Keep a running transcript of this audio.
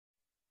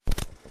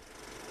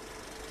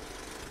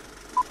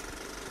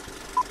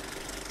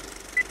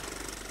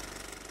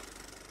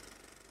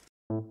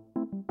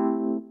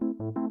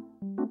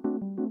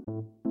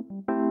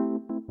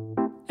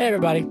Hey,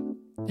 everybody,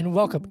 and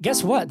welcome.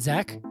 Guess what,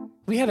 Zach?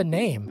 We have a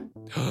name.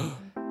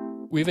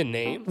 We have a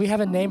name? We have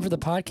a name for the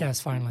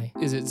podcast, finally.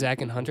 Is it Zach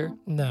and Hunter?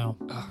 No.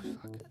 Oh,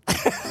 fuck.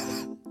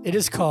 It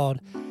is called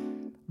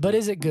But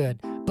Is It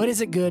Good? But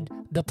Is It Good?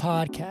 The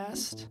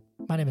podcast.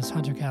 My name is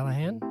Hunter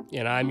Callahan.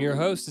 And I'm your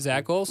host,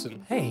 Zach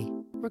Olson. Hey,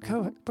 we're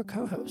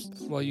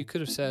co-hosts. Well, you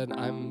could have said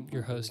I'm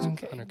your host,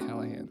 Okay. Hunter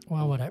Callahan.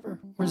 Well, whatever.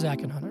 We're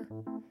Zach and Hunter.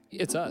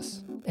 It's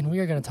us. And we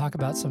are going to talk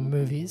about some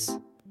movies,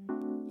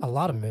 a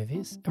lot of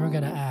movies, and we're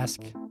going to ask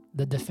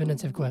the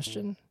definitive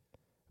question,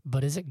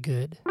 but is it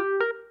good?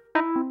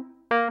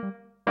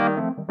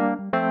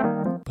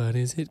 But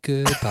is it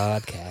good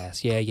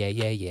podcast?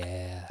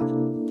 Yeah.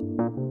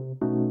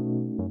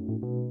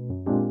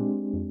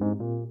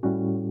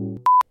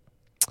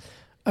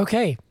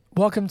 Okay,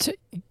 welcome to...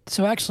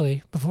 So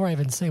actually, before I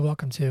even say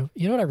welcome to,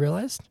 you know what I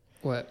realized?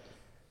 What?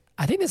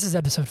 I think this is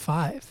episode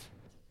 5.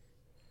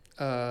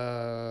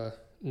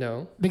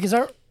 No. Because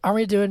aren't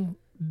we doing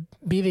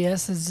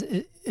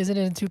BVS? Isn't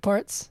it in 2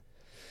 parts?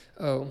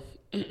 Oh.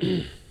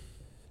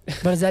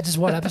 But is that just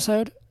one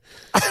episode?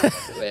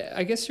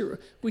 I guess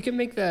we can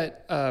make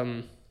that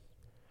 2A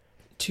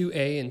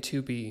and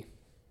 2B.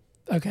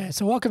 Okay,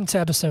 so welcome to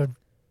episode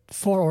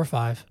 4 or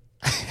 5.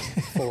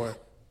 4.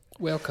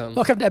 Welcome.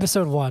 Welcome to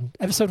episode 1.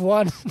 Episode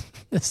 1,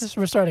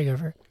 we're starting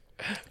over.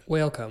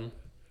 Welcome.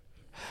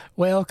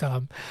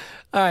 Welcome.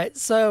 All right,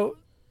 so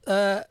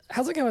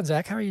how's it going,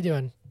 Zach? How are you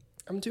doing?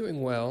 I'm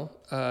doing well.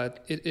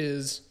 It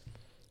is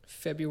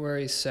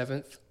February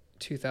 7th,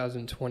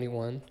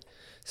 2021.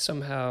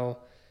 Somehow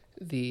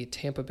the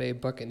Tampa Bay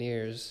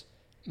Buccaneers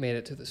made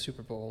it to the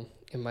Super Bowl,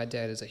 and my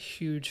dad is a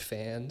huge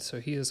fan, so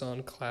he is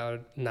on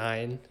cloud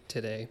 9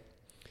 today.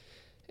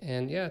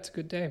 And yeah, it's a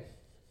good day.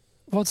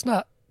 Well, it's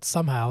not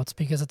somehow. It's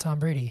because of Tom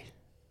Brady.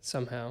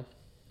 Somehow.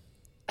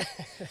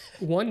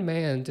 One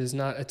man does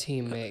not a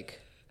team make.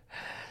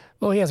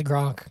 Well, he has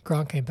Gronk.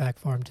 Gronk came back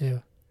for him,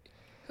 too.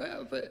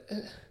 But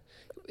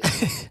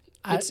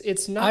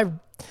it's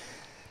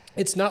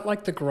not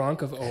like the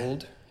Gronk of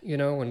old, you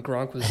know, when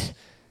Gronk was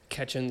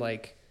catching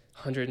like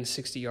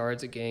 160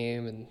 yards a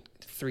game and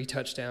 3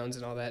 touchdowns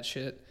and all that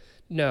shit.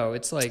 No,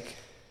 it's like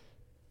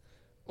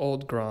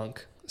old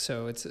Gronk,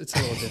 so it's a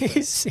little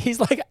different. He's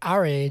like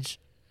our age.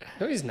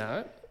 No, he's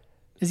not.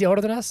 Is he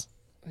older than us?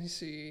 Let me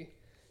see.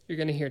 You're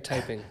gonna hear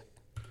typing.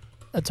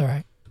 That's all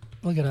right.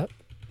 Look it up.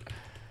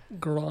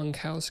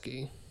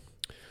 Gronkowski.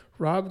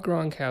 Rob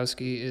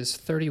Gronkowski is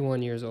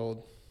 31 years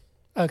old.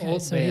 Okay,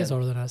 Old so man. he is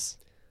older than us.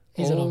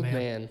 He's an old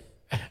man.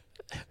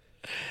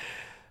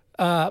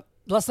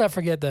 Let's not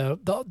forget, though,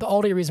 the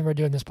only reason we're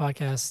doing this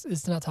podcast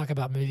is to not talk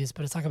about movies,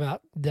 but to talk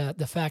about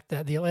the fact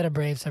that the Atlanta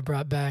Braves have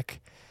brought back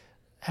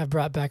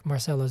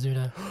Marcell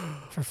Ozuna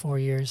for 4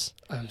 years.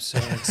 I'm so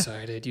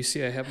excited. You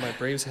see, I have my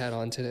Braves hat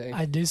on today.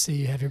 I do see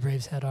you have your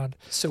Braves hat on.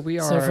 So we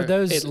are So for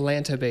those-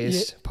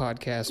 Atlanta-based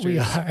podcasters. We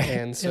are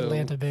and so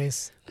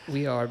Atlanta-based.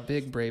 we are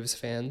big Braves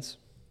fans.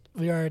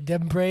 We are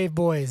them Brave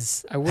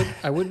boys. I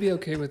would be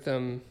okay with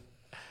them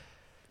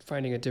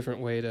finding a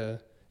different way to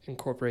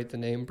incorporate the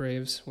name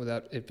Braves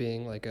without it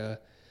being like a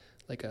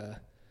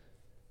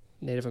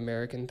Native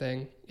American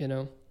thing, you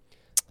know?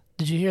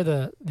 Did you hear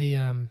the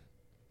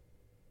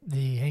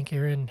Hank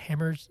Aaron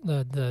Hammers,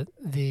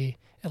 the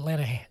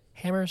Atlanta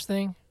Hammers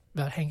thing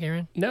about Hank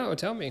Aaron? No,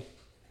 tell me.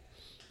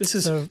 This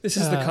is So,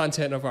 the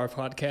content of our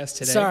podcast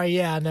today. Sorry,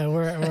 yeah, no,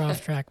 we're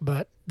off track,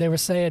 but they were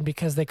saying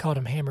because they called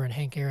him Hammer and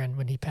Hank Aaron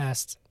when he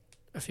passed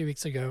a few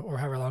weeks ago, or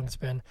however long it's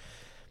been,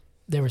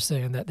 they were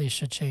saying that they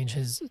should change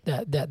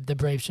that the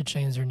Braves should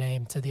change their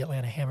name to the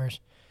Atlanta Hammers.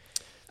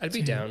 I'd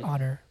be to down.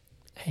 honor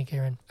Hank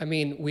Aaron. I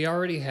mean, we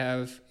already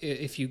have,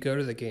 if you go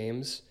to the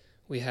games,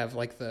 we have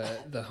like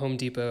the Home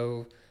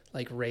Depot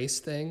like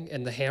race thing,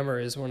 and the hammer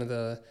is one of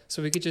the,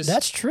 so we could just,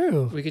 That's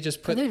true. we could just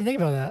I put, didn't even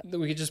think about that.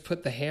 we could just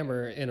put the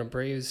hammer in a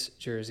Braves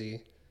jersey.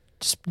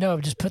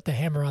 Just put the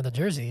hammer on the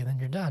jersey and then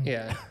you're done.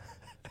 Yeah.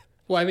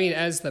 Well, I mean,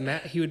 as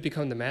he would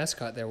become the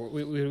mascot there.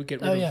 We would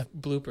get rid of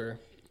Blooper,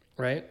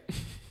 right?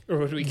 Or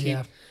would we keep?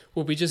 Yeah.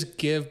 Would we just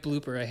give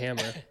Blooper a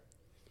hammer?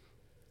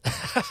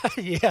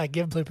 Yeah,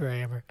 give Blooper a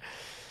hammer.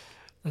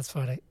 That's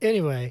funny.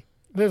 Anyway,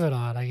 moving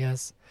on, I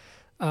guess.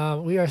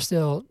 We are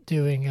still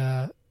doing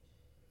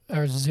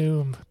our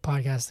Zoom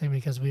podcasting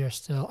because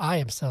I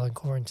am still in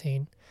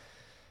quarantine.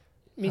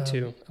 Me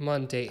too. I'm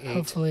on day 8.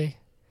 Hopefully,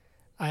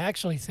 I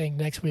actually think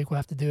next week we'll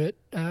have to do it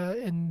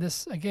in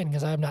this again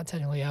because I'm not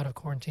technically out of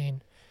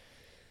quarantine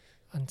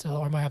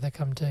or I might have to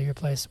come to your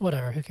place.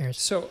 Whatever, who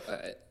cares? So,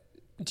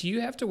 do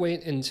you have to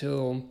wait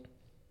until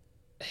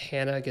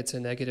Hannah gets a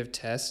negative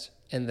test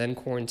and then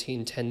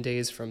quarantine 10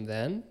 days from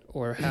then?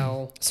 Or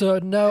how? So,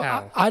 no,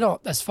 How? I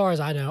don't, as far as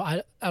I know,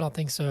 I don't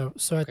think so.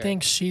 So, I Okay.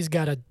 think she's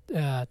got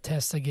to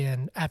test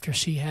again after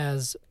she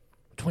has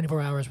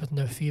 24 hours with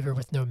no fever,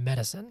 with no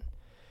medicine.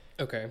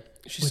 Okay.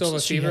 She which still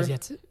has a she fever? has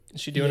yet to,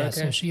 Is she doing okay?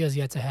 So she has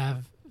yet to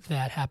have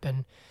that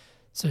happen.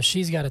 So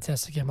she's got to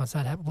test again once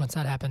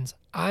that happens.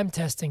 I'm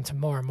testing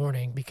tomorrow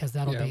morning because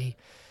that'll be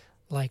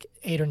like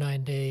 8 or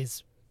 9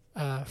 days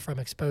from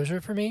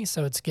exposure for me.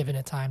 So it's giving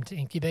it time to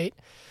incubate.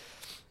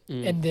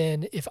 And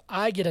then if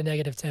I get a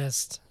negative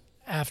test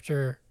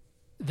after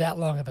that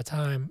long of a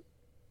time,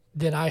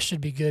 then I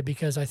should be good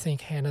because I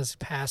think Hannah's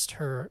passed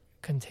her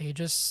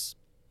contagious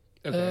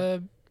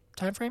time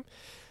frame.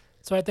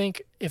 So I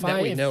think if what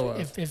that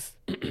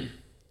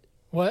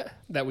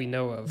we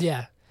know of,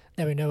 yeah,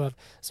 that we know of.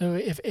 So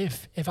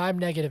if I'm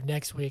negative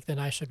next week, then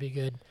I should be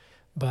good.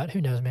 But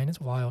who knows, man? It's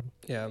wild.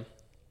 Yeah.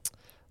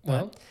 But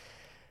Well,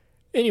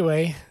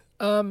 anyway,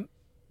 do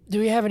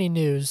we have any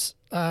news?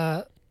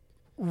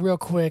 Real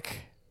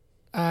quick,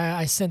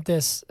 I sent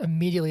this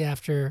immediately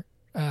after.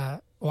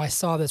 I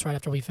saw this right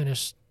after we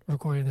finished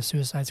recording the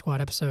Suicide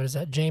Squad episode. Is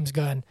that James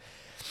Gunn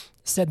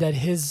said that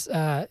his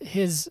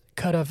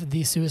cut of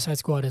the Suicide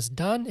Squad is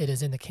done. It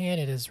is in the can.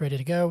 It is ready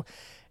to go,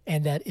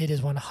 and that it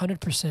is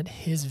 100%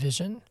 his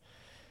vision,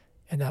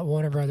 and that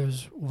Warner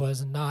Brothers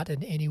was not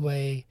in any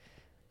way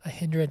a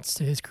hindrance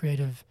to his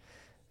creative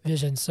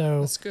vision.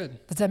 So that's good.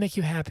 does that make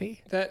you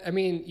happy?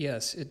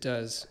 Yes, it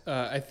does.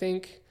 I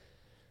think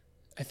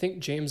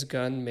James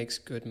Gunn makes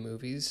good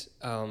movies.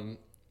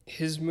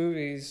 His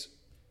movies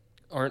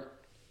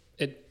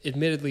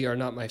admittedly are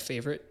not my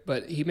favorite,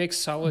 but he makes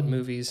solid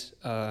movies.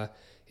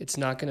 It's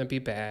not going to be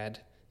bad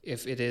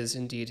if it is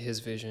indeed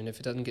his vision, if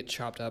it doesn't get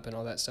chopped up and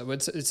all that stuff.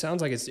 But it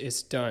sounds like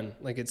it's done,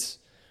 like it's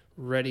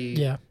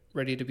ready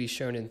to be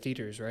shown in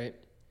theaters, right?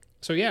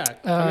 So yeah,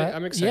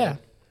 I'm excited. Yeah.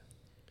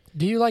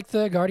 Do you like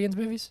the Guardians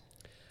movies?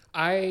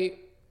 They're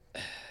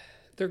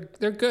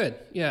good.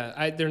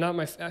 Yeah, they're not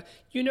my.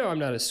 I'm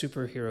not a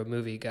superhero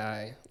movie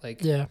guy.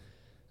 Like Yeah.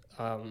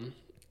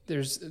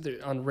 There's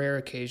on rare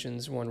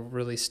occasions one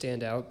really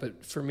stand out,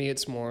 but for me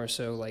it's more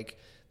so like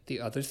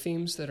the other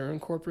themes that are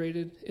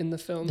incorporated in the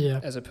film,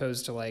 as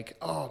opposed to like,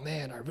 oh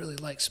man, I really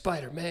like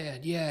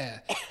Spider-Man. Yeah,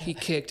 he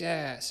kicked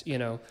ass.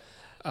 Yeah.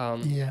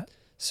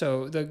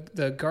 So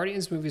the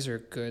Guardians movies are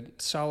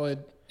good,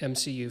 solid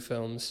MCU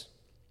films,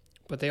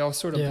 but they all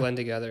sort of blend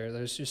together.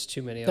 There's just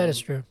too many of them. That is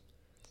true.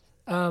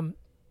 What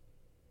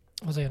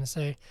was I going to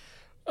say?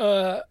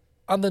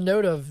 On the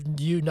note of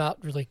you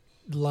not really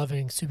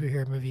loving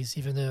superhero movies,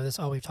 even though that's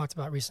all we've talked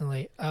about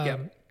recently.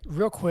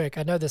 Real quick,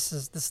 I know this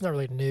is not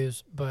really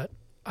news, but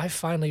I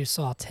finally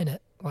saw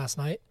Tenet last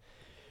night.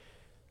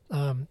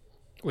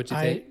 What'd you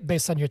think?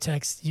 Based on your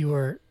text, you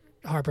were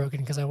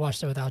heartbroken because I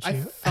watched it without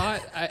you.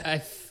 I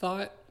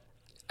thought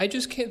I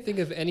just can't think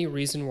of any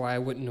reason why I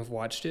wouldn't have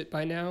watched it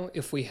by now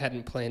if we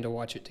hadn't planned to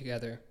watch it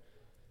together.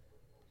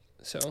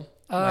 So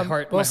my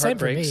heart breaks. For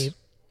me,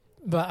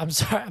 but I'm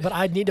sorry, but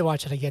I need to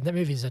watch it again. That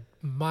movie's a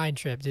mind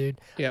trip,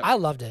 dude. Yeah, I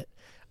loved it.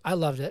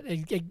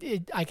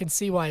 I can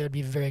see why it would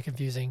be very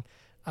confusing.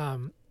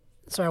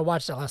 So I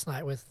watched it last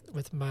night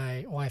with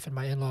my wife and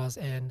my in-laws,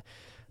 and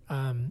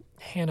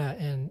Hannah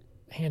and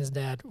Hannah's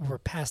dad were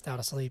passed out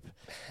asleep,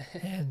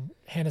 and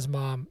Hannah's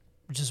mom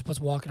just was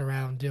walking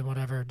around doing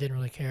whatever, didn't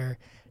really care,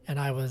 and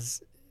I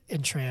was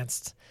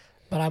entranced.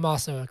 But I'm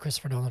also a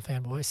Christopher Nolan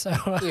fanboy, so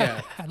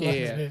I love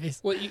his movies.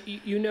 Well,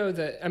 you know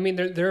that, I mean,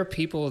 there are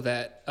people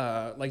that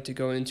like to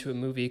go into a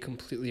movie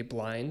completely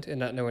blind and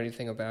not know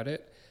anything about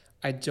it.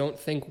 I don't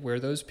think we're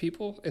those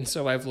people, and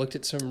so I've looked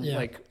at some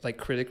like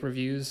critic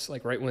reviews,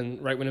 like right when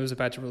it was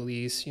about to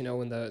release,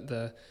 when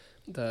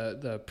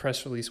the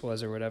press release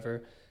was or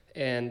whatever,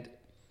 and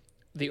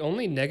the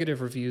only negative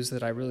reviews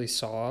that I really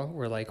saw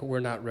were like, "We're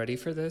not ready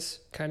for this"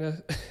 kind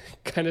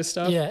of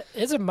stuff. Yeah,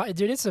 it's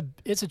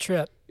a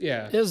trip.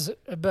 Yeah,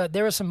 but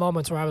there were some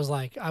moments where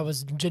I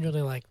was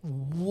genuinely like,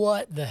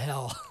 "What the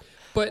hell?"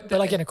 But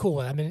like in a cool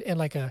way. I mean, in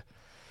like a.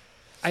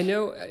 I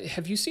know.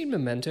 Have you seen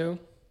Memento?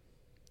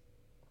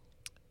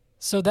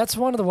 So that's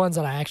one of the ones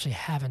that I actually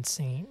haven't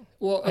seen.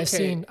 Well,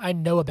 okay. I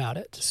know about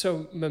it.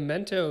 So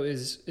Memento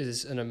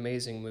is an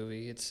amazing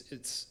movie.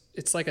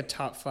 It's like a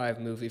top 5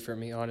 movie for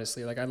me,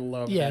 honestly. Like I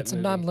love that it's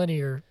movie. A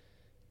non-linear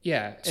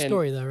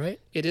story though,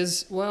 right? It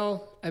is.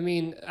 Well, I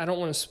mean, I don't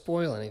want to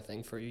spoil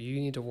anything for you. You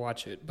need to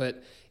watch it,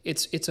 but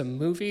it's a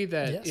movie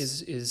that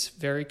is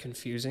very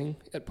confusing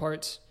at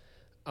parts.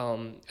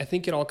 I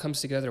think it all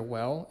comes together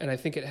well, and I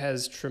think it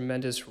has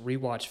tremendous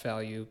rewatch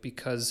value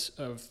because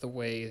of the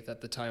way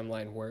that the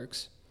timeline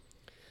works.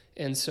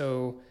 And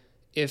so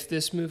if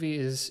this movie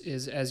is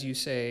as you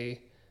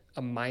say,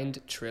 a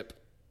mind trip,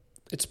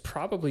 it's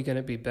probably going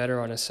to be better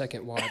on a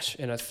second watch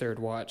and a third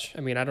watch.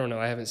 I mean, I don't know.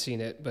 I haven't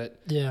seen it,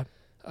 but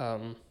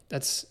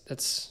that's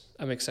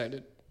I'm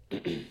excited.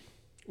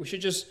 We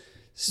should just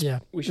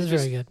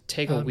very good.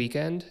 Take a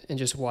weekend and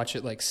just watch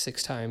it like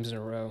 6 times in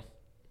a row.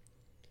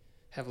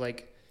 Have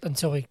like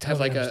until we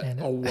totally have like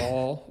understand a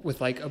wall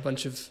with like a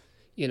bunch of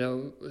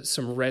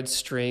some red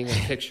string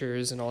and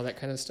pictures and all that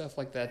kind of stuff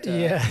like that.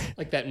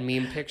 Like that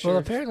meme picture. Well,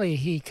 apparently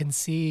he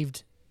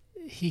conceived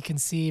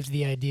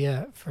the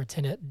idea for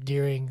Tenet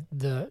during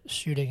the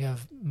shooting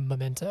of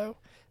Memento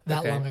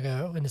long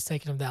ago, and it's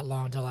taken him that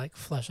long to like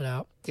flesh it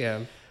out. Yeah.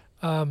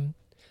 All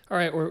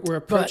right, we're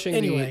approaching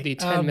the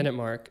 10-minute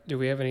mark. Do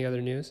we have any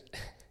other news?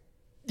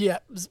 Yeah,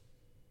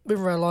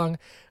 moving right along.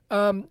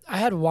 I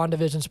had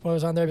WandaVision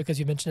spoilers on there because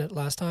you mentioned it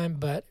last time,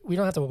 but we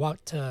don't have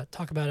to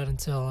talk about it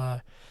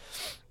until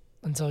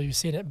until you've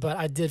seen it. But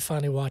I did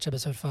finally watch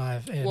episode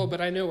 5. And Well,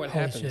 but I know what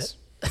holy happens.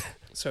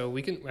 So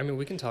we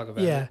can talk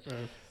about Yeah.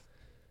 it.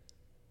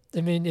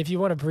 I mean, if you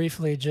want to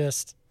briefly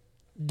just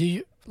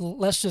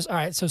let's just, all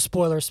right. So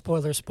spoiler right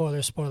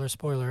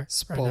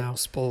now.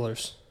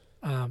 Spoilers.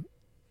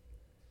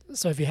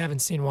 So if you haven't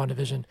seen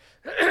WandaVision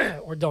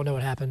or don't know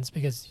what happens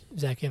because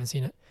Zach, you haven't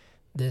seen it,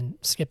 then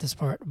skip this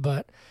part.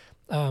 But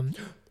Evan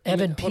Hold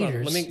on.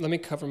 Peters. Let me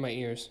cover my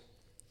ears.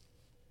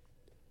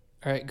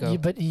 All right, go.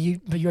 But you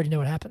already know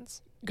what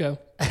happens. Go.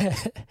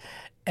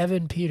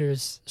 Evan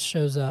Peters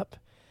shows up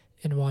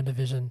in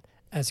WandaVision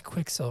as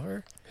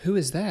Quicksilver Who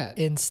is that?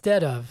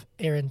 instead of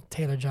Aaron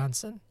Taylor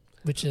Johnson,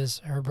 which is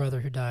her brother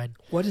who died.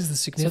 What is the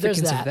So there's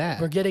significance that. of that?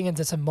 We're getting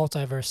into some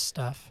multiverse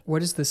stuff.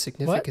 What is the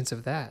significance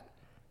of that?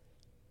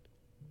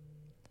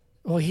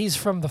 Well, he's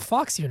from the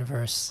Fox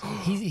universe.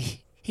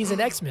 He's an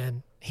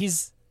X-Men.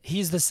 He's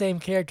the same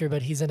character,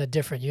 but he's in a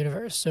different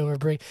universe. So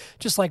we're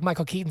just like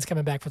Michael Keaton's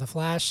coming back for the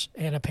Flash,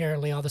 and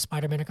apparently all the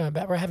Spider-Men are coming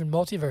back. We're having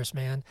multiverse,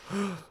 man,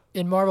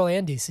 in Marvel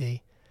and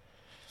DC.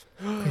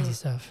 Crazy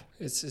stuff.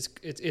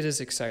 It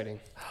is exciting.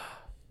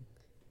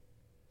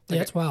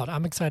 Yeah, it's wild.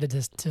 I'm excited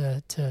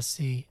to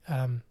see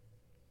how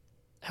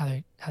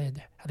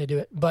they do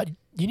it. But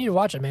you need to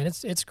watch it, man.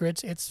 It's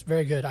great. It's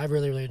very good. I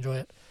really enjoy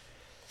it.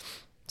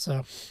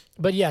 So,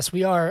 but yes,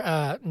 we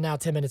are now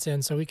 10 minutes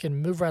in, so we can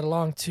move right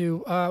along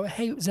to.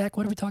 Hey, Zach,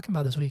 what are we talking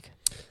about this week?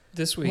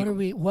 This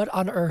week, What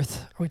on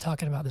earth are we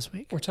talking about this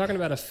week? we're talking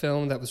about a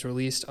film that was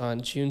released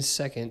on June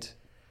 2nd,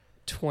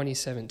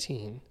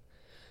 2017.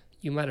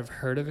 You might have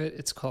heard of it.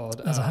 It's called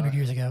That was 100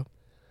 years ago.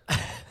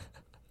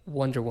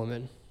 Wonder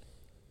Woman.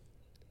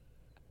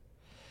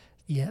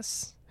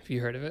 Yes. Have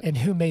you heard of it? And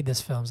who made this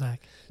film,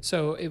 Zach?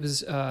 So it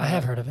was. I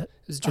have heard of it.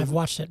 It was I've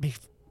watched it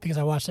because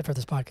I watched it for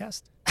this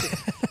podcast.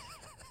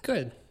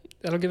 Good.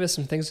 That'll give us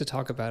some things to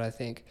talk about, I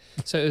think.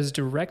 So it was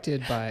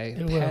directed by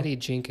Patty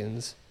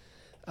Jenkins.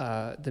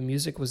 The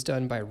music was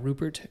done by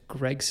Rupert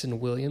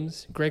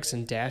Gregson-Williams.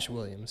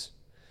 Gregson-Williams.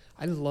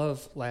 I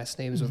love last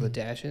names with a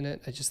dash in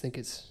it. I just think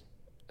it's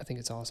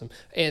awesome.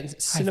 And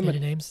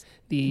Hyphenated names.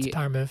 It's a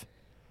power move.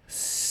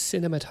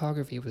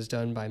 cinematography was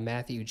done by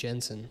Matthew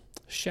Jensen.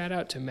 Shout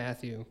out to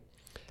Matthew.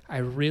 I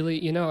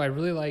really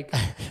like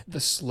the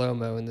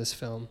slow-mo in this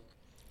film.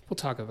 We'll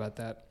talk about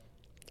that.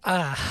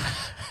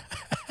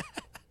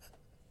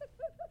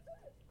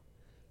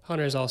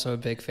 Hunter is also a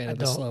big fan of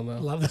the slow-mo.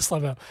 Love the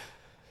slow-mo.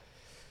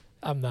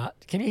 I'm not.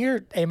 Can you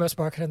hear Amos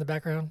barking in the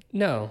background?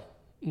 No,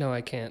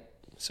 I can't.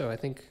 So I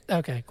think.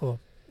 Okay, cool.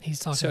 He's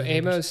talking. So to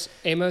Amos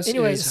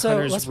anyway, is so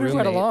Hunter's let's move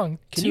roommate. right along.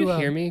 Can you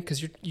hear me?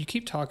 Because you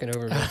keep talking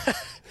over me.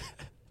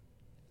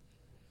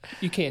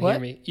 You can't hear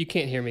me. You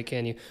can't hear me,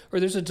 can you? Or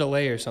there's a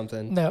delay or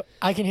something. No,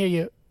 I can hear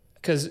you.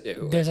 Because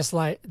there's a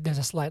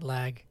slight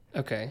lag.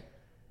 Okay.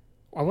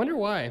 I wonder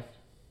why.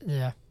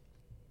 Yeah.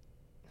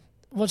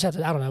 We'll just have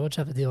to. I don't know. We'll just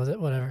have to deal with it.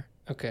 Whatever.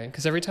 Okay.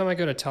 Because every time I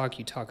go to talk,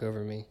 you talk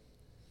over me.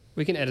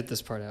 We can edit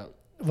this part out.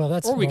 Well,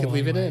 that's. Or we could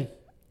leave it in.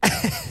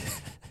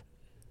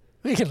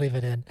 We can leave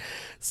it in.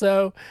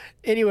 So,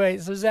 anyway,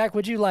 Zach,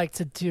 would you like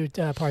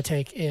to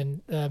partake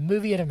in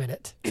movie in a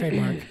minute?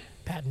 Trademark,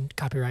 patent,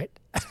 copyright.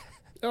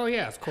 Oh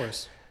yeah, of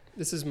course.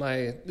 This is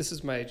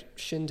my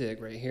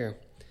shindig right here.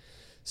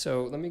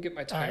 So let me get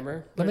my timer.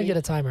 Right. Let me get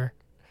a timer.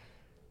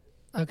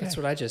 Okay. That's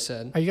what I just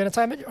said. Are you gonna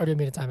time it, or do you want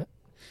me to time it?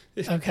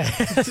 Okay.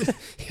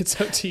 It's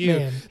up to you.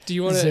 Man, do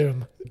you want to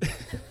Zoom?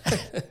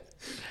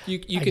 You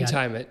can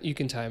time it. You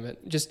can time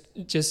it.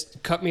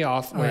 Just cut me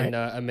off when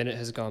a minute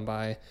has gone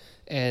by,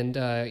 and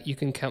you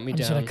can count me down. I'm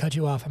just gonna cut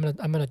you off. I'm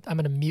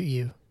gonna mute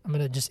you. I'm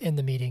gonna just end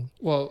the meeting.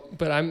 Well,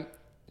 but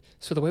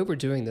so the way we're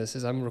doing this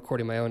is I'm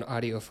recording my own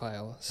audio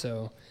file.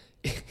 So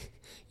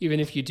even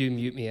if you do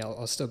mute me,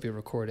 I'll still be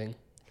recording.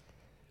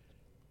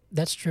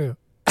 That's true.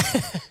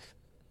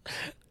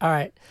 All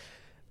right.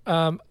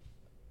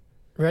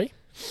 Ready?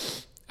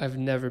 I've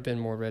never been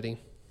more ready.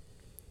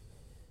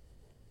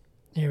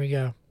 Here we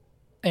go.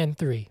 And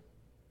 3,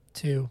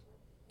 2,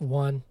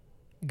 1,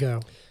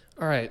 go.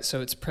 All right, so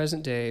it's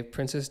present day.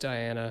 Princess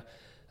Diana,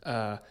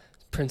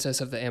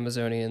 princess of the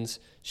Amazonians.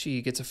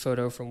 She gets a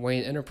photo from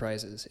Wayne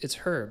Enterprises. It's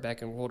her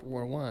back in World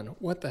War I.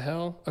 What the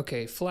hell?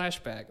 Okay,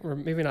 flashback. Or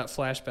maybe not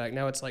flashback.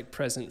 Now it's like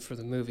present for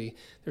the movie.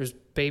 There's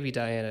baby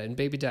Diana, and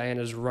baby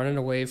Diana's running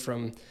away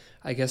from,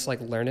 I guess,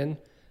 like learning.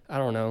 I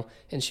don't know.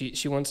 And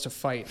she wants to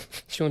fight.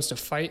 She wants to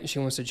fight, and she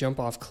wants to jump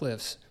off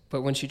cliffs.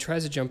 But when she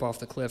tries to jump off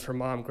the cliff, her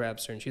mom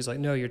grabs her, and she's like,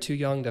 no, you're too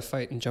young to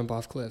fight and jump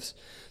off cliffs.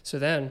 So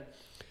then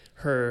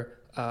her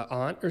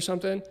aunt or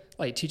something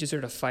like teaches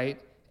her to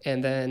fight,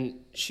 and then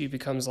she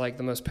becomes like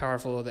the most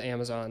powerful of the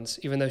Amazons,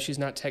 even though she's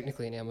not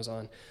technically an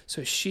Amazon.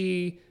 So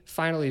she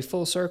finally,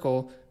 full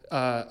circle,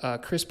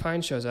 Chris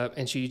Pine shows up,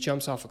 and she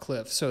jumps off a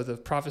cliff. So the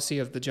prophecy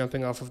of the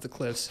jumping off of the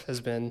cliffs has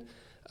been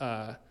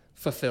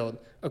fulfilled.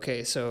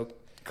 Okay, so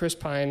Chris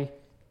Pine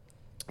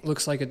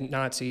looks like a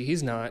Nazi.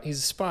 He's not. He's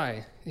a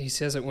spy. He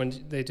says it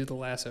when they do the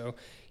lasso.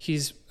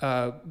 He's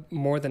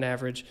more than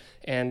average,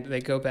 and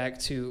they go back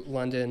to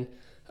London.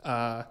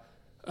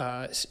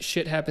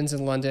 Shit happens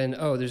in London.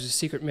 Oh, there's a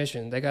secret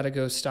mission. They got to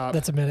go stop.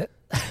 That's a minute.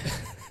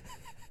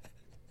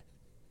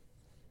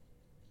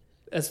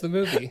 That's the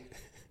movie.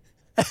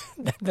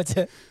 That's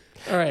it.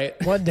 All right.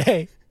 One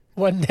day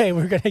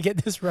we're going to get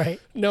this right.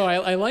 No,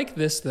 I like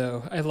this,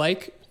 though. I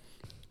like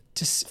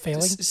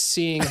Failing?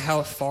 seeing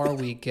how far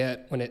we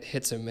get when it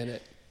hits a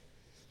minute.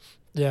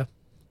 Yeah.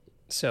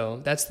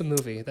 So that's the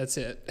movie. That's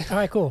it. All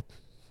right, cool.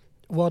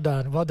 Well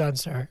done,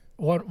 sir.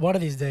 One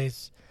of these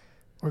days,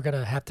 we're going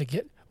to have to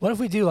get... What if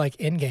we do, like,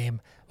 Endgame?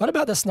 What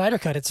about the Snyder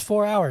Cut? It's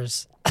 4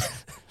 hours.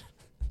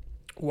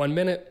 1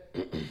 minute.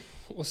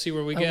 We'll see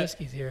where we get.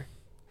 Whiskey's here.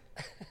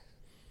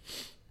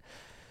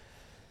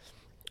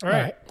 All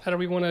right. How do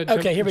we want to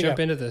jump go.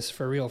 into this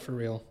for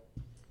real?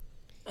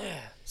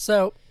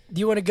 So, do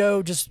you want to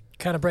go just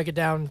kind of break it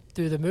down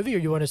through the movie, or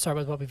you want to start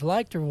with what we've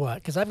liked, or what?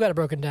 Because I've got it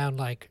broken down,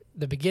 like,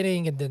 the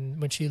beginning, and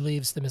then when she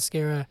leaves the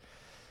mascara.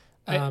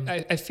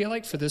 I feel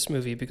like for this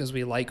movie, because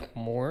we like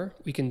more,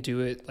 we can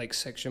do it like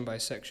section by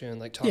section,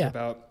 like talk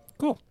about.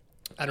 Cool.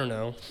 I don't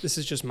know. This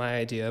is just my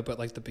idea, but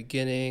like the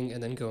beginning,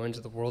 and then go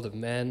into the world of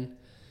men,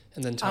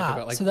 and then talk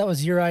about like. So that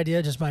was your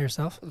idea, just by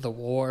yourself? The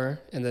war,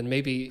 and then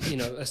maybe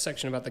a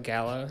section about the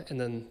gala, and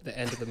then the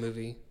end of the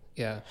movie.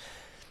 Yeah.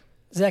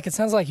 Zach, it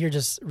sounds like you're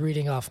just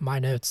reading off my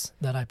notes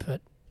that I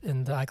put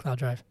in the iCloud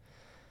drive.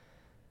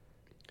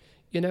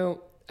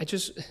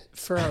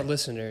 For our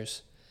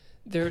listeners.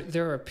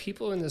 There are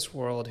people in this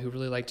world who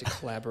really like to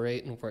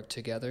collaborate and work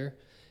together,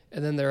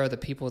 and then there are the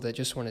people that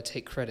just want to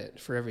take credit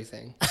for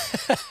everything.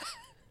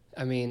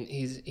 I mean,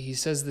 he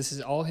says this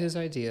is all his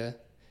idea.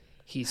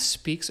 He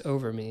speaks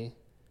over me.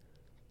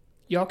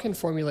 Y'all can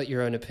formulate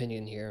your own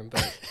opinion here,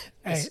 but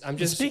I'm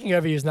just speaking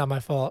over you is not my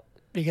fault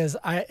because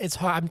it's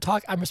hard.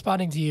 I'm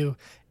responding to you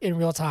in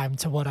real time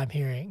to what I'm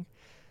hearing.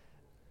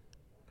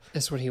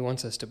 That's what he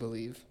wants us to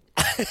believe.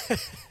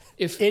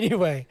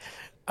 Anyway,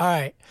 all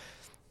right.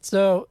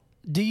 So.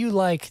 Do you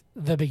like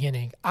the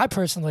beginning? I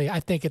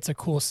think it's a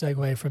cool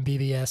segue from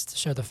BVS to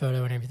show the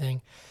photo and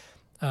everything.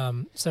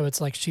 So it's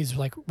like she's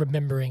like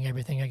remembering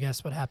everything, I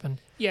guess, what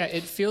happened. Yeah,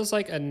 it feels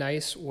like a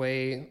nice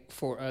way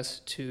for us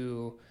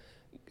to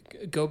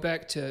go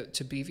back to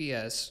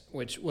BVS,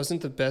 which wasn't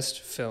the best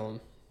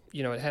film.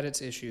 It had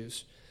its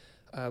issues.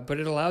 But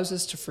it allows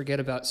us to forget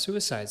about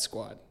Suicide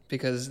Squad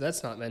because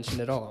that's not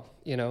mentioned at all,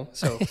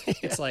 So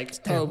it's like,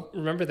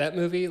 remember that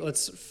movie?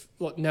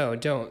 No,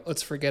 don't.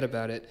 Let's forget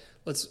about it.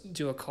 Let's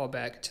do a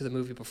callback to the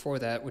movie before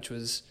that, which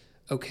was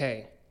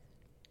okay.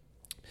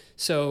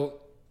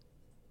 So,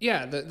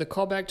 yeah, the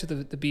callback to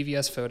the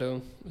BVS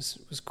photo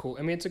was cool.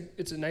 I mean,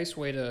 it's a nice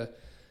way to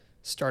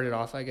start it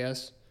off, I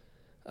guess.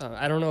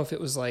 I don't know if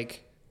it was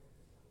like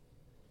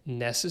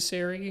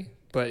necessary,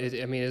 but it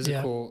is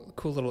a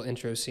cool little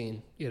intro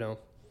scene,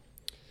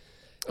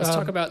 Let's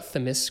talk about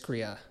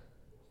Themyscira.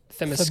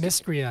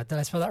 Themyscira. Did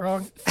I spell that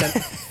wrong?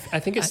 I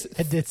think it's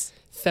it's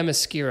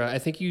Themyscira. I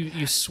think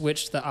you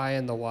switched the I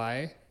and the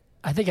Y.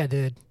 I think I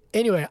did.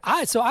 Anyway,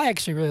 I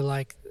actually really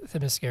like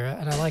Themyscira,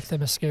 and I like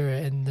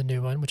Themyscira in the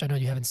new one, which I know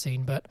you haven't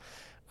seen, but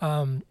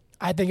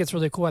I think it's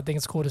really cool. I think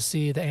it's cool to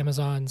see the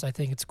Amazons. I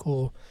think it's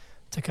cool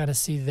to kind of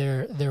see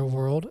their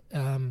world.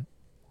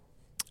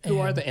 Who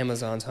are the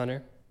Amazons,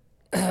 Hunter?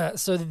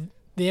 So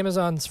the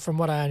Amazons, from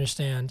what I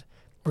understand,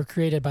 were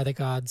created by the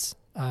gods.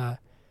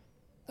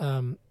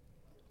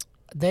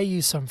 They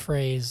use some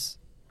phrase,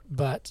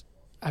 but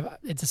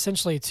it's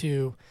essentially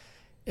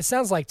it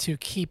sounds like to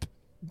keep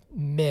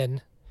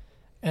men,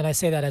 and I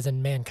say that as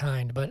in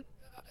mankind, but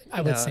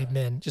I would say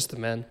men. Just the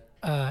men.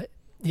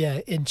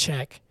 In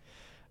check.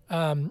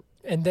 And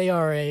they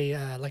are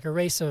a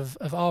race of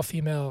all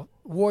female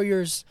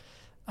warriors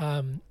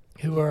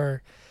who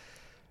are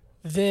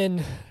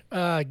then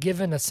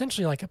given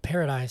essentially like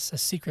a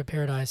secret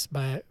paradise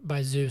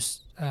by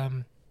Zeus,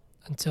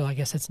 until I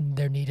guess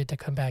they're needed to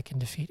come back and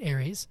defeat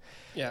Ares.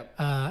 Yeah.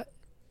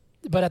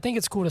 But I think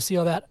it's cool to see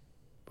all that.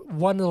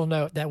 One little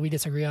note that we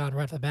disagree on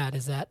right off the bat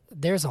is that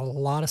there's a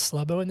lot of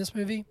slow-mo in this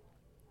movie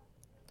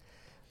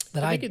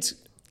that I get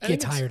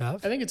tired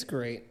of. I think it's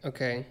great.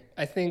 Okay.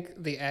 I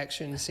think the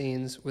action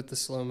scenes with the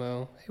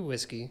slow-mo. Hey,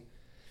 Whiskey.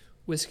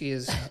 Whiskey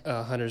is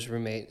Hunter's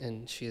roommate,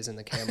 and she is in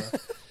the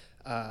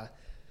camera.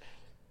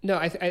 No,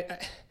 I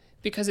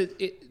because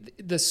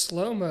the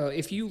slow-mo,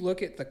 if you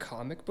look at the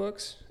comic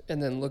books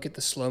and then look at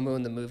the slow-mo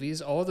in the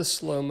movies, all the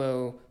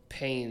slow-mo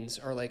pains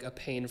are like a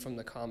pain from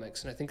the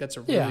comics. And I think that's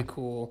a really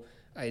cool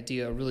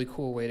idea, a really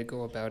cool way to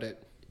go about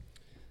it.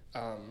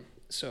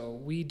 So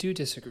we do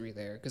disagree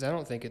there because I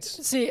don't think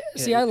it's I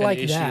like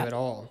an issue that at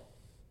all.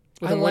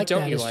 Well, what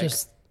don't you like?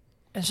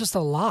 It's just a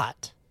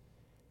lot.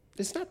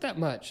 It's not that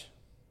much.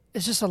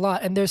 It's just a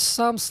lot, and there's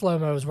some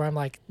slow-mos where I'm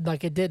like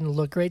it didn't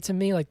look great to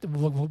me. Like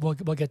we'll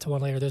get to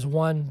one later. There's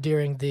one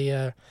during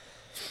the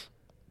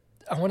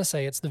I want to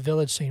say it's the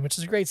village scene, which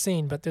is a great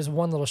scene, but there's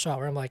one little shot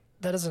where I'm like,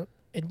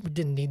 it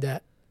didn't need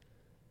that.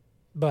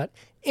 But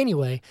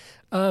anyway,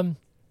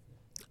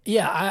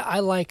 I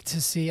like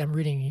to see. I'm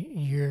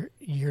reading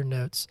your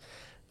notes,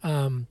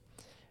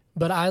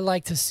 but I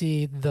like to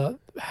see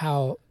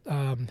how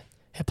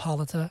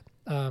Hippolyta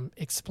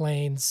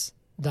explains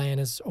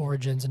Diana's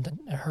origins and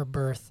her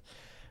birth.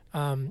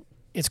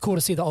 It's cool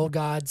to see the old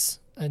gods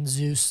and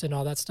Zeus and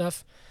all that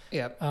stuff.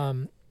 Yeah.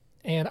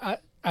 And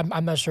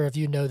I'm not sure if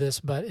you know this,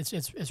 but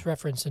it's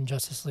referenced in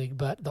Justice League.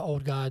 But the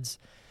old gods,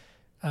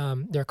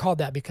 they're called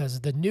that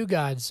because the new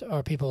gods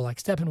are people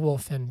like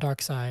Steppenwolf and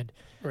Darkseid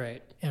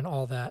Right. and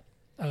all that.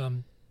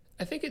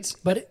 I think it's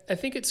But I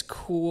think it's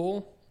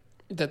cool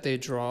that they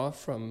draw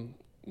from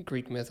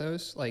Greek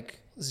mythos, like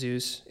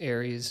Zeus,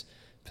 Ares,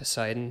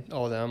 Poseidon,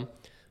 all of them,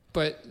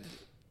 but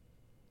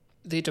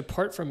they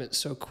depart from it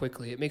so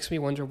quickly. It makes me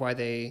wonder why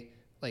they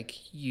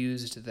like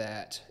used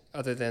that,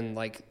 other than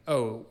like,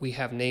 oh, we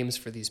have names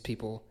for these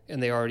people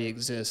and they already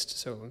exist,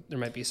 so there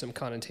might be some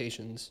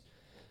connotations.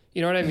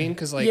 You know what I mean?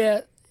 Because like,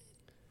 yeah,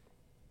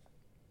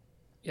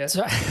 yes,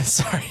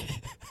 sorry,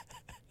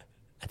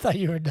 I thought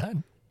you were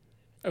done.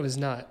 I was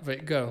not,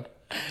 but go.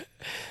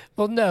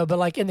 Well, no, but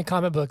like in the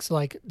comic books,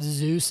 like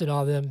Zeus and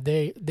all them,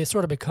 they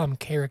sort of become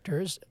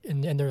characters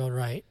in their own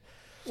right.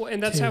 Well,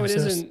 and that's too, how it so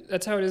is it's- in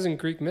that's how it is in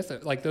Greek myth.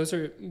 Like those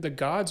are the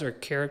gods are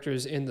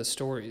characters in the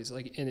stories,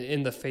 like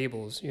in the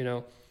fables. You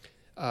know,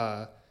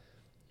 I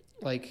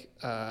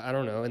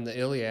don't know, in the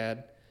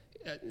Iliad,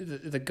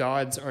 the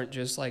gods aren't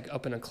just like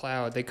up in a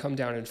cloud. They come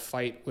down and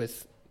fight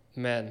with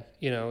men.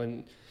 You know,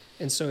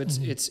 and so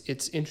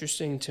it's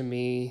interesting to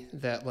me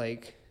that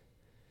like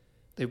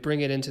they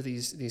bring it into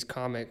these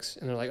comics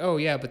and they're like, oh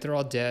yeah, but they're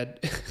all dead,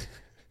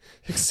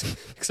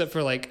 except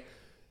for like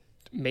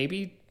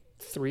maybe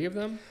 3 of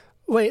them.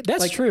 Wait, that's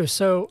Like- true.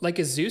 So Like,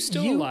 is Zeus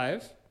still You-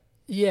 alive?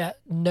 yeah,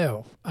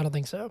 no, I don't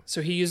think so.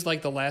 So he used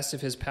like the last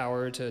of his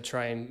power to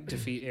try and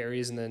defeat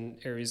Ares, and then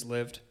Ares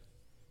lived.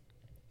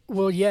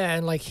 Well, yeah,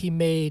 and like he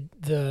made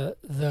the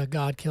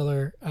God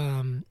Killer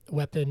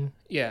weapon.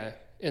 Yeah,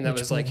 and that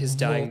Which was like his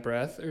dying we'll-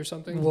 breath or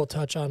something. We'll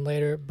touch on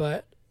later,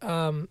 but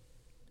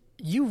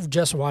you've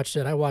just watched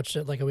it. I watched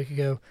it like a week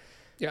ago.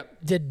 Yeah.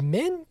 Did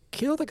men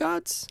kill the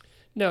gods?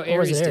 No, Or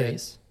was Ares it did.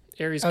 Ares?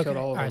 Ares Okay, killed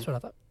all of right, them. that's what I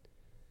thought.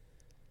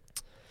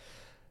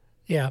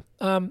 Yeah.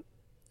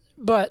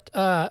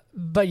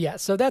 But yeah.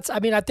 So that's. I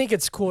mean, I think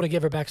it's cool to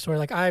give her backstory.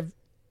 Like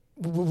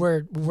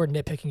we're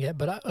nitpicking it,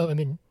 but I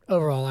mean,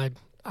 overall,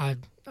 I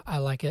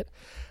like it.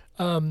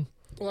 Well,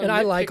 And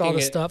I like all the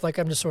nitpicking it- stuff. Like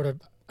I'm just sort of.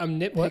 I'm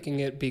nitpicking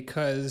it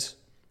because,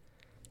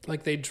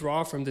 like, they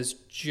draw from this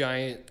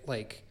giant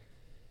like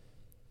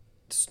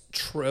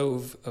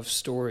trove of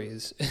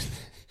stories,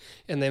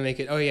 and they make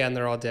it. Oh yeah, and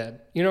they're all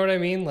dead. You know what I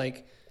mean?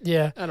 Like,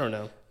 Yeah. I don't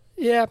know.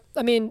 Yeah.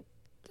 I mean,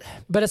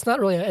 but it's not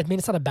really. I mean,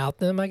 it's not about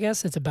them. I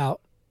guess it's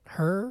about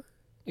her.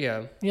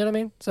 Yeah, You know what I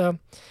mean? So.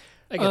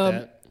 I get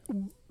that.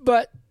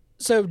 But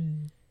so,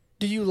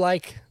 do you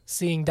like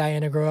seeing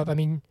Diana grow up? I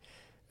mean,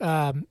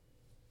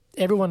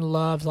 everyone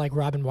loved like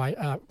Robin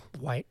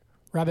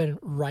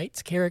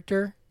Wright's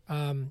character.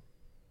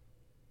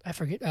 I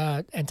forget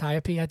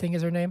Antiope, I think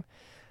is her name.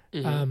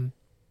 Mhm.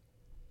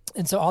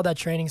 And so all that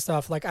training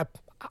stuff, like I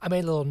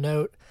made a little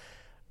note,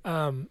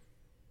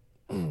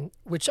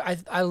 which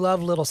I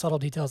love little subtle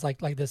details like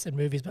this in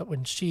movies. But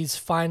when she's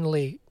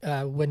finally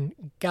when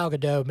Gal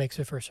Gadot makes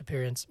her first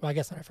appearance, well, I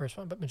guess not her first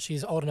one, but when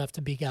she's old enough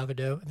to be Gal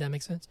Gadot, if that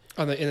makes sense.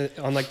 On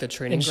like the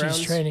training And grounds,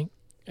 she's training.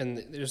 and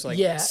there's like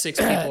Yeah. 6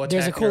 people attacking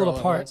There's a cool her little all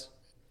at part. once.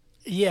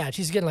 Yeah,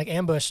 she's getting like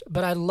ambushed,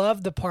 but I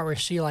love the part where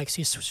she like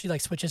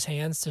switches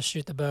hands to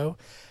shoot the bow.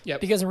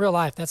 Yep. Because in real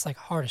life, that's like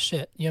hard as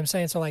shit. You know what I'm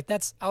saying? So like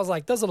I was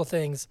like those little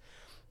things,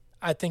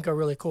 I think are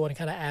really cool and it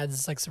kind of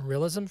adds like some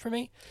realism for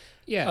me.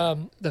 Yeah,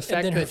 the And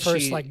fact then her that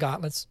first she like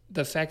gauntlets.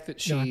 the fact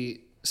that Go on. she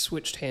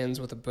switched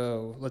hands with a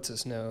bow lets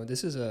us know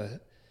this is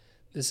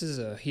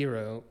a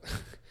hero,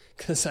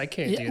 because I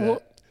can't do that.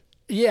 Well,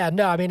 yeah,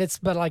 no, I mean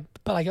but like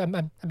I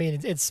mean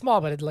it's small,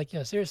 but it, like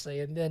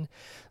seriously. And then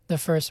the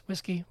first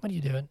whiskey, what are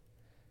you doing?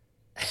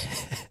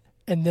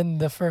 And then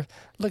the first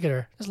look at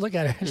her, just look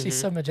at her. She's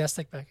so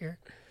majestic back here.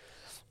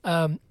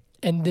 And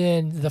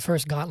then the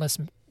first gauntlet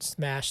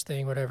smash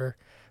thing, whatever.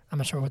 I'm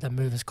not sure what that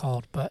move is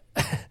called, but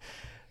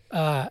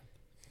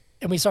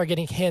and we start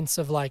getting hints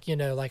of like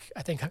like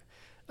I think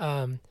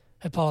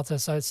Hippolyta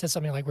said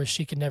something like where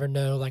she could never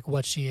know like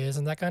what she is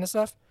and that kind of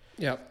stuff.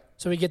 Yep.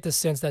 So we get this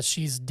sense that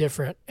she's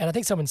different. And I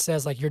think someone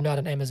says like you're not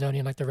an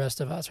Amazonian like the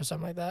rest of us or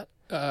something like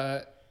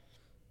that.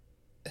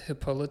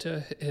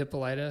 Hippolyta,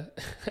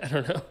 I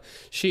don't know.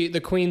 The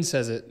queen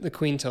says it. The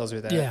queen tells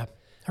her that. Yeah.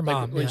 Her Like,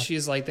 mom. when yeah.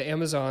 she's like, the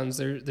Amazons,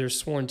 their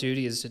sworn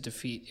duty is to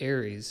defeat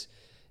Ares,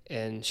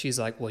 and she's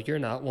like, well, you're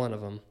not one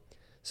of them,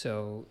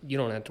 so you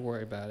don't have to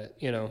worry about it.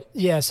 You know,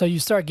 Yeah, so you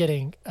start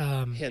getting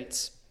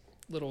hints,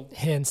 little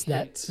hints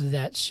hints.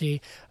 that she,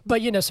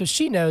 but so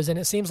she knows, and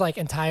it seems like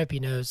Antiope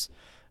knows.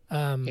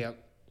 Yeah.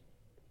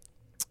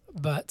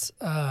 But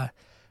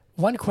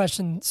one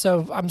question,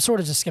 so I'm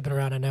sort of just skipping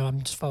around. I know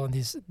I'm just following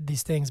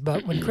these things,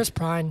 but when Chris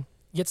Pine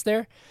gets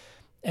there,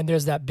 and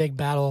there's that big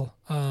battle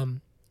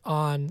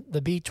on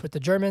the beach with the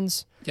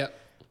Germans. Yep.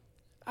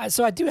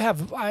 So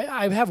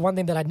I have one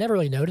thing that I'd never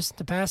really noticed in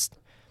the past.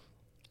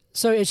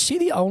 So is she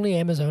the only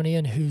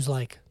Amazonian who's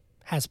like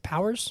has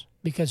powers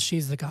because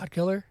she's the god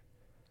killer?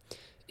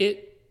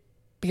 It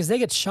Because they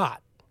get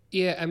shot.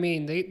 Yeah, I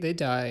mean they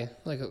die,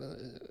 like a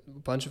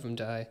bunch of them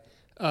die.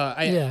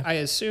 Yeah. I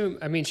assume.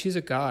 I mean, she's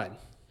a god.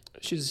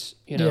 She's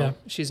Yeah.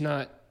 she's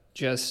not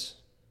just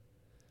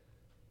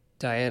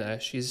Diana.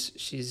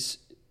 She's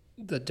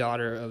the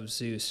daughter of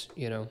Zeus.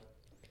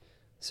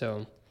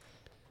 So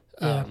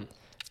Yeah. um,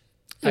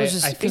 It was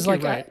just I think because, you're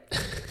like,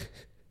 right.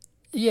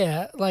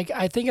 yeah, like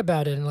I think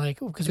about it, and like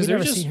because 'Cause we've they're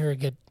never just- seen her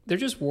get. They're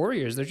just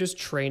warriors. They're just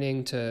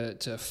training to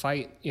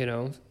fight.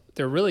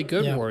 They're really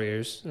good Yeah.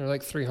 warriors. They're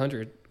like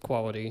 300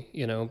 quality.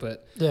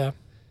 Yeah.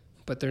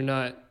 But they're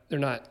not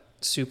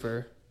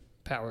super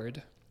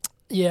powered.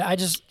 Yeah, I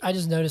just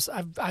noticed.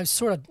 I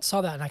sort of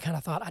saw that, and I kind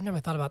of thought I never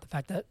thought about the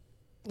fact that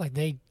like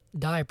they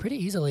die pretty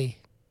easily.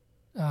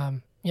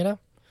 You know.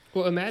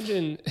 Well,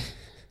 imagine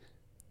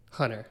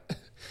Hunter.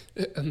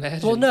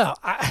 Imagine. Well, no,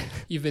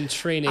 You've been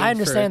training. I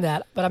understand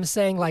that, but I'm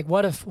saying like,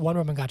 what if Wonder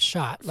Woman got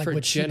shot? Like, for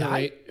would she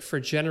die? for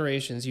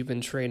generations. You've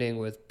been training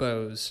with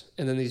bows,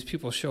 and then these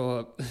people show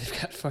up.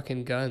 They've got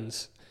fucking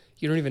guns.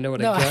 You don't even know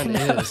what No, a I gun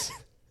know. is.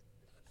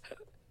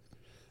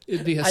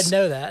 It'd be I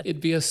know that.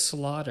 It'd be a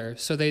slaughter.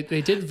 So they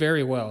did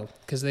very well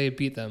because they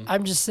beat them.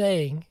 I'm just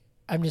saying.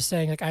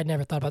 Like, I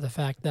never thought about the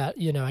fact that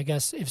I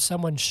guess if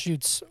someone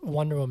shoots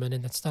Wonder Woman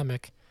in the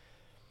stomach,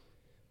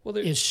 Well,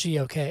 is she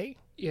okay?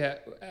 yeah,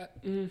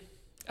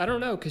 I don't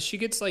know because she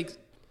gets like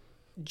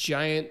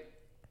giant,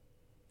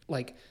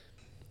 like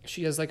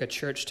she has like a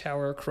church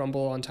tower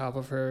crumble on top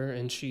of her,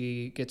 and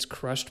she gets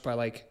crushed by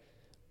like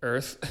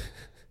earth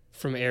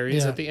from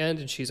Ares Yeah. at the end,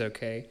 and she's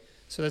okay.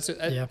 So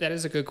Yeah. that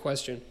is a good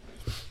question.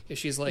 If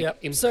she's like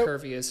Yep. So-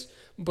 impervious,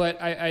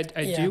 but I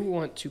Yeah. do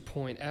want to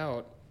point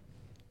out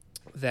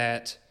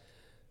that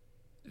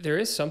there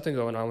is something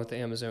going on with the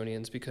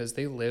Amazonians because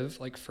they live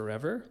like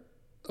forever,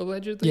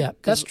 allegedly. Yeah,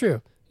 that's 'Cause,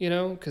 true.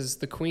 because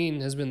the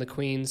queen has been the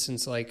queen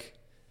since like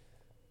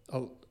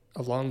a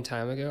long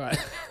time ago. I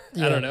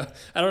Yeah. don't know.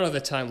 I don't know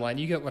the timeline.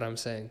 You get what I'm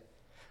saying.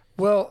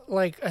 Well,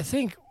 like I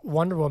think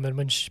Wonder Woman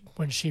when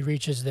she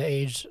reaches the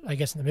age, I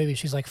guess in the movie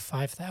she's like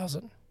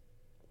 5,000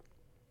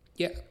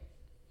 Yeah.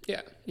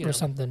 or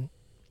something.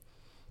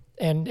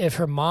 And if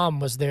her mom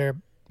was there,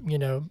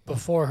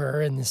 before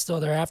her and is still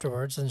there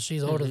afterwards, then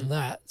she's older than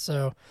that.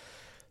 So,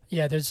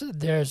 yeah, there's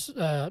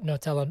no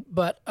telling.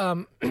 But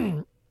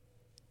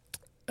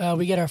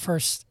we get our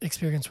first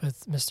experience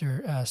with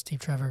Mr. Steve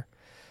Trevor.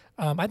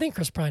 I think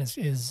Chris Pine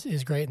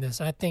is great in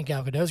this. I think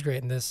Gal Gadot's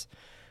great in this.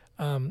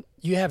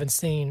 You haven't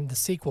seen the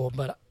sequel,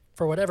 but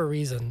for whatever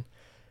reason,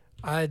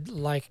 I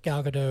like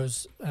Gal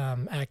Gadot's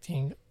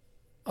acting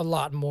a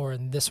lot more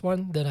in this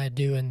one than I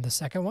do in the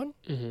second one.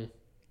 Mm-hmm.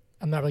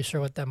 I'm not really sure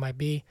what that might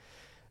be.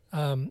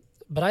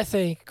 But I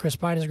think Chris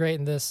Pine is great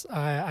in this.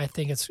 I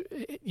think it's,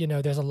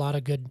 there's a lot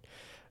of good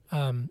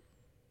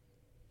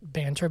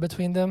banter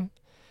between them.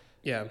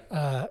 Yeah.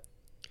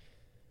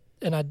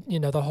 And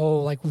the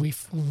whole, like,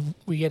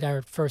 we get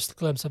our first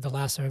glimpse of the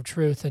lasso of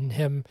truth and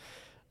him.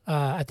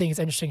 I think it's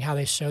interesting how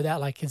they show that,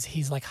 like,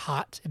 he's like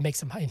hot. It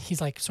makes him, he's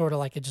like sort of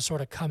like, it just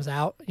sort of comes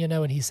out,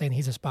 and he's saying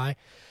he's a spy.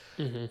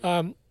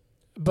 Mm-hmm.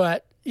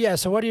 But yeah,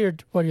 so what are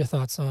your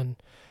thoughts on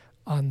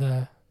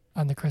the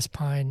Chris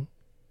Pine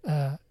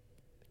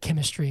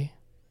chemistry?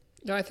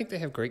 No, I think they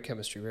have great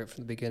chemistry right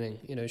from the beginning.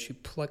 She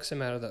plucks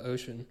him out of the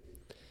ocean,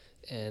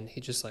 and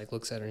he just like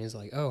looks at her and he's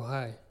like, "Oh,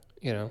 hi."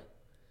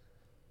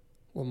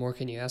 What more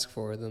can you ask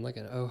for than like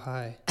an "oh,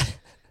 hi"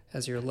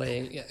 as you're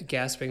laying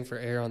gasping for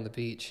air on the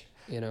beach,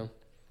 And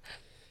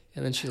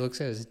then she looks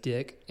at his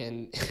dick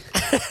and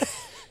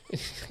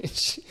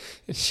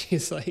and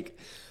she's like,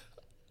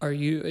 "Are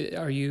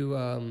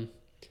you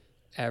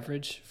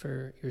average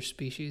for your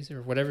species?"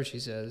 or whatever she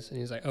says, and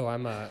he's like, "Oh,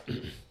 I'm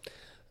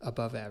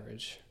above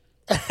average."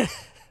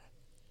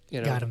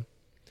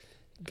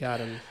 Got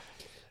him.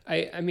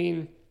 I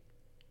mean,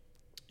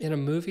 in a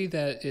movie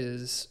that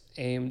is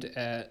aimed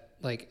at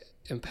like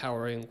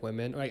empowering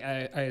women, like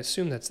I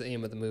assume that's the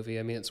aim of the movie.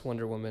 I mean, it's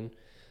Wonder Woman.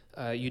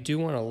 You do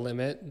want to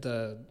limit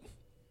the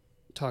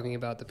talking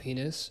about the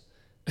penis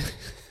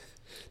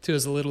to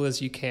as little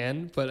as you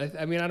can, but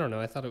I mean, I don't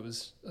know. I thought it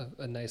was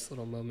a nice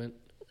little moment.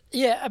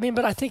 Yeah, I mean,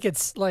 but I think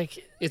it's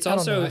like It's I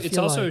don't know, also I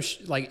feel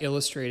like- like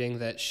illustrating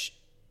that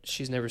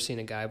she's never seen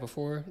a guy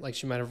before. Like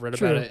she might have read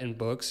True. about it in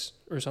books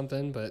or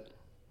something, but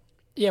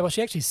Yeah, well,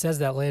 she actually says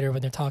that later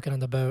when they're talking on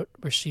the boat,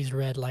 where she's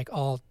read like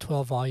all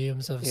 12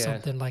 volumes of Yeah.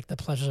 something like The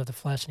Pleasures of the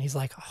Flesh, and he's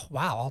like, "Oh,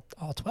 wow,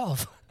 all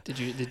 12." did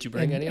you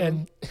bring any of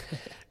them?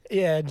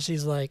 Yeah, and she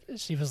was like, what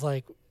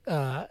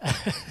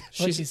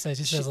did she say?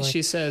 She says like,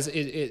 she says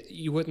it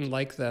you wouldn't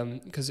like them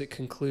because it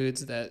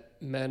concludes that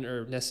men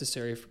are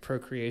necessary for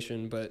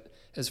procreation, but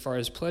as far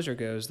as pleasure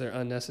goes, they're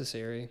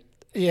unnecessary.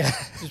 yeah,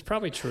 It's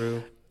probably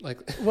true. Like,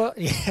 well,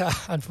 yeah,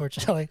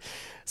 unfortunately.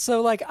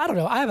 So like, I don't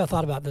know. I have a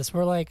thought about this.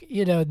 Where like,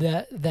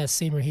 that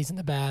scene where he's in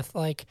the bath,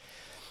 like,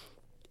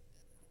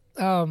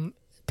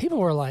 people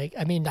were like,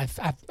 I mean, I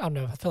don't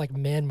know. I feel like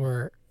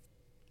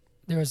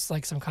there was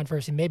like some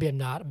controversy, maybe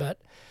not, but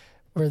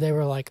where they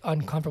were like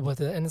uncomfortable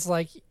with it. And it's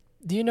like,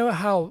 do you know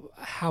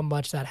how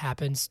much that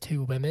happens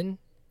to women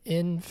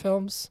in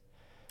films?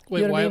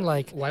 wait, You know what why I mean?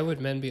 Like, why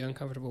would men be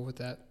uncomfortable with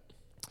that?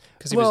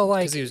 Because Well,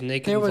 like, he was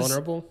naked there and was-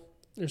 vulnerable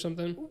or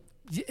something.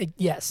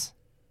 Yes,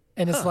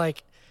 and it's Huh.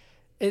 like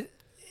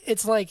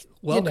it's like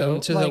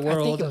Welcome to the like,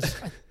 world I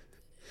think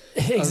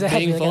it was, exactly.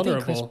 being Like, I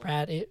vulnerable.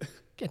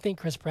 think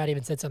Chris Pratt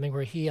even said something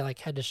where he like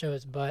had to show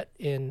his butt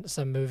in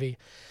some movie,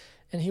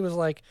 and he was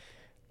like,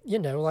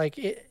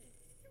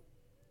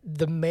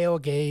 the male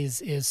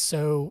gaze is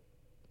so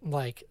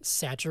like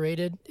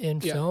saturated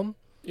in Yeah. film.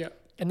 Yeah.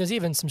 And there's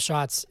even some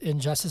shots in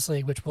Justice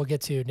League, which we'll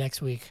get to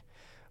next week,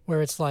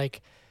 where it's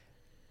like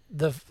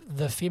the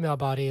female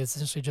body is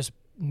essentially just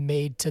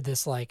made to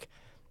this like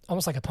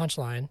almost like a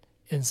punchline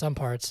in some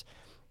parts,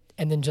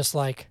 and then just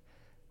like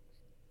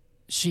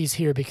she's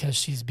here because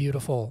she's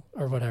beautiful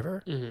or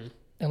whatever. Mm-hmm.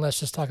 And let's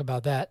just talk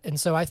about that. And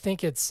so I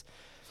think it's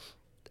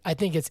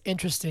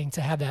interesting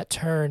to have that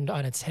turned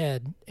on its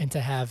head and to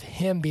have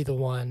him be the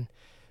one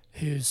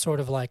who's sort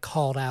of like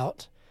called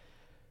out,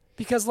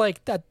 because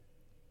like that,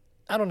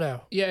 I don't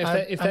know. Yeah,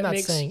 if I'm that not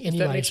makes saying if that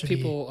anybody makes should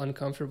people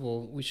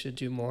uncomfortable, we should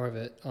do more of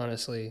it.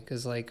 Honestly,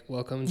 because like,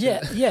 welcome to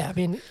Yeah. I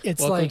mean, it's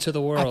welcome like to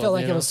the world. I felt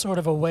like you it know? was sort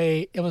of a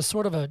way. It was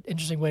sort of an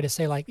interesting way to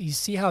say like, you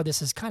see how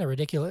this is kind of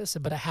ridiculous,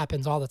 but it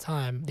happens all the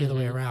time the other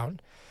way Mhm.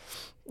 around.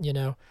 You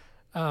know,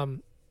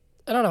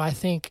 I don't know. I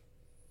think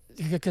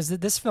because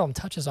this film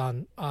touches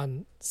on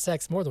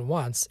sex more than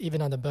once,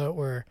 even on the boat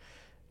where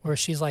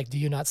she's like, "Do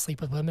you not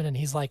sleep with women?" and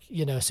he's like,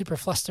 super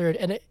flustered,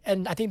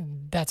 and I think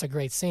that's a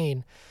great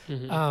scene.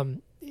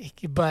 Mhm.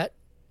 But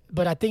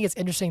I think it's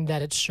interesting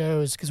that it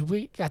shows because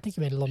I think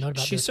you made a little note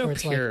about She's this, so where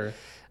it's pure. like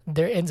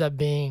there ends up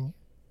being,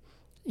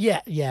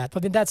 yeah. I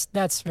mean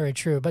that's very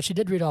true. But she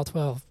did read all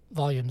 12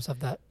 volumes of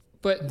that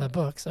But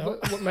book, so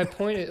what my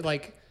point is,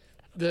 like,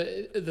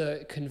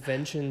 the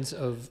conventions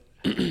of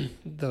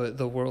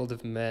the world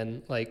of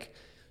men, like,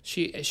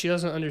 she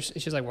doesn't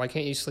understand. She's like, why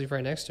can't you sleep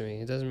right next to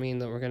me? It doesn't mean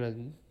that we're gonna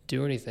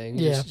do anything.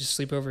 Yeah. Just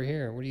sleep over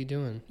here. What are you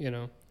doing?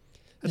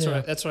 That's Yeah.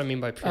 that's what I mean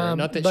by pure.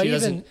 Not that but she even-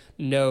 doesn't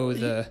know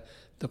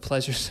the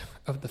pleasures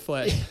of the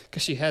flesh,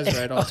 because she has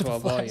read all Of the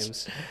 12 flesh.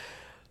 volumes.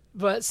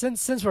 But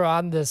since we're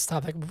on this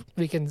topic,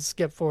 we can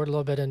skip forward a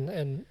little bit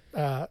and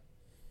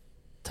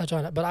touch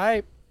on it.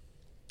 But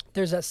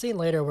there's that scene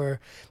later where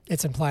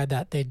it's implied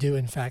that they do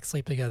in fact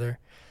sleep together.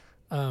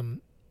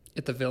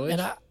 At the village,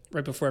 And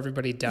right before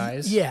everybody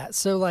dies. yeah,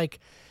 so like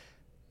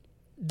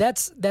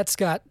that's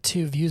got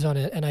two views on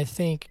it, and I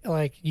think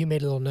like you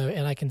made a little note,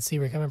 and I can see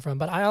where you're coming from.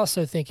 But I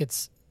also think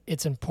it's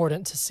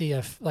important to see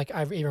if like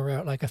I've even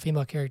wrote like a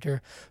female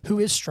character who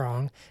is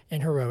strong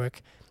and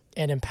heroic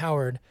and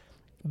empowered,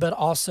 but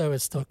also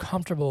is still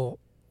comfortable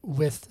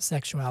with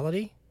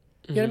sexuality.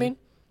 You know what I Mhm. mean?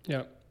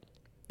 Yeah.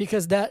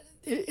 Because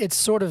it's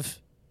sort of,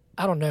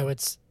 I don't know,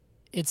 it's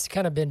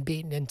kind of been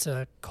beaten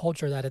into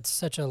culture that it's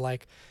such a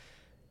like,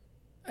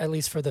 at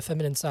least for the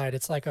feminine side,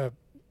 it's like a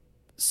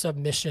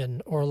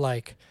submission or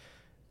like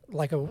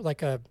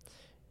a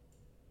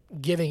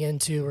giving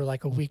into or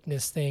like a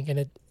weakness thing.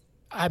 And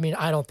I mean,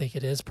 I don't think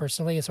it is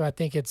personally. So I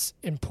think it's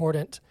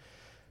important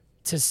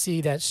to see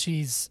that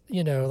she's,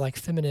 like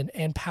feminine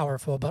and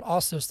powerful, but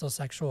also still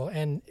sexual.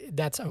 And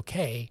that's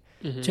okay.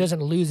 Mhm. She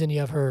doesn't lose any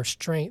of her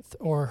strength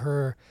or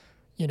her,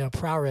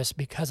 prowess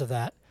because of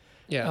that.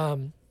 Yeah.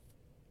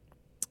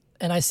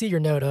 And I see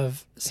your note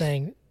of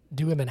saying,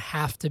 do women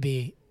have to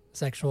be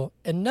sexual?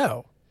 And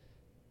no.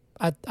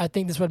 I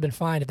think this would have been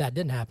fine if that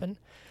didn't happen.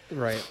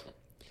 Right.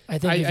 I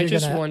think if I you're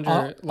just gonna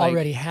wonder, like-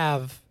 already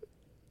have,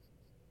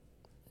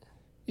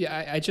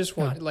 Yeah, I just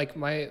Go want, on. like,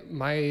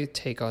 my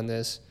take on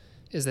this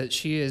is that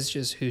she is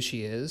just who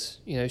she is.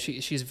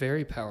 She's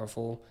very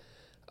powerful.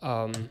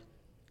 I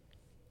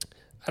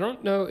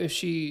don't know if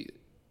she,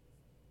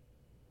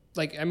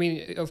 like, I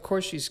mean, of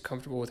course she's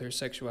comfortable with her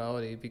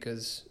sexuality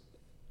because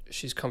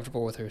she's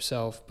comfortable with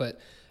herself, but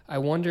I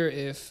wonder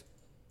if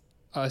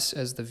us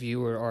as the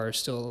viewer are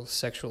still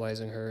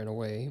sexualizing her in a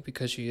way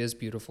because she is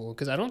beautiful.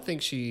 Because I don't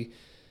think she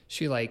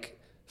like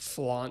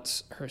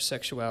flaunts her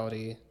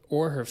sexuality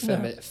or her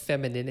No.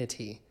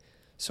 femininity.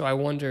 So I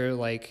wonder,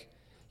 like,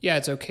 yeah,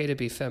 it's okay to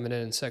be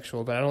feminine and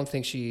sexual, but I don't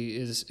think she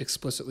is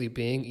explicitly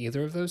being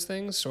either of those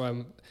things.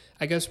 So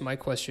I guess my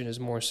question is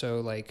more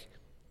so like,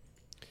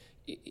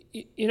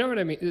 you know what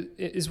I mean?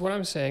 Is what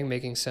I'm saying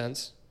making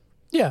sense?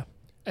 yeah.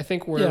 I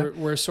think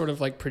we're sort of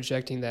like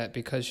projecting that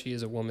because she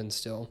is a woman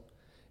still.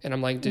 And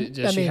I'm like, does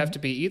I she mean, have to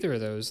be either of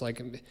those?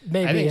 Like,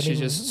 Maybe. I think I she's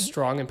mean, just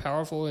strong and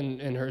powerful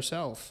in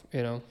herself,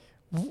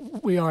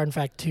 we are in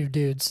fact two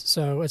dudes,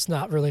 so it's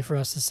not really for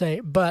us to say.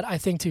 But I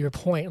think to your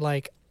point,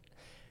 like,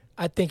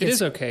 I think It it's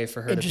is okay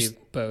for her to be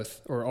interest-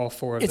 both or all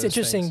four of it's those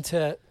interesting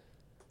things.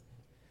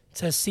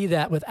 to see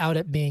that without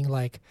it being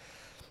like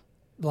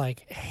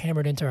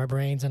hammered into our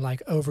brains and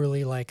like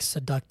overly like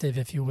seductive,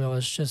 if you will.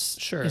 It's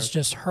just Sure. it's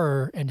just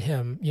her and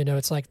him.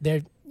 It's like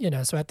they're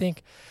so I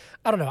think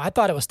I don't know. I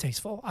thought it was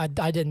tasteful. I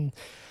don't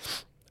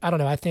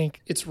know. I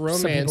think It's some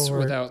romance people were-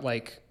 without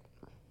like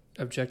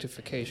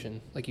objectification,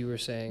 like you were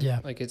saying. Yeah.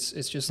 Like it's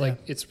just Yeah. like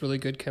it's really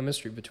good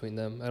chemistry between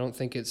them. I don't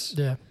think it's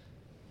yeah.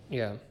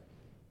 yeah.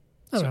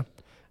 I don't So- know.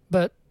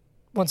 But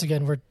once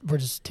again, we're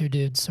just two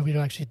dudes, so we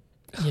don't actually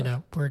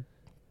we're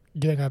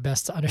doing our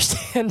best to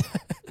understand.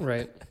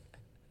 Right.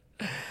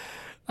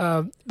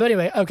 But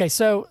anyway, okay,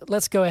 so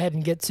let's go ahead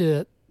and get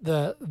to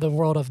the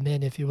world of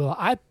men, if you will.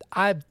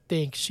 I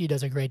think she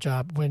does a great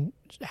job when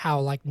how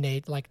like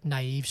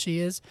naive she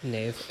is.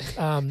 Knave.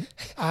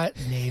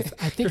 Naive.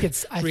 I think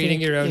it's Reading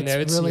think your own it's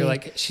notes, and really, you're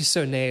like, she's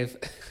so knave.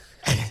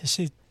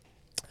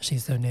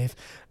 she's so naive.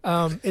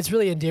 It's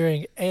really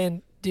endearing.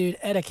 And dude,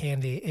 Etta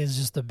Candy is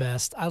just the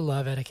best. I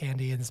love Etta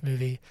Candy in this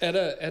movie.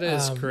 Etta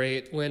is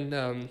great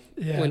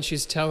when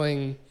she's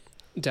telling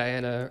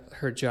Diana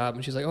her job,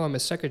 and she's like, "Oh, I'm a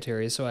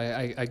secretary, so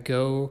I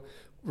go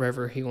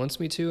wherever he wants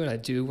me to, and I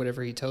do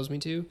whatever he tells me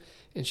to."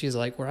 And she's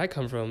like, "Where I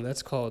come from,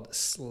 that's called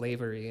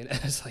slavery." And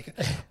Etta's like,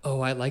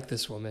 "Oh, I like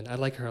this woman. I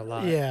like her a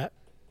lot." Yeah,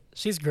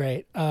 she's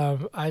great. I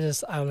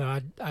don't know.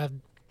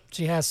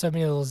 She has so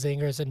many little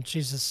zingers, and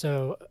she's just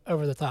so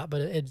over the top,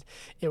 but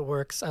it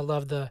works. I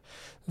love the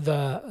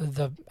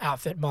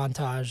outfit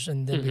montage,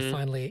 and then we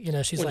finally,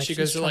 she's When like, she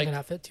goes she's to, trying like, an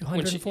outfit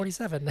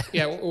 247.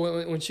 Yeah,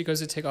 when she goes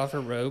to take off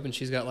her robe, and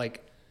she's got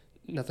like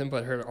nothing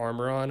but her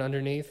armor on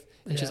underneath,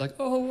 and she's like,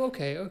 "Oh,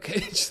 okay."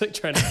 She's like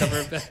trying to cover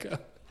it back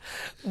up.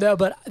 No,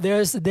 but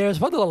there's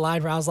one little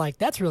line where I was like,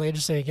 that's really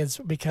interesting, is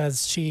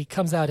because she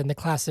comes out in the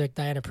classic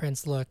Diana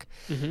Prince look,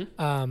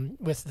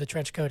 with the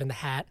trench coat and the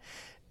hat,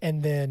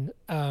 and then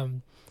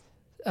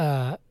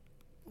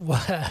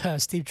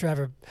Steve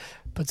Trevor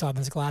puts on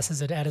his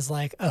glasses, and Ed is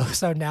like, "Oh,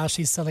 so now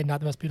she's suddenly not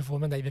the most beautiful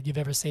woman that you've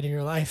ever seen in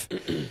your life."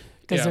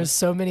 Because there's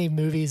so many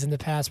movies in the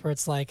past where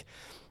it's like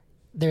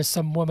there's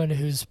some woman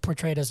who's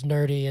portrayed as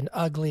nerdy and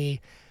ugly,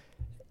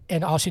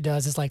 and all she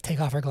does is like take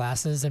off her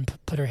glasses and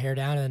put her hair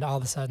down, and then all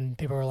of a sudden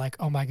people are like,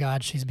 "Oh my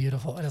God, she's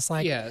beautiful," and it's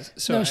like,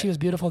 no, she was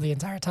beautiful the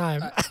entire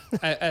time.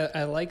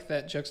 I like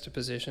that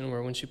juxtaposition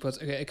where when she puts,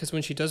 because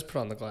when she does put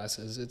on the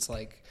glasses, it's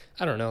like,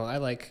 I don't know, I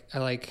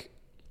like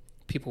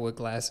people with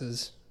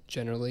glasses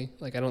generally.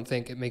 Like, I don't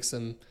think it makes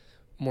them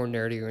more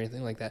nerdy or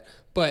anything like that.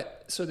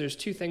 But so there's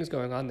two things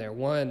going on there.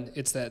 One,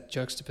 it's that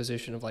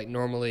juxtaposition of like,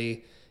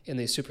 normally in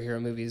these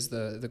superhero movies,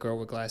 the girl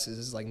with glasses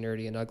is like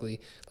nerdy and ugly.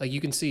 Like, you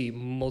can see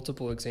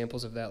multiple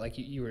examples of that. Like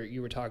you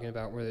were talking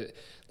about where,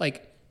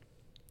 like,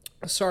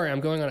 sorry,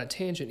 I'm going on a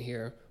tangent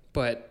here,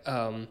 but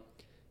have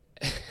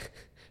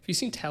you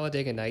seen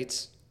Talladega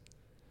Nights?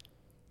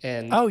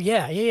 And oh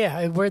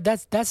yeah. Where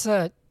that's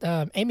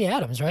Amy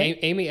Adams, right?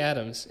 Amy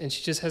Adams, and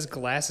she just has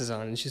glasses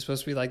on, and she's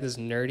supposed to be like this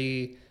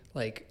nerdy,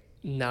 like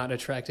not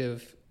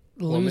attractive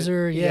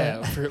loser. Woman.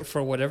 Yeah.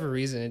 For whatever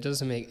reason, it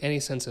doesn't make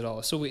any sense at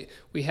all. So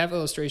we have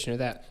illustration of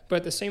that, but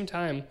at the same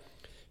time,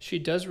 she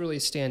does really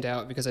stand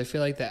out because I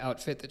feel like the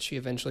outfit that she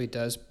eventually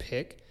does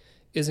pick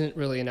isn't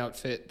really an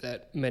outfit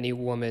that many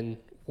women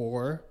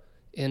wore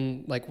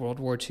in like World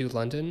War II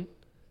London.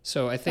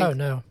 So I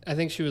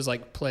think she was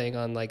like playing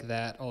on like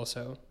that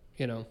also,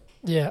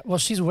 Yeah, well,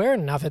 she's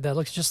wearing an outfit that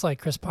looks just like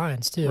Chris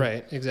Pine's too.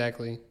 Right,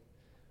 exactly.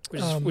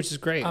 Which is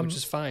great, which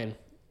is fine.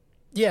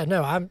 Yeah,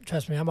 no,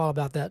 trust me, I'm all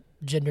about that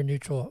gender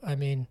neutral. I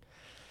mean,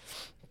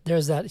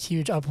 there's that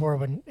huge uproar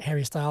when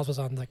Harry Styles was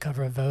on the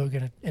cover of Vogue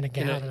in a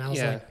gown, and I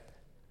was like,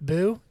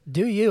 "Boo,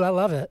 do you? I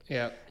love it."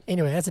 Yeah.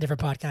 Anyway, that's a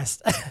different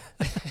podcast.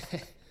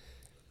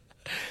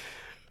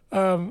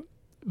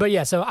 But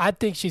yeah, so I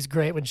think she's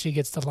great when she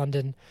gets to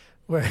London,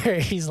 where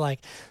he's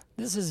like,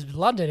 "This is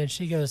London," and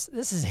she goes,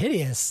 "This is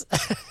hideous."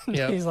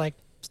 He's like,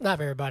 "It's not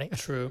for everybody."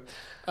 True.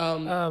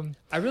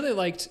 I really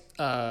liked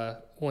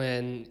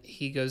when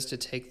he goes to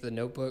take the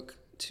notebook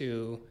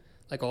to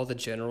like all the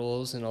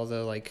generals and all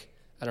the like,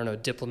 I don't know,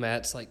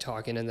 diplomats like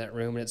talking in that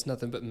room, and it's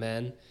nothing but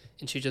men,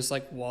 and she just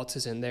like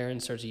waltzes in there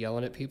and starts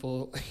yelling at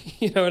people.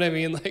 You know what I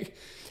mean? Like,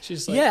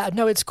 she's like, yeah,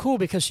 no, it's cool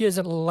because she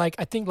doesn't like,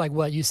 I think like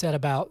what you said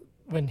about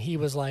when she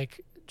was like,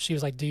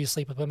 "Do you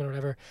sleep with women?" or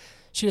whatever.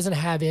 She doesn't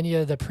have any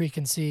of the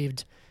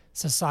preconceived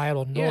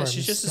societal norms. Yeah,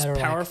 she's just this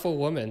powerful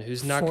woman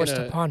who's not forced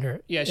gonna upon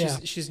her. Yeah,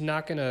 she's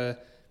not gonna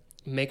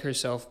make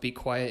herself be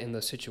quiet in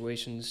those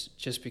situations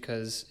just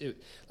because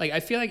I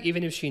feel like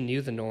even if she knew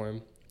the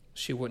norm,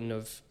 she wouldn't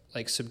have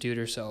like subdued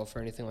herself or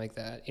anything like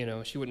that.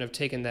 She wouldn't have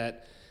taken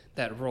that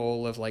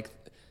role of like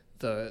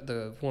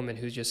the woman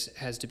who just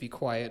has to be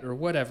quiet or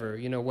whatever,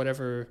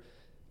 whatever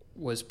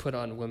was put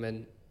on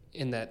women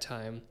in that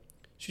time.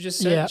 She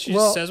just said,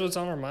 just says what's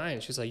on her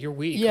mind. She's like, "You're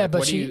weak." Yeah, like,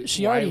 but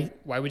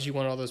why would you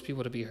want all those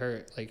people to be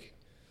hurt? Like,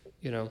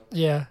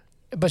 Yeah,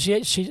 but she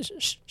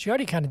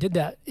already kind of did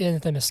that in the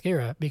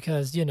Themyscira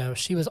because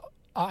she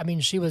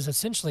was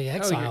essentially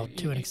exiled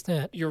to an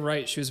extent. You're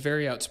right. She was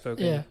very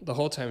outspoken the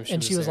whole time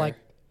she was like,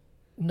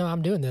 "No,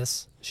 I'm doing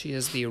this." She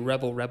is the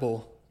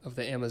rebel of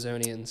the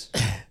Amazonians.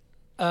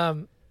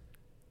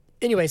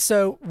 Anyway,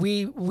 so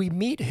we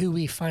meet who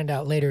we find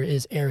out later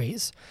is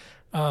Ares,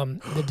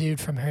 the dude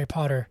from Harry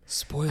Potter.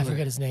 Spoiler. I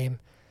forget his name.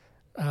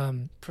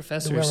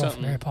 Professor the or werewolf something.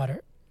 from Harry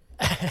Potter.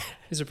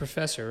 He's a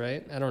professor,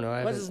 right? I don't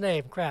know. What's his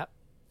name? Crap.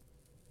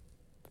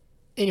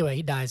 Anyway,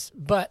 he dies,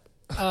 but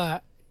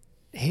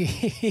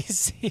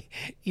he's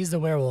the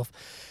werewolf.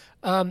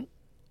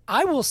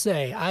 I will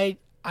say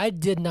I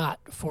did not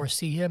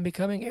foresee him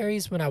becoming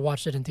Ares when I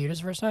watched it in theaters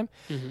the first time.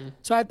 Mm-hmm.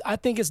 So I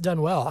think it's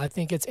done well. I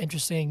think it's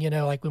interesting,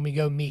 like when we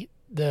go meet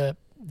the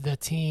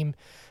team,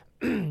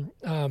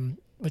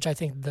 which I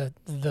think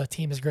the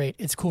team is great.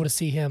 It's cool to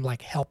see him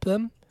like help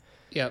them.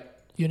 Yep.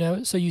 You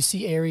know, so you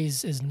see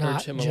Ares is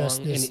not him just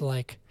along, this and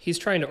like he's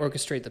trying to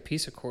orchestrate the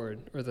peace accord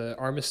or the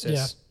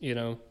armistice,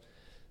 which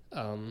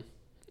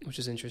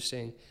is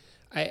interesting.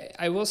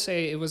 I will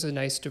say it was a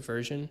nice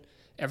diversion.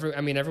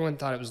 Everyone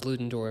thought it was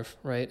Ludendorff,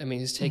 right? I mean,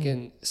 he's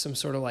taken some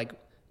sort of like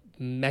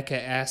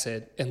mecha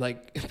acid and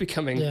like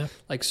becoming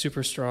like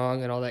super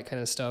strong and all that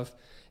kind of stuff.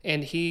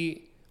 And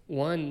he,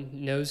 one,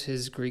 knows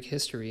his Greek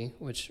history,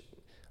 which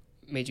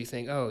made you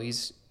think, oh,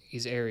 he's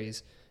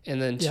Ares.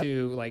 And then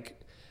two, like,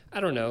 I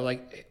don't know,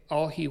 like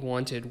all he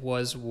wanted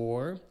was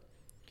war.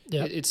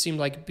 Yeah. It seemed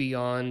like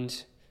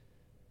beyond,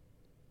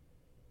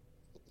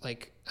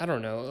 like, I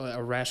don't know,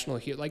 a rational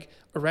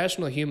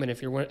human.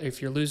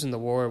 If you're losing the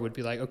war, would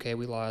be like, okay,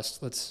 we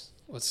lost. Let's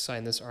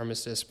sign this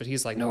armistice. But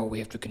he's like, no, we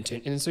have to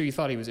continue. And so you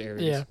thought he was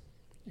Ares. Yeah.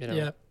 You know?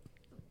 Yeah.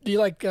 Do you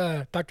like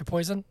Dr.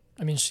 Poison?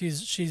 I mean,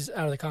 she's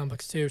out of the comic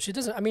books too. She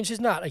doesn't. I mean, she's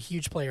not a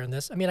huge player in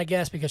this. I mean, I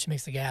guess because she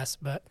makes the gas,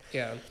 but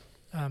yeah.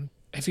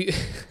 If you,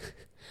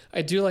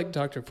 I do like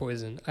Dr.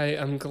 Poison.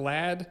 I'm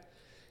glad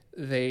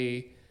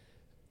they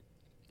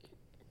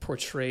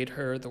portrayed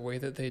her the way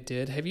that they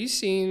did. Have you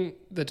seen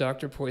the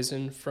Dr.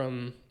 Poison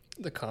from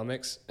the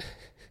comics?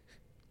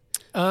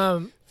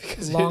 Long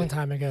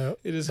time ago.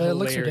 It is but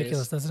hilarious. It looks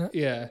ridiculous, doesn't it?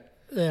 Yeah.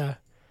 Yeah.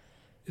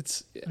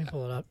 It's. Let me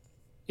pull it up.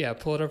 Yeah,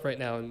 pull it up right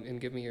now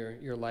and give me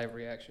your live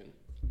reaction.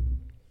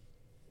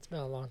 It's been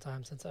a long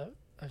time since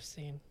I've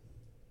seen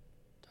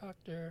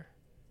Dr.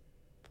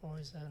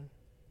 Poison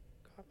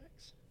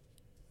comics.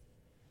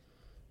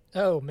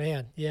 Oh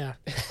man, yeah.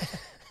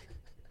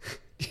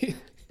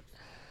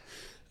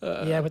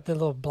 Yeah, with the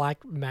little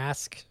black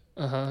mask.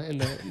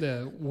 And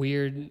the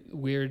weird,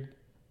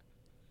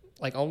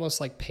 like almost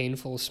like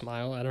painful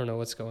smile. I don't know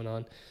what's going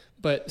on,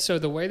 but so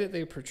the way that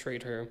they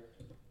portrayed her,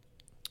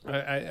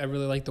 I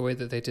really like the way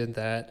that they did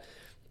that.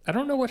 I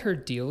don't know what her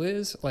deal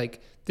is.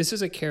 Like, this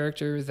is a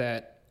character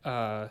that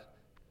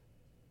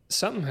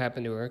something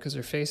happened to her because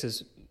her face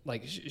is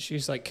like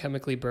she's like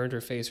chemically burned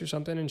her face or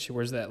something, and she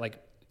wears that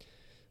like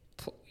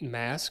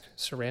mask,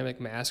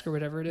 ceramic mask or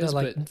whatever it is.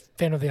 Like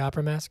Phantom of the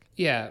Opera mask.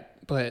 Yeah,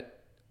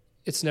 but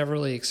it's never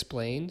really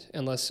explained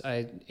unless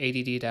I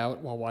ADD'd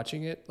out while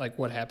watching it, like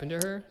what happened to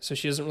her. So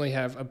she doesn't really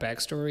have a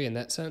backstory in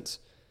that sense.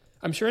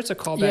 I'm sure it's a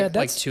callback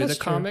like to the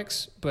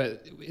comics,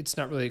 but it's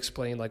not really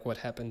explained like what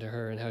happened to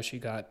her and how she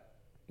got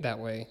that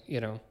way,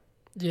 you know?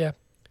 Yeah,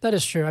 that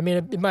is true. I mean,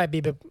 it might be,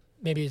 but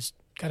maybe it's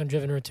kind of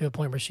driven her to a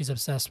point where she's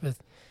obsessed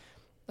with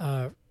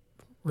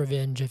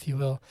revenge, if you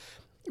will.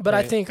 But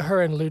right. I think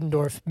her and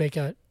Ludendorff make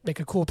a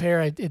cool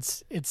pair.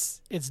 It's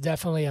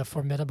definitely a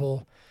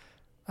formidable.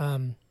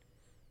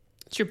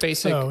 It's your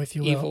basic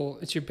evil.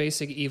 It's your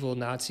basic evil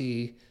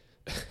Nazi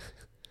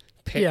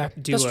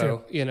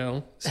duo, you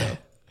know. So,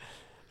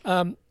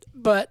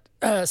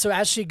 so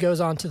as she goes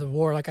on to the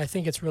war, like I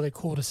think it's really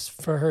cool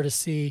for her to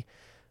see.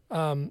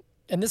 And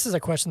this is a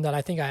question that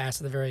I think I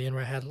asked at the very end,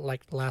 where I had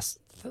like last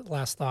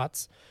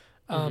thoughts.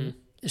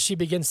 She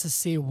begins to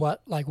see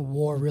what like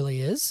war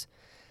really is.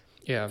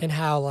 Yeah. And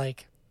how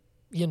like,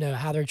 you know,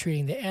 how they're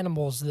treating the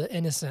animals, the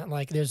innocent.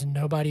 Like there's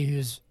nobody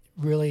who's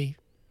really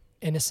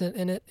innocent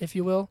in it, if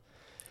you will.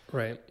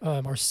 Right.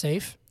 Or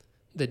safe.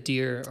 The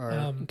deer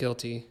are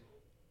guilty.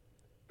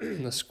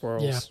 And the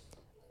squirrels.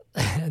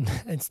 Yeah. And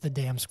it's the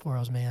damn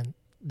squirrels, man.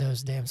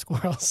 Those damn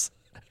squirrels.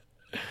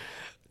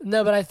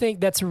 No, but I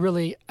think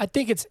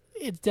it's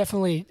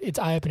definitely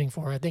eye-opening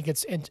for her. I think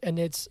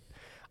it's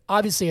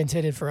obviously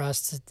intended for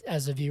us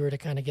as a viewer to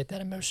kind of get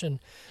that emotion.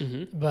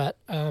 Mm-hmm. But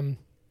I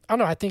don't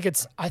know. I think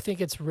it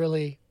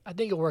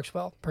works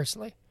well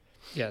personally.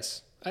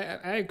 Yes, I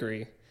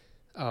agree.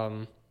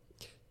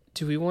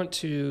 Do we want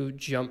to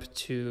jump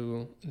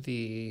to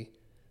the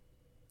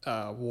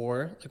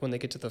war, like when they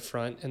get to the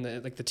front and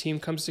the team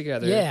comes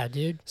together? Yeah,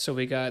 dude. So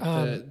we got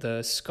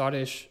the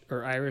Scottish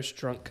or Irish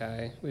drunk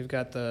guy. We've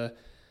got the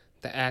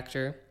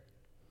actor.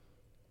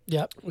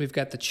 Yep. We've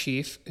got the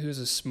chief, who's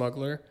a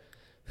smuggler,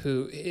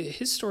 who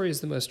his story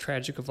is the most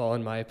tragic of all,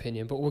 in my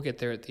opinion. But we'll get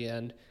there at the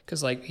end,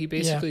 because like he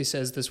basically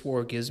says this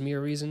war gives me a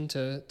reason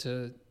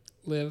to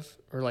live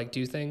or like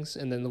do things,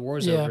 and then the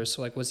war's over.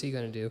 So like, what's he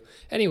gonna do?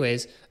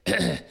 Anyways,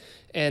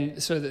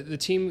 and so the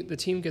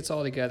team gets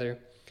all together,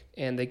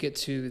 and they get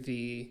to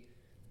the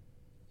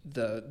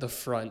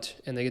front,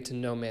 and they get to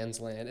No Man's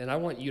Land. And I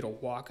want you to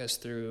walk us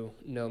through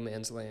No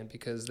Man's Land,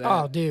 because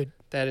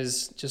that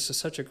is just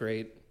such a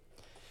great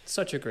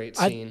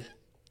scene.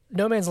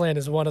 No Man's Land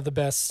is one of the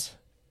best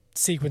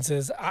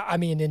sequences. I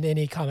mean, in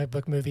any comic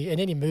book movie, in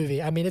any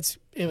movie. I mean,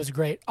 it was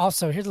great.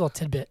 Also, here's a little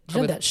tidbit. Did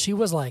you know that she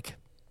was like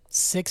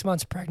 6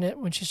 months pregnant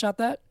when she shot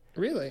that?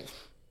 Really?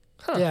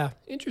 Huh. Yeah.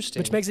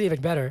 Interesting. Which makes it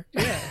even better.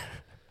 Yeah.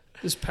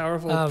 This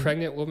powerful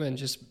pregnant woman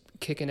just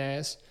kicking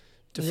ass,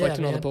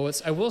 deflecting all the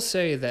bullets. I will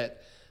say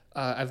that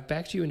I've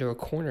backed you into a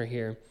corner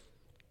here,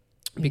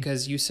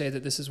 because you say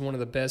that this is one of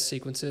the best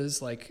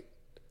sequences, like,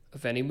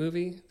 of any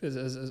movie.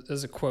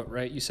 There's a quote,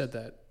 right? You said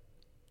that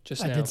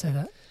just now. I did say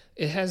that.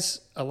 It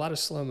has a lot of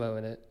slow-mo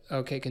in it.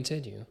 Okay,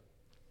 continue.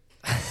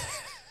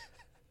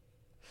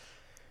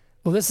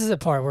 Well, Well, this is a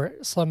part where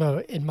slow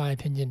mo, in my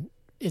opinion,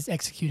 is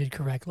executed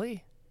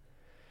correctly.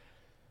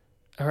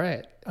 All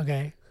right.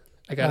 Okay.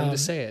 I got him to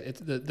say it.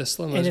 It's the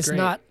slow-mo And is great.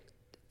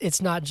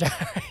 it's not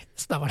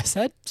it's not what I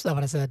said. It's not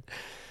what I said.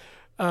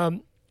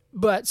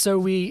 But so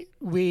we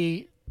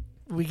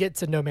get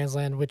to No Man's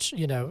Land, which,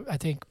 I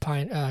think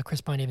Chris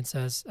Pine even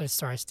says,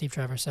 Steve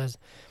Trevor says,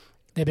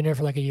 they've been here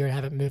for like a year and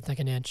haven't moved like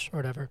an inch or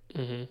whatever.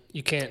 Mm-hmm.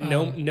 You can't,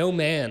 no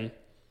man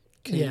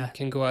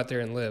can go out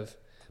there and live.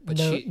 But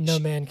no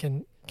man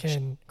can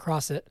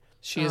cross it.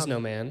 She is no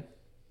man.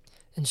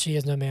 And she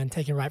is no man,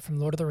 taken right from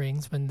Lord of the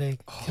Rings when they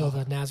kill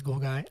the Nazgul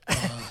guy.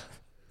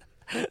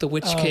 The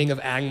Witch King of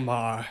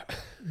Angmar.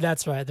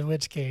 That's right, the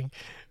Witch King.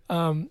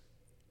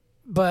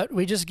 But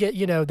we just get,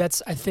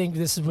 I think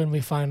this is when we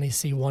finally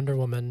see Wonder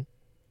Woman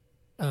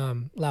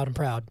loud and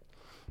proud.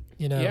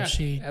 Yeah,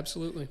 she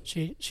absolutely.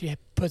 She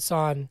puts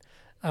on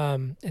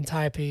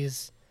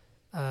Antiope's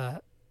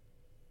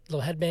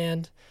little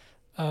headband,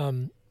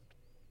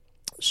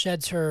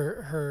 sheds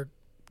her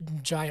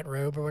giant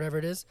robe or whatever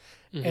it is,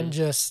 and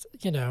just,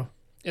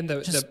 And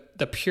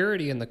the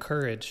purity and the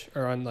courage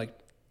are on like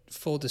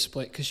full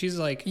display, because she's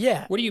like,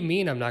 yeah, what do you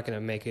mean I'm not going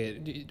to make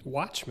it?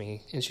 Watch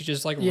me. And she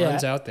just like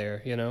runs out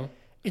there,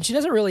 And she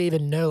doesn't really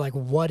even know like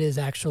what is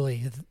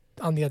actually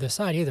on the other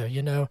side either,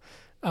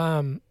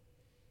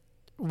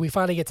 we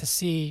finally get to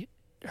see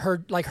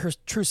her, like her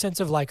true sense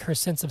of like her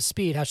sense of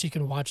speed, how she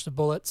can watch the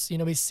bullets.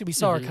 We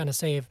saw her kind of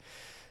save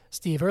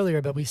Steve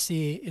earlier, but we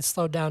see it's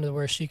slowed down to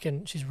where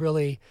she's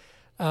really,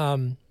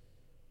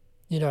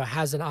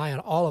 has an eye on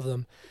all of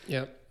them.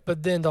 Yep.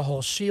 But then the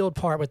whole shield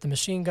part with the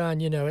machine gun,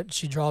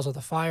 she draws with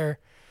the fire.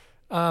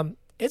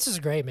 It's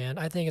just great, man.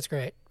 I think it's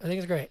great.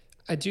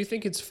 I do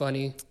think it's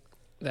funny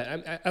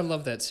that I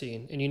love that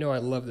scene, and I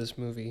love this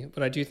movie,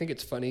 but I do think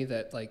it's funny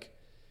that like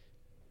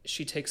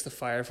she takes the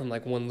fire from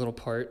like one little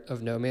part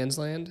of No Man's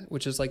Land,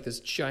 which is like this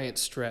giant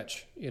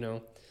stretch,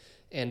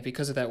 and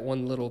because of that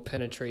one little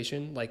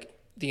penetration, like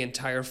the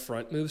entire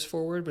front moves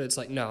forward, but it's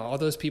like, no, all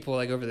those people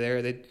like over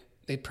there,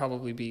 they'd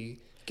probably be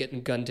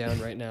getting gunned down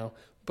right now.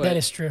 But that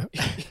is true.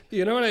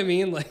 You know what I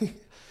mean? Like,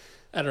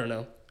 I don't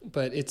know,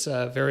 but it's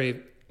very,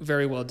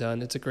 very well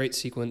done. It's a great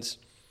sequence.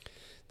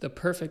 The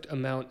perfect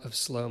amount of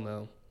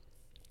slow-mo.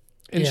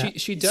 And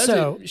she does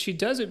it. She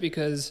does it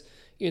because,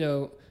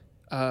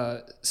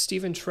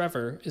 Stephen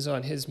Trevor is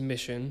on his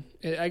mission.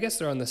 I guess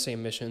they're on the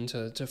same mission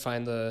to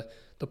find the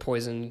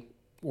poison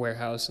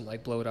warehouse and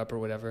like blow it up or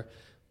whatever.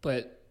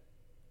 But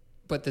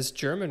this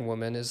German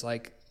woman is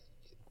like,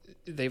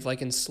 they've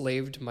like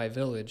enslaved my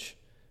village,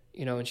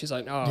 and she's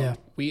like,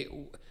 we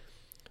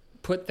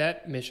put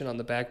that mission on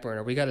the back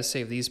burner. We got to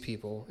save these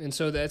people. And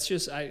so that's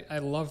just, I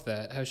love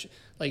that, how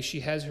she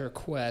has her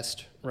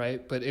quest,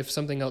 right? But if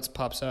something else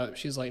pops up,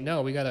 she's like,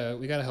 no, we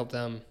gotta help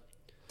them.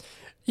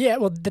 Yeah,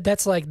 well,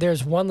 that's like,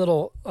 there's one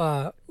little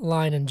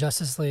line in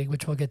Justice League,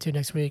 which we'll get to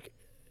next week,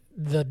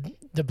 the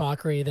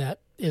debauchery that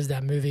is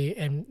that movie,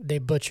 and they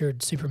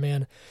butchered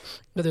Superman.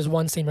 But there's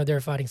one scene where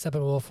they're fighting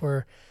Steppenwolf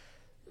where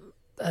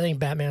I think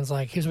Batman's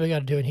like, here's what we got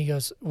to do. And he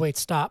goes, wait,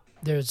 stop.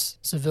 There's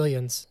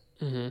civilians.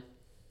 Mm-hmm.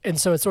 And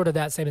so it's sort of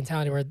that same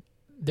mentality where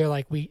they're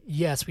like, we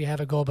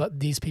have a goal, but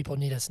these people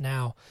need us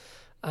now.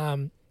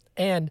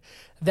 And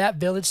that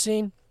village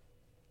scene,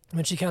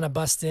 when she kind of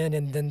busts in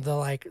and then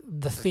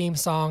the theme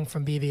song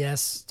from BVS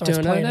starts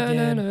playing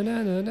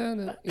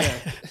again. Yeah.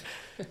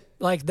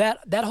 Like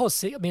that whole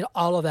scene, I mean,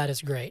 all of that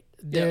is great.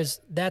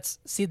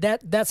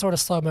 That sort of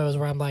slow-mo is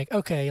where I'm like,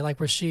 okay, like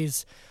where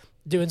she's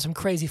doing some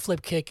crazy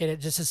flip kick and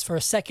it just is for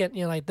a second,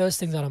 like those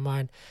things I don't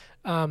mind.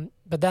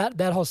 But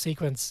that whole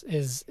sequence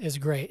is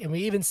great. And we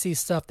even see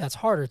stuff that's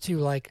harder too,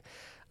 like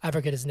I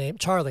forget his name,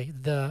 Charlie,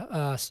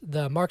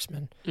 the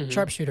marksman,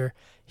 sharpshooter.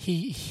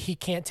 He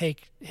can't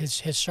take his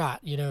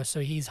shot, so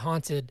he's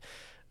haunted.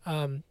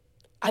 No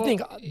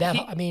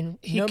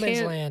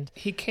Man's Land.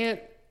 He can't,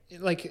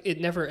 like, it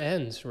never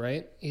ends,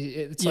 right?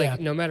 It's like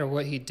no matter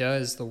what he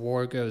does, the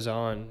war goes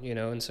on,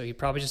 and so he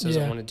probably just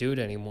doesn't want to do it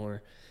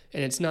anymore.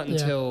 And it's not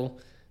until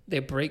they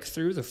break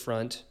through the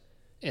front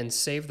and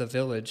save the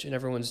village and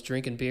everyone's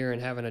drinking beer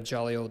and having a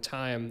jolly old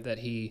time that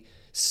he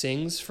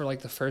sings for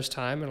like the first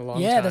time in a long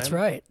time. Yeah, that's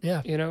right.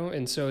 Yeah.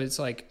 And so it's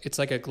like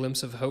a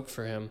glimpse of hope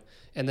for him.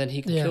 And then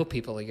he can kill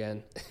people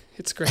again.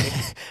 It's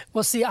great.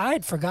 Well, see, I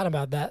had forgot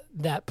about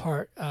that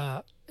part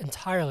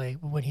entirely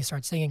when he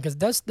starts singing, because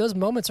those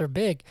moments are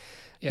big.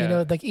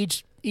 Yeah. Like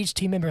each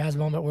team member has a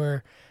moment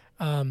where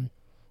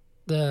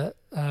the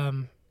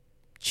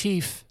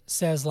chief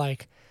says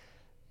like,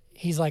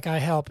 he's like, I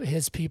help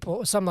his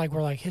people. Something like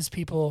we're like his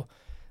people.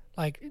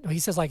 Like he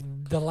says, like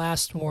the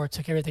last war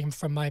took everything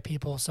from my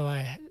people, so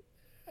I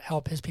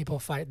help his people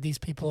fight these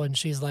people. And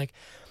she's like,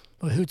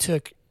 well, who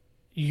took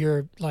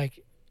your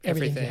like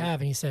everything you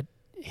have? And he said,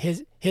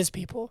 his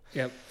people.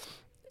 Yep.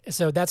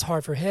 So that's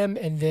hard for him.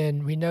 And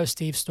then we know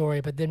Steve's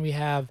story, but then we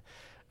have,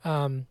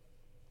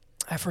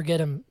 I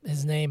forget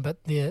his name, but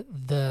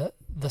the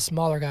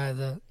smaller guy,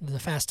 the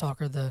fast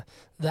talker, the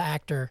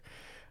actor,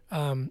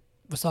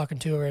 was talking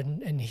to her,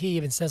 and he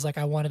even says like,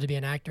 I wanted to be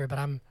an actor, but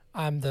I'm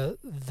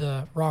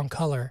the wrong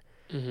color.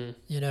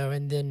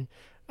 And then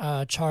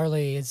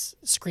Charlie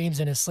screams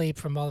in his sleep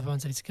from all the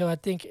ones that he's killed. I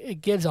think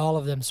it gives all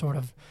of them sort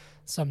of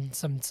some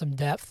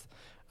depth.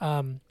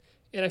 And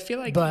I feel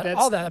like But that's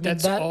all that- I mean,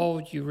 that's that-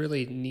 all you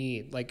really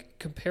need. Like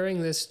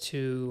comparing this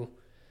to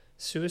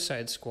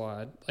Suicide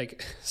Squad,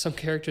 like some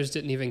characters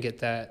didn't even get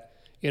that.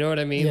 You know what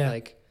I mean? Yeah.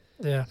 Like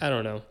Yeah. I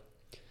don't know.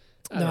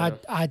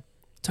 I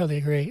totally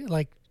agree.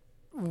 Like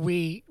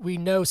we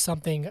know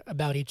something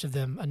about each of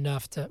them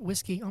enough to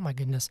whiskey. Oh my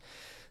goodness,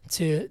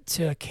 to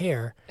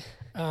care.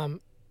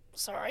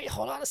 Sorry,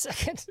 hold on a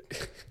second.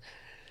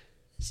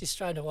 She's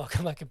trying to walk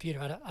on my computer.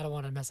 I don't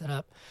want to mess it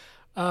up.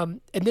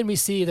 And then we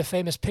see the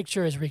famous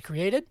picture is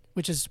recreated,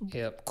 which is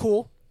Yep.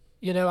 cool.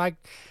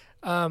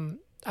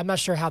 I'm not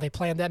sure how they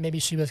planned that. Maybe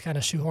she was kind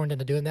of shoehorned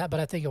into doing that, but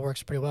I think it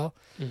works pretty well.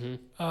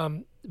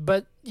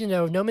 But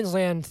No Man's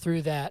Land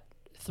through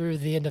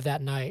the end of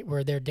that night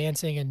where they're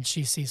dancing and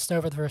she sees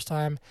snow for the first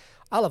time.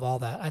 I love all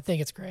that. I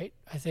think it's great.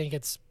 I think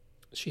it's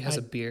She has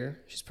a beer.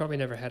 She's probably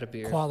never had a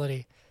beer.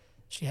 quality.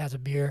 She has a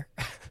beer.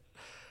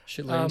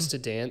 She learns to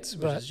dance,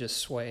 which but- is just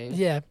swaying.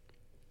 Yeah.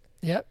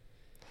 Yep.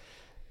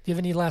 Do you have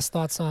any last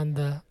thoughts on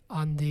the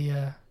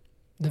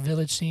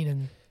village scene?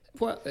 And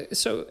Well,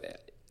 so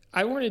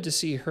I wanted to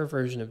see her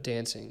version of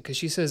dancing because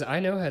she says, "I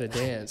know how to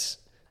dance,"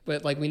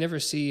 but like we never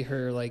see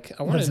her. Like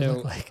I What want does to it know.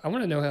 look like? I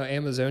want to know how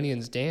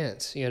Amazonians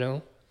dance.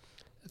 I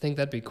think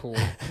that'd be cool.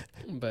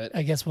 But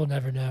I guess we'll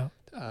never know.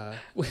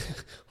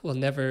 we'll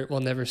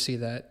never see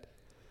that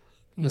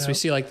unless we No.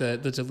 see like the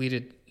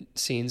deleted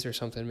scenes or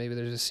something. Maybe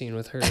there's a scene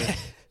with her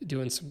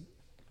doing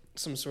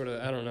some sort of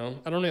I don't know.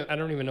 I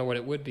don't even know what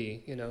it would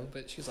be.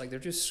 But she's like they're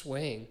just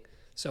swaying.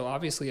 So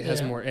obviously it has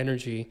Yeah. more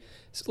energy.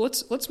 So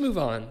let's move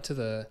on to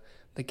the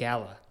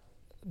gala,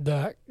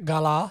 The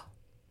gala.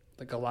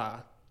 the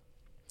gala.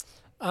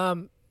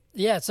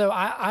 Yeah, so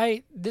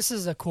I this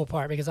is a cool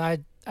part because I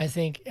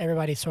think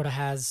everybody sort of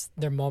has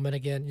their moment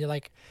again. You're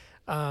like,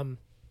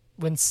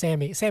 when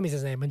Sammy's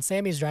his name. When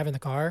Sammy's driving the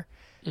car,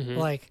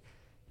 like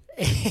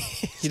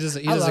He does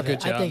I a love good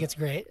it. job. I think it's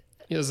great.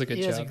 He does a good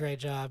He job. does a great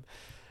job.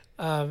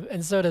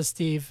 And so does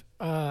Steve.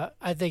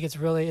 I think it's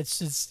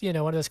just one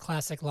of those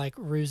classic like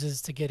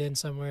ruses to get in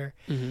somewhere.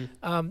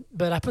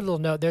 But I put a little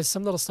note. There's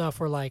some little stuff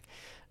where like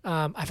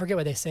I forget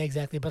what they say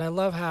exactly, but I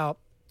love how,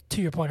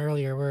 to your point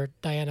earlier, where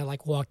Diana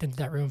like walked into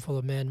that room full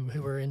of men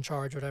who were in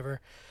charge, or whatever,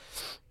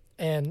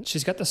 and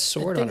She's got the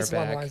sword I on think her it's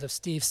along the back. lines of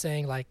Steve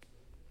saying like,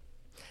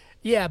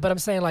 yeah, but I'm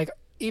saying like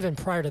even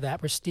prior to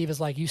that, where Steve is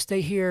like, you stay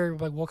here,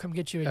 like we'll come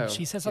get you, and Oh,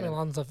 she says something yeah.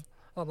 along the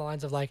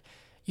lines of like,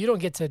 you don't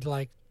get to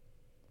like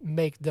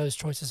make those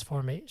choices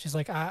for me. She's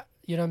like,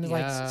 you know what I mean?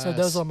 Like, so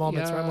those little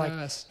moments where I'm like,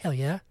 Yes. hell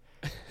yeah,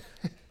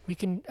 we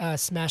can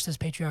smash this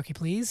patriarchy,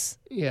 please,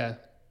 Yeah.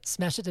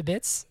 smash it to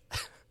bits.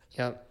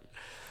 Yeah.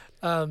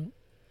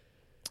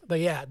 But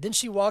yeah, then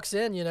she walks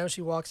in.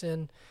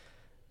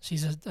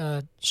 She's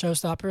a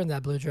showstopper in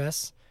that blue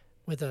dress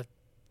with a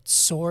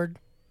sword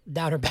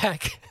down her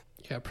back.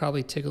 Yeah.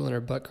 Probably tickling her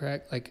butt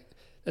crack. Like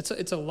it's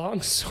a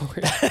long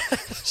sword.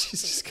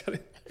 She's just got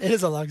it. It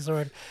is a long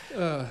sword.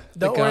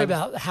 Don't worry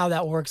about how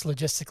that works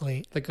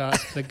logistically. the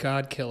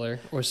god killer,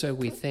 or so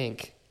we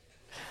think.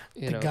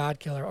 The God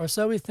Killer, or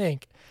so we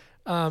think.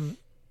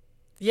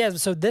 Yeah.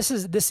 So I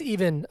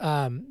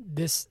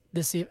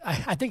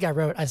think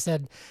I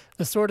said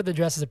the sword of the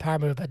dress is a power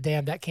move, but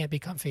damn, that can't be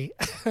comfy.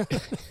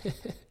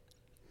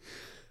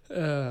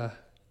 I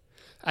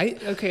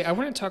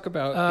want to talk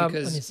about let me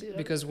because see.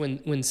 because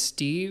when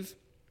Steve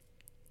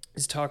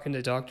is talking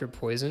to Dr.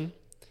 Poison,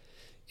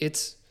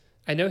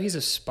 I know he's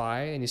a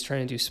spy and he's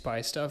trying to do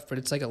spy stuff, but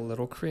it's like a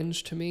little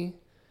cringe to me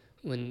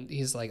when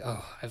he's like,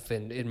 "Oh, I've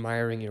been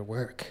admiring your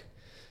work,"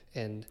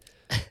 and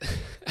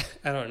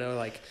I don't know,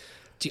 like.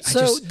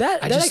 That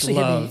actually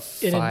love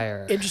hit me in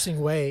fire. an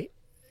interesting way.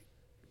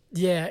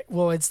 Yeah,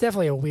 well, it's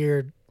definitely a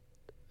weird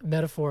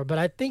metaphor, but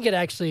I think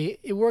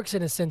it works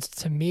in a sense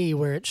to me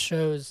where it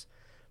shows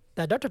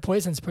that Dr.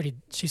 Poison's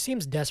she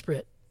seems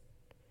desperate.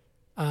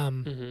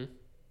 This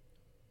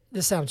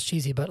sounds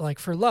cheesy, but like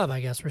for love, I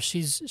guess, where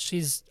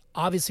she's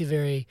obviously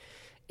very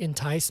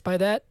enticed by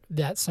that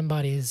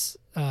somebody's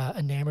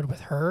enamored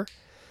with her.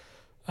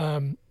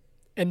 And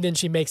then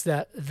she makes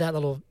that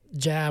little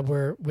jab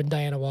where when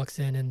Diana walks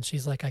in and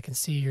she's like, I can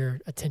see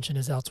your attention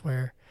is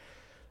elsewhere.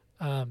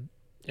 Yeah.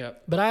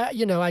 But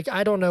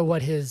I don't know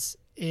what his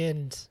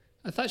end.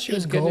 I thought she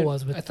his was goal getting.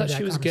 was I with thought that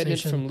she was getting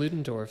it conversation. from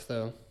Ludendorff,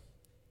 though.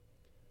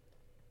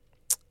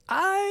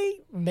 I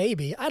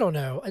don't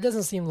know. It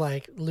doesn't seem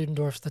like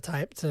Ludendorff's the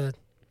type to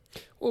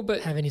Well,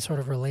 but have any sort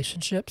of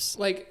relationships.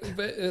 like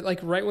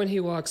right when he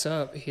walks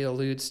up, he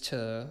alludes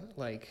to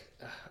like,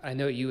 I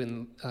know you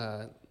and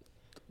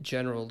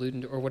General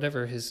Ludendorff, or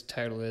whatever his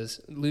title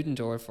is,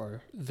 Ludendorff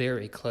are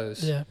very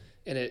close. Yeah.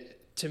 And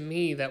to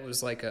me that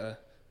was like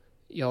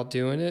y'all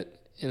doing it,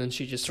 and then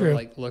she just sort of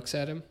True. like looks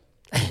at him,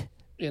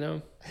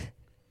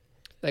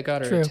 that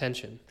got her True.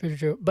 attention.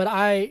 True. But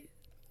I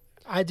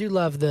do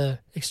love the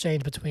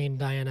exchange between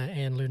Diana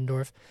and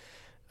Ludendorff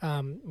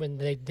when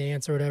they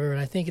dance or whatever,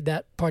 and I think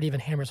that part even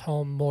hammers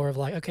home more of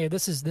like, okay,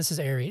 this is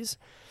Ares.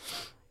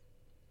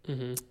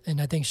 Mm-hmm.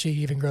 And I think she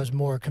even grows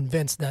more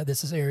convinced that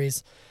this is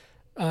Ares.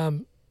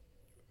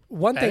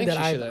 One thing that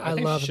I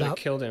think love she should have about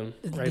killed him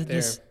right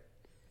this, there.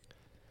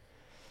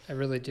 I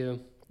really do.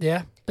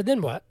 yeah. But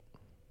then what?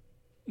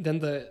 Then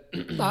the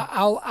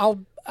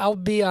I'll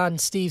be on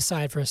Steve's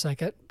side for a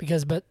second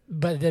because but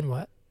then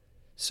what?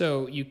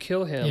 so you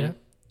kill him. You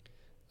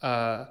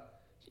know?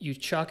 You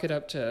chalk it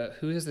up to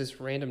who is this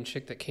random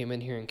chick that came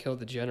in here and killed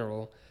the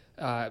general.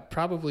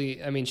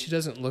 Probably, I mean, she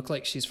doesn't look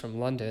like she's from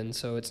London,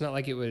 so it's not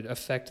like it would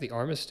affect the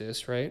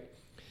armistice, right?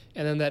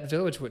 And then that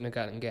village wouldn't have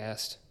gotten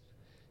gassed.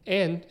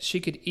 And she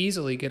could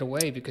easily get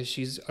away because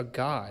she's a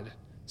god.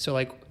 So,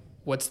 like,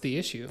 what's the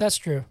issue? That's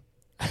true.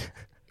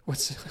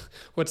 What's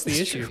the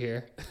issue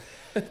here?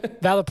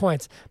 Valid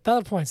points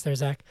there,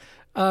 Zach.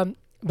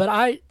 But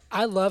I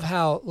love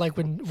how, like,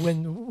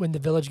 when the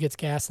village gets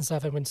gassed and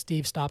stuff, and when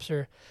Steve stops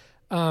her,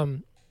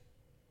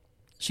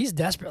 she's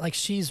desperate. Like,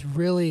 she's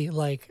really,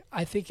 like,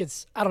 I think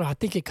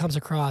it comes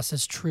across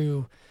as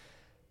true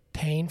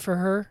pain for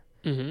her.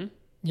 Mm-hmm.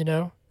 You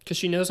know, because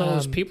she knows all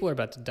those people are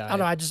about to die. I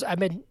don't know. I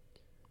made,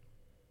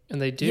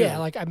 and they do. yeah,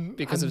 like I of made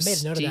a note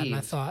of that, and I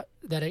Steve. thought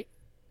that it.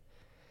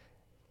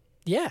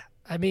 Yeah,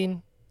 I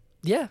mean,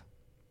 yeah.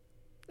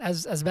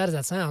 As bad as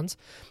that sounds,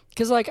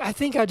 because like I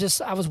think I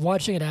was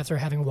watching it after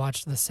having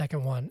watched the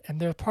second one, and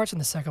there are parts in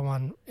the second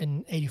one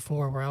in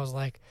 '84 where I was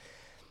like,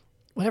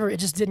 whatever, it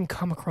just didn't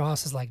come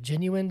across as like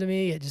genuine to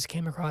me. It just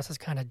came across as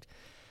kind of,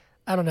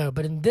 I don't know.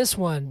 But in this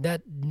one,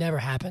 that never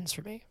happens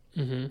for me.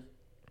 Mm-hmm.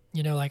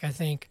 You know, like I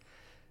think,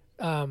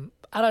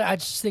 I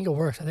just think it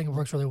works. I think it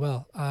works really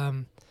well.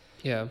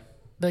 Yeah.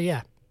 But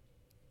yeah,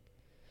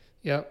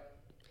 Yep.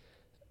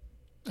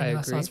 I any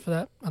last agree. thoughts for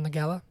that on the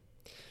gala?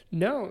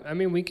 No, I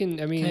mean we can.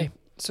 I mean, Okay.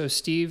 so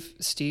Steve,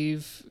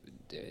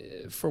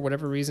 for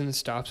whatever reason,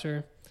 stops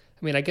her.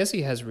 I mean, I guess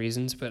he has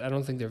reasons, but I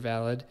don't think they're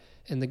valid.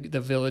 And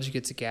the village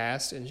gets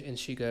gassed, and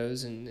she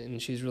goes,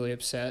 and she's really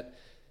upset.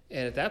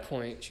 And at that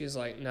point, she's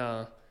like,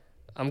 "Nah,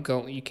 I'm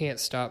going. You can't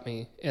stop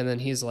me." And then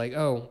he's like,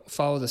 "Oh,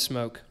 follow the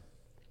smoke,"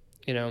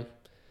 you know.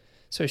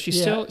 So she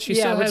Yeah. still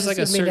Yeah, which has is- like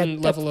a I mean, certain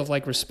that- level of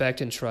like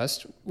respect and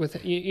trust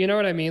with you know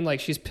what I mean. Like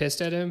she's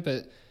pissed at him,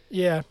 but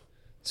Yeah.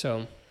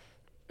 so.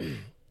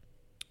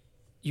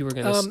 You were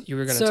gonna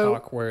so,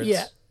 talk words.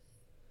 yeah.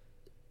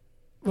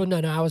 Well, no,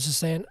 I was just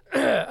saying,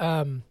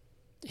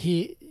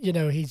 he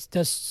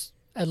does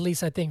at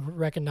least I think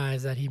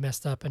recognize that he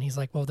messed up, and he's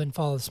like, well, then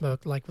follow the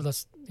smoke. Like,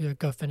 let's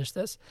go finish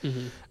this.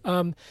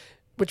 Mm-hmm.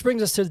 Which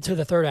brings us to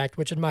the third act,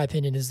 which in my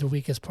opinion is the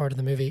weakest part of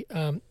the movie.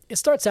 It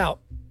starts out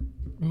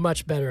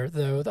much better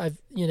though.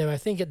 I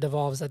think it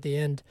devolves at the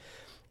end.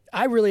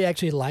 I really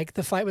actually like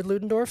the fight with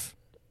Ludendorff.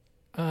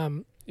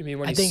 You mean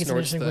when I he think it's an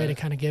snorts interesting way to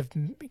kind of give the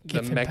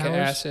him mecha powers.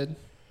 acid?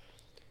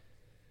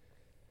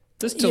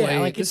 This delay, Yeah,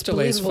 like this it's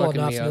delay is believable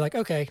fucking enough me to be up. like,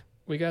 okay,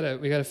 We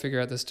gotta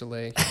figure out this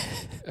delay.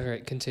 All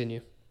right,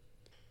 continue.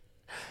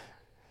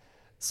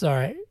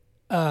 sorry.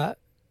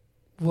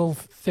 We'll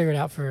figure it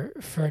out for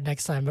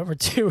next time, but we're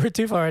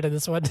too far into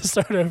this one to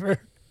start over.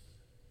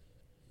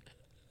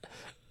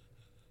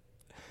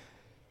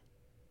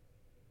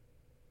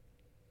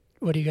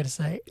 What are you gonna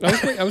say?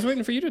 I was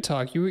waiting for you to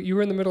talk. You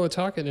were in the middle of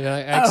talking, and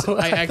I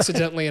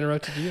accidentally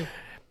interrupted you.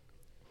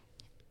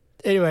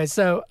 Anyway,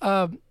 so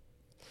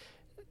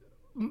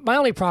my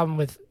only problem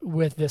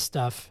with this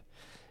stuff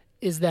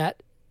is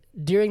that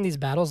during these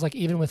battles, like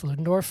even with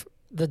Ludendorff,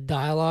 the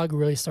dialogue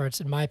really starts,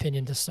 in my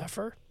opinion, to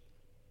suffer.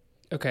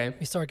 Okay.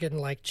 We start getting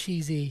like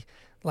cheesy,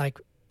 like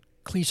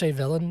cliche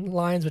villain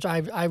lines, which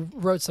I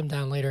wrote some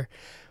down later.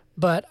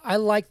 But I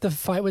like the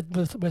fight with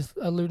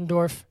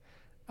Ludendorff,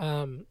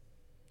 and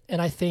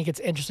I think it's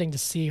interesting to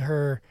see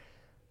her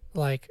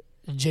like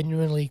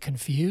genuinely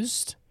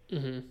confused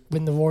Mm-hmm.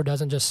 when the war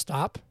doesn't just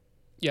stop.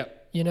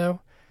 Yep. You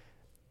know,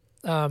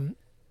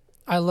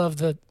 I love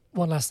the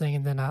one last thing,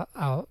 and then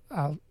I'll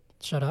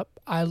shut up.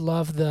 I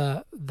love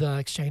the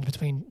exchange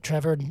between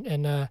Trevor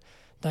and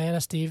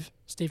Diana, Steve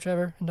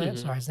Trevor and Diana. Mhm.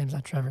 Sorry, his name's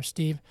not Trevor.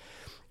 Steve,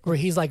 where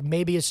he's like,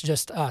 maybe it's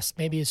just us,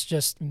 maybe it's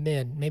just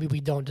men, maybe we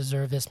don't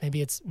deserve this,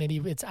 maybe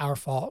it's our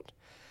fault,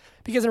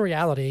 because in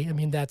reality, I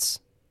mean that's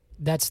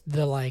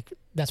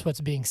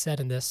what's being said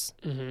in this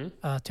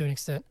Mm-hmm. to an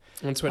extent.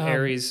 That's what Um,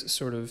 Ares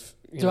sort of.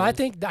 So I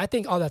think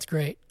all that's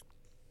great.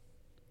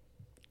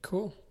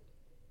 Cool.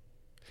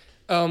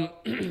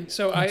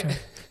 So My turn.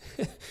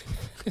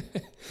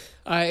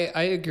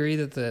 I agree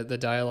that the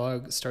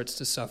dialogue starts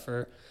to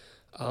suffer.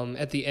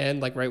 At the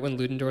end, like right when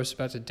Ludendorff's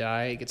about to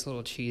die, it gets a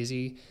little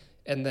cheesy,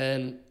 and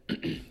then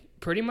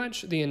pretty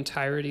much the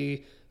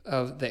entirety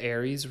of the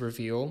Ares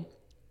reveal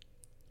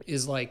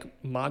is like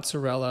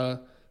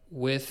mozzarella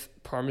with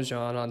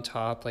Parmesan on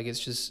top. Like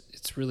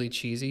it's really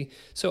cheesy.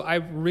 So I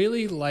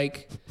really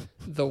like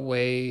the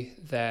way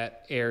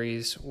that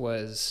Ares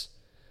was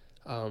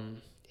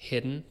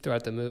hidden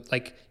throughout the movie.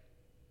 Like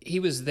he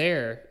was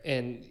there,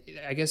 and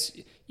I guess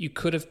you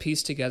could have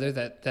pieced together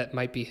that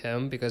might be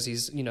him because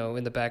he's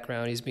in the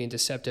background, he's being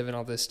deceptive and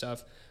all this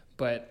stuff.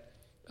 But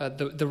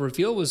the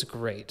reveal was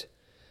great.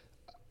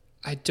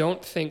 I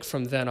don't think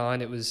from then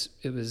on it was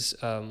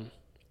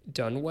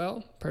done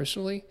well,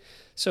 personally.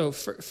 So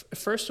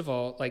first of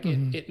all, like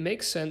it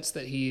makes sense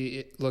that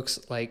it looks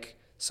like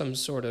some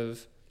sort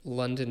of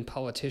London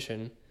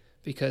politician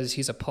because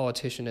he's a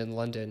politician in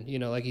London,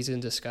 like he's in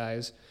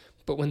disguise.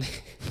 But when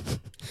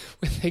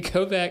they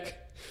go back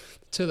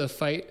to the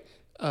fight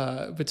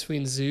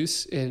between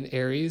Zeus and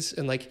Ares,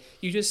 and like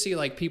you just see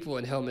like people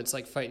in helmets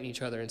like fighting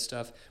each other and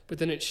stuff, but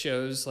then it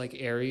shows like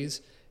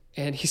Ares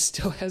and he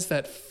still has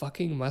that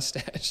fucking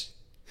mustache.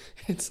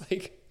 It's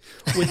like,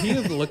 would he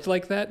have looked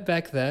like that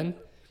back then?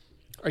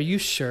 Are you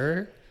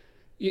sure?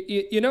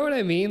 You know what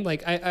I mean?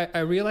 Like, I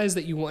realize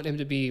that you want him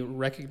to be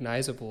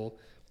recognizable,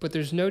 but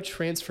there's no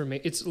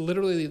transformation. It's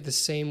literally the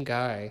same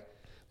guy.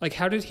 Like,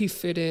 how did he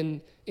fit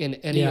in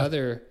any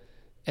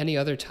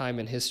other time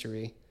in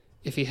history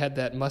if he had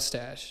that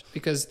mustache?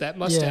 Because that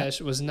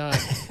mustache was not...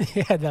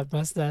 He had that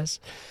mustache.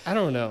 I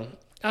don't know.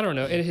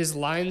 And his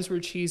lines were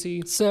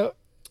cheesy. So...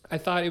 I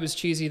thought it was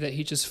cheesy that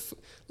he just...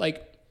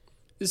 Like,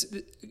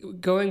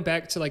 going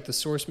back to, like, the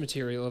source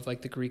material of,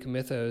 like, the Greek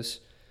mythos...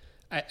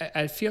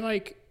 I feel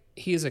like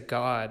he is a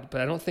god,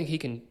 but I don't think he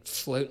can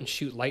float and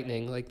shoot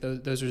lightning. Like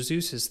those are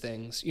Zeus's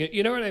things.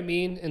 You know what I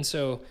mean? And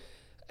so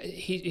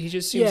he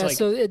just seems like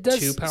so it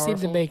does too powerful. Seem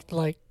to make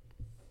like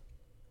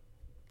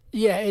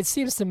it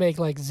seems to make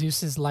like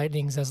Zeus's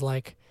lightnings as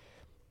like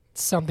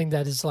something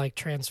that is like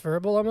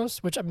transferable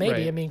almost, which maybe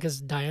Right. I mean because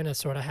Diana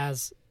sort of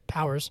has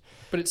powers.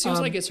 But it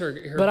seems like it's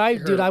her. But I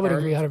her would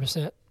agree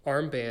 100%.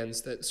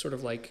 Armbands that sort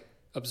of like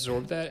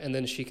absorb that, and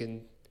then she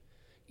can.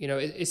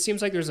 It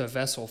seems like there's a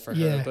vessel for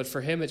her, but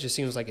for him, it just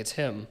seems like it's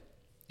him,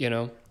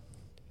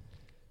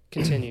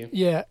 Continue.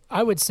 Yeah,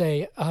 I would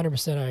say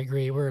 100% I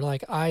agree. Where,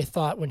 like, I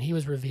thought when he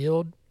was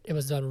revealed, it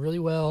was done really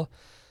well.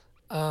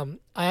 I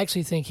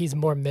actually think he's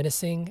more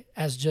menacing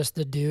as just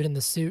the dude in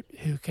the suit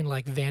who can,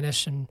 like,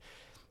 vanish and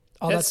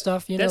all that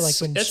stuff, like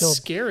when that's she'll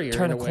scarier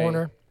turn in a way.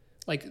 corner.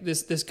 Like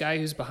this guy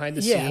who's behind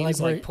the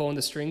scenes, like like pulling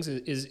the strings,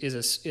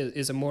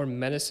 is a more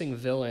menacing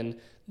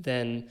villain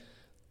than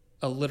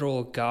a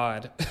literal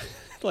god.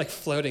 Like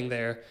floating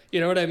there, you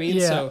know what I mean?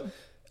 Yeah. So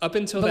up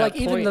until but that like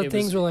point, even the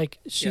things were like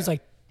she's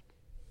like,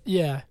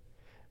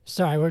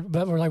 sorry,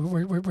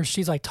 where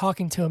she's like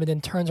talking to him and then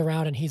turns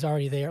around and he's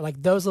already there.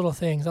 Like those little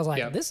things, I was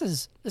like, this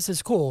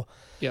is cool.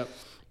 Yep.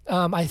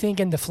 I think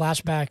in the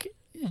flashback,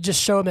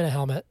 just show him in a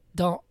helmet.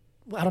 I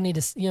don't need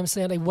to. You know what I'm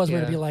saying? It was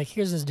going to be like,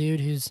 here's this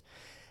dude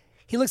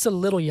he looks a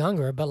little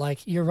younger, but like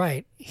you're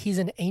right, he's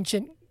an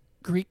ancient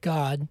Greek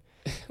god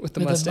with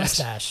a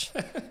mustache,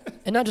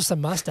 and not just a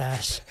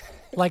mustache.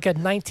 Like a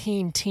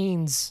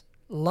 19-teens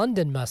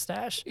London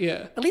mustache.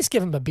 Yeah. At least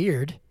give him a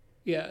beard.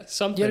 Yeah,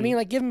 something. You know what I mean?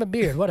 Like give him a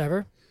beard,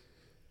 whatever.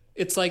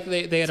 It's like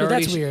they had so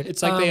already. That's weird.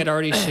 It's like they had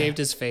already shaved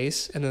his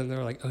face, and then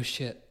they're like, "Oh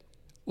shit,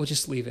 we'll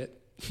just leave it.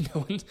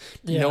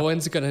 No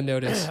one's gonna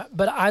notice."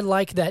 But I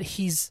like that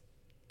he's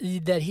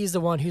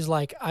the one who's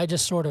like, I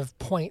just sort of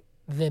point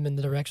them in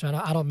the direction.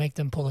 I don't make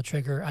them pull a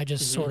trigger. I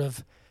just sort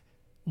of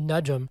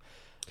nudge them.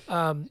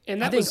 And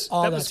that I think was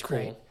all that that's was cool.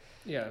 great.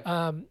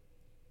 Yeah.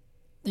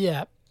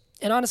 Yeah.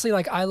 And honestly,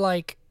 like I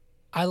like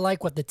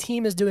what the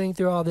team is doing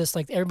through all this.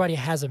 Like everybody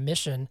has a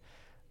mission,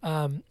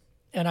 and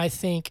I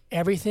think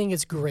everything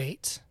is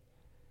great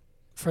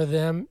for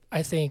them.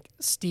 I think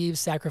Steve's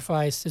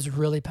sacrifice is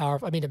really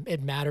powerful. I mean,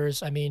 it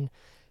matters. I mean,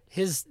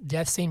 his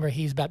death scene where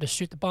he's about to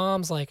shoot the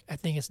bombs, like I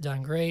think it's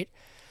done great.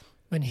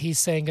 When he's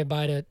saying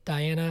goodbye to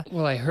Diana.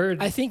 Well,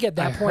 I think at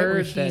that point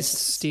where that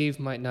Steve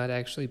might not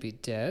actually be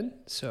dead.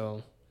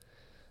 So,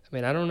 I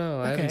mean, I don't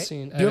know. I haven't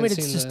seen. Do you want me to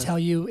just tell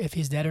you if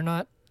he's dead or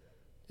not?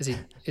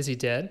 Is he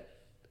dead?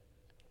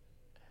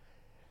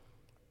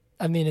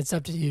 I mean, it's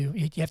up to you.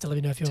 You have to let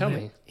me know if you want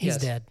me. He's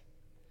dead.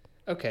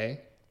 Okay.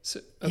 So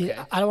okay.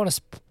 I don't want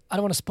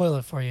to spoil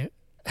it for you.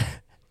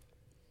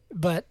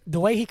 But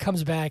the way he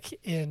comes back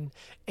in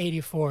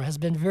 84 has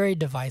been very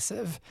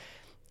divisive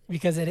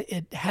because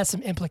it has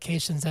some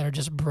implications that are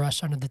just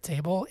brushed under the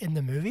table in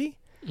the movie,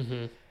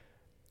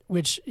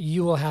 which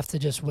you will have to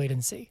just wait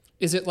and see.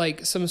 Is it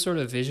like some sort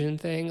of vision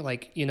thing?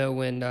 Like,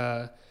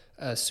 when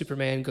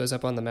Superman goes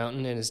up on the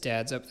mountain and his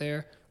dad's up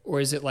there? Or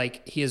is it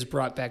like he is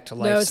brought back to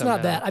life No, it's somehow?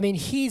 not that. I mean,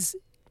 he's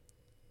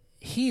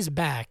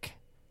back,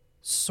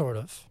 sort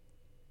of.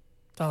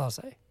 That's all I'll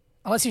say.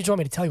 Unless you want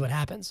me to tell you what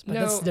happens, but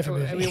that's a different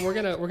movie. I mean, we're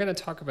gonna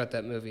talk about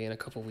that movie in a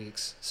couple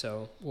weeks,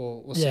 so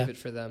we'll save it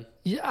for them.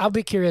 Yeah, I'll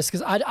be curious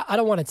because I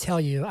don't want to tell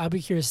you. I'll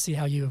be curious to see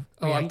how you.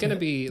 I'm gonna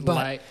be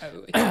live.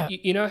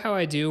 You know how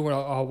I do when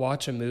I'll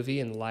watch a movie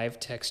and live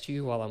text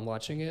you while I'm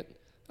watching it.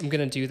 I'm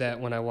gonna do that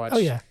when I watch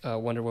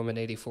Wonder Woman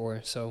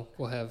 84. So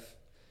we'll have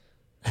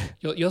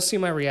you'll see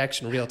my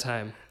reaction real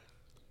time.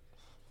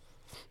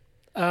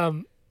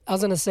 I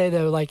was gonna say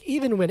though, like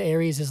even when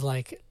Ares is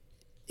like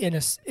in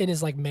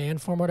his like man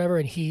form, or whatever,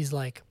 and he's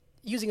like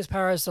using his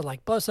powers to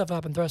like blow stuff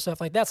up and throw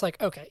stuff, like that's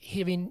like okay.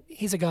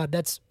 He's a god.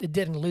 It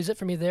didn't lose it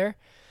for me there.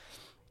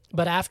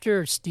 But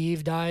after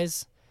Steve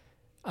dies,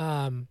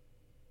 it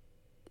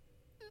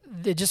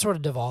just sort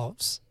of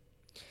devolves.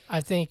 I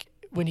think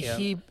when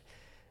he,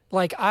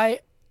 like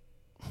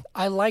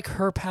I like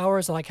her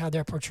powers. I like how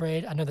they're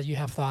portrayed. I know that you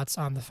have thoughts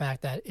on the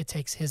fact that it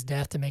takes his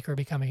death to make her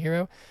become a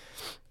hero,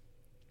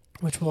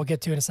 which we'll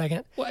get to in a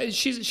second. Well,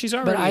 she's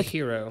already a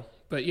hero,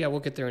 but yeah, we'll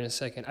get there in a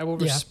second. I will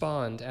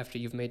respond after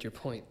you've made your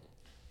point.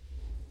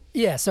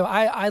 Yeah, so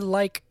I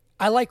like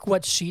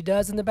what she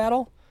does in the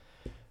battle.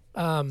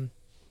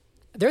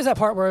 There's that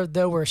part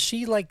where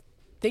she like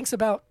thinks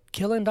about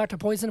killing Dr.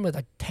 Poison with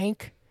a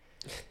tank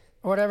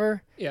or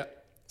whatever. Yeah.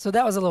 So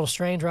that was a little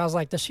strange. Where I was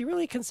like, does she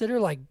really consider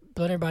like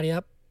blowing everybody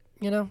up?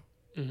 You know,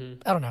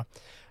 I don't know.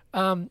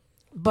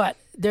 But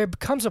there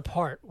comes a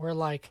part where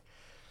like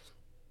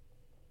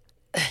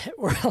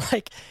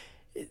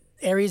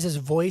Ares'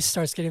 voice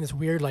starts getting this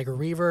weird like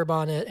reverb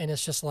on it, and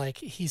it's just like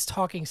he's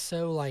talking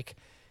so like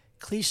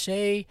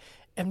cliche.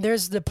 And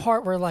there's the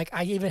part where like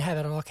I even have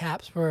it in all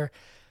caps where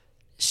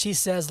she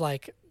says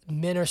like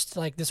men are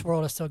like this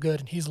world is still good,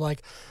 and he's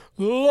like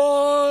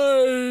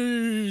lies.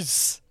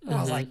 And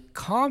I was like,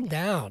 calm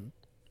down.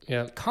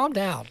 Yeah. Calm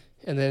down.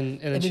 And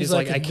then she's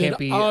like, I can't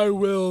be. I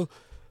will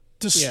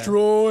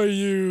destroy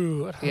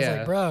you. And I was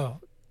like,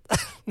 bro,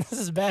 this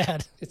is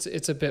bad.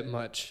 It's a bit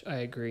much. I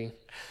agree.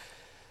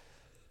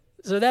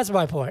 So that's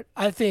my point.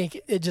 I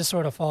think it just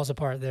sort of falls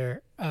apart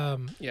there.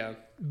 Yeah.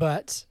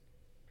 But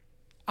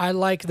I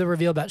like the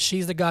reveal that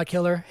she's the God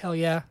Killer. Hell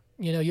yeah.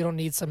 You know, you don't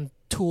need some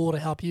tool to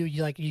help you.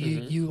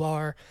 You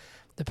are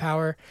the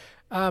power.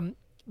 But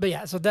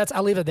yeah, so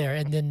I'll leave it there.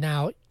 And then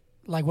now,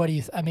 like, what do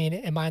you,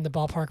 am I in the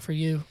ballpark for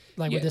you?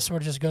 Like, where this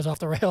sort of just goes off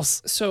the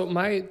rails? So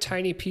my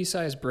tiny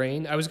pea-sized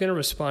brain, I was going to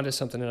respond to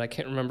something, and I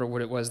can't remember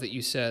what it was that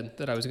you said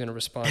that I was going to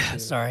respond to.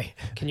 Sorry.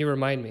 Can you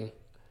remind me?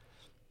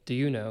 Do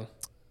you know?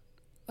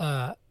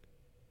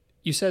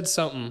 You said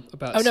something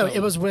about. Oh no, it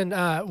was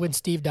when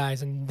Steve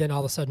dies, and then all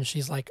of a sudden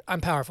she's like, "I'm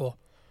powerful."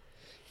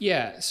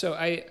 Yeah. So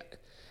I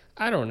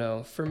don't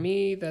know. For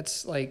me,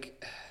 that's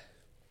like.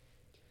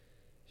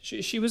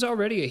 She was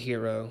already a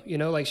hero, you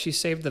know, like she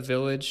saved the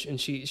village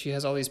and she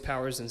has all these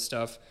powers and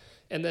stuff.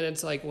 And then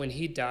it's like when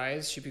he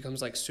dies, she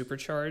becomes like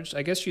supercharged.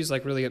 I guess she's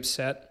like really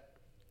upset,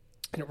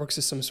 and it works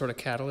as some sort of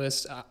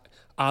catalyst,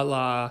 a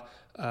la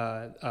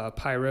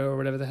Pyro or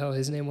whatever the hell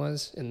his name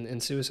was in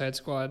Suicide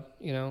Squad,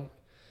 you know.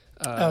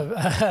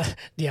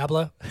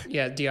 Diablo.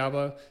 Yeah,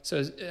 Diablo.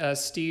 So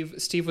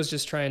Steve was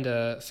just trying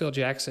to Phil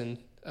Jackson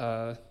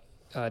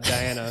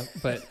Diana,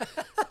 but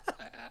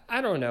I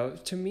don't know.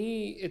 To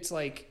me, it's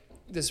like.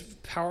 This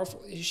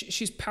powerful.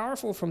 She's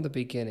powerful from the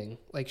beginning.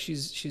 Like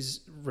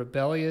she's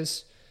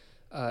rebellious,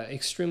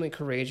 extremely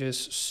courageous,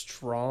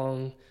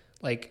 strong,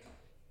 like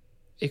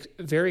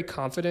very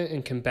confident,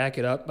 and can back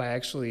it up by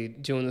actually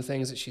doing the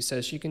things that she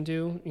says she can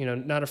do. You know,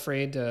 not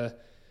afraid to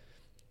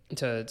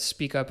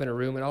speak up in a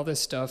room and all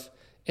this stuff.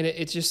 And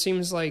it just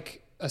seems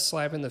like a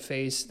slap in the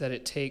face that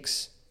it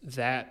takes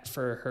that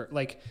for her.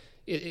 Like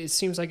it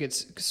seems like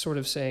it's sort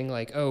of saying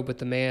like, oh, but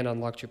the man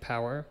unlocked your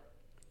power.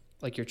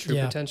 Like your true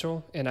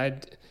potential. And I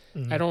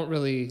don't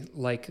really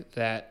like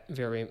that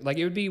very, like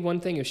it would be one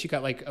thing if she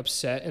got like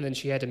upset and then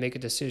she had to make a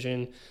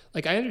decision.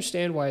 Like I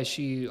understand why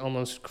she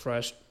almost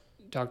crushed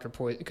Dr.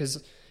 Poison,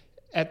 because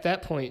at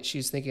that point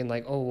she's thinking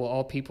like, oh, well,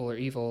 all people are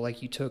evil.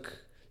 Like you took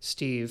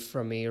Steve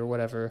from me or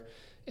whatever.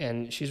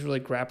 And she's really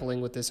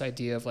grappling with this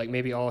idea of like,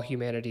 maybe all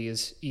humanity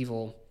is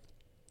evil.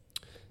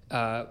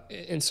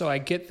 And so I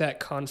get that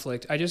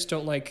conflict. I just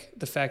don't like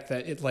the fact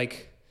that it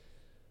like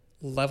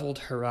leveled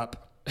her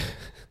up.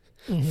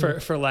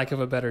 For lack of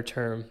a better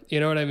term, you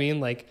know what I mean?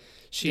 Like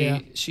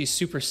she's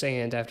Super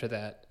Saiyan after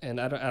that, and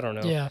I don't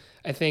know. Yeah,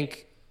 I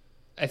think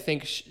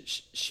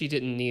she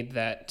didn't need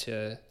that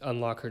to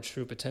unlock her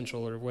true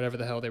potential or whatever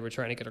the hell they were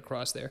trying to get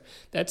across there.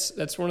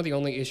 That's one of the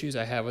only issues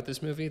I have with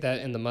this movie. That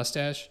and the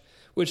mustache,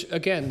 which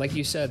again, like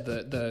you said,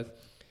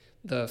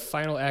 the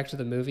final act of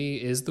the movie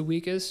is the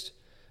weakest,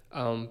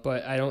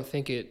 but I don't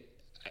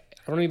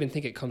even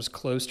think it comes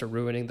close to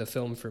ruining the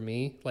film for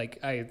me. Like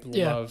I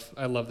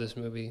love this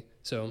movie.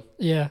 So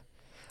yeah,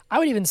 I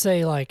would even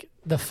say like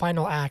the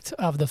final act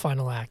of the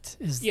final act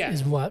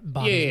is what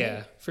bothers me.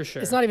 Yeah, for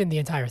sure. It's not even the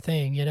entire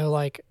thing, you know.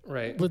 Like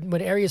right when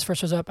Ares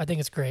first shows up, I think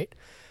it's great,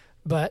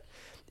 but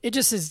it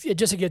just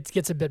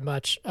gets a bit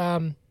much.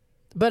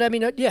 But I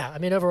mean,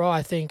 overall,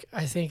 I think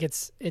it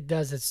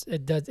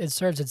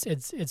serves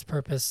its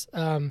purpose.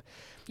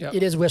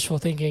 It is wishful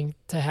thinking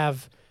to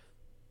have,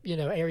 you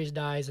know, Ares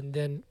dies and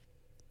then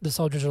the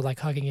soldiers are like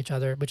hugging each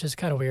other, which is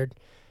kind of weird.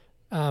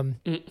 You know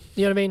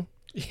what I mean?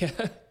 Yeah.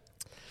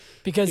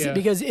 Because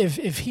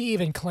if he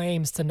even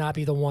claims to not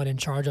be the one in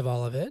charge of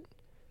all of it,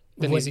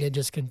 then wouldn't it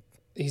just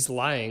he's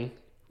lying,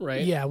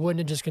 right? Yeah, wouldn't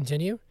it just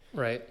continue?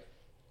 Right.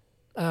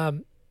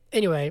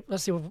 Anyway,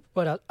 let's see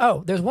what else.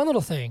 Oh, there's one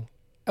little thing.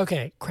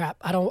 Okay, crap.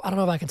 I don't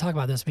know if I can talk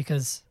about this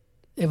because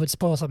it would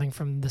spoil something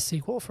from the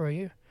sequel for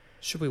you.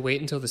 Should we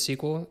wait until the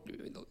sequel?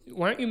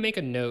 Why don't you make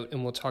a note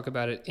and we'll talk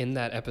about it in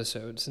that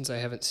episode since I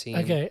haven't seen.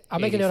 Okay, I'll 84.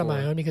 make a note on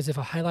my own because if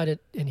I highlight it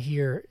in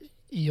here,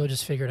 you'll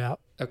just figure it out.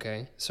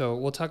 Okay, so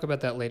we'll talk about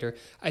that later.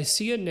 I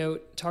see a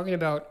note talking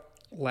about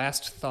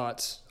last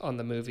thoughts on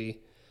the movie.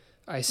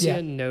 I see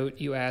a note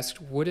you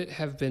asked, would it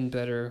have been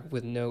better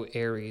with no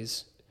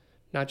Ares?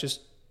 Not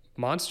just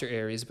monster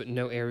Ares, but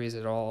no Ares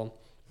at all.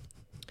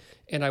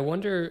 And I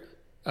wonder,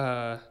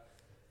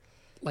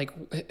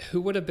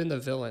 who would have been the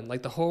villain?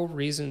 Like, the whole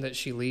reason that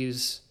she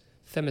leaves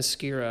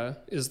Themyscira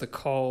is the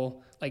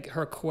call, like,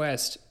 her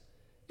quest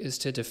is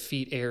to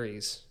defeat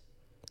Ares.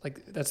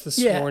 Like, that's the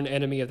sworn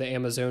enemy of the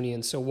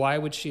Amazonians. So why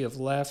would she have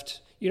left?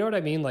 You know what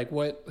I mean? Like,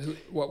 what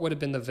would have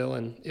been the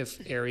villain if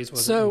Ares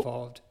wasn't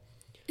involved?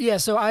 Yeah,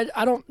 so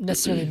I don't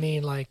necessarily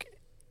mean, like,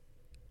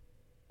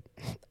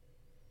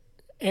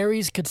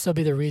 Ares could still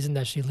be the reason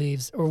that she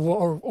leaves,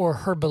 or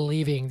her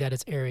believing that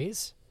it's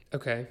Ares.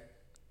 Okay.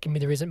 Can be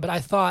the reason. But I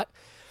thought,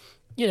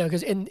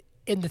 because in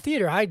the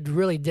theater, I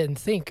really didn't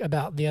think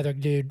about the other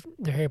dude,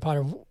 the Harry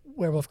Potter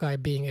werewolf guy,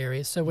 being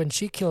Ares. So when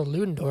she killed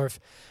Ludendorff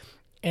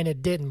and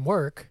it didn't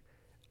work,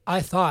 I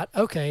thought,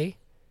 okay,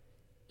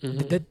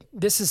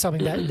 this is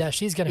something that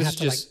she's going to have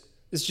to, this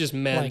is just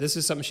men. This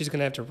is something she's going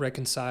to have to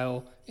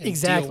reconcile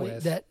and deal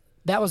with.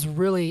 That was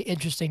really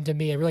interesting to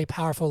me and really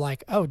powerful.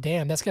 Like, oh,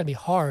 damn, that's going to be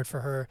hard for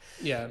her.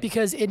 Yeah.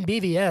 Because in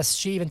BVS,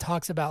 she even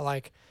talks about,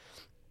 like,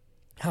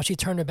 how she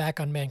turned her back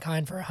on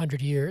mankind for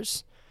 100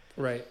 years.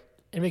 Right.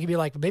 And we could be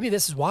like, maybe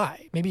this is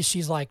why. Maybe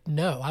she's like,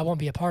 no, I won't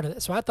be a part of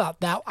this. So I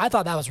thought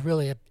that was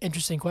really an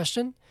interesting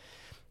question.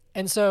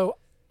 And so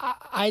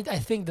I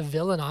think the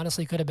villain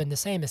honestly could have been the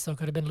same. It still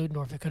could have been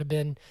Ludendorff. It could have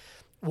been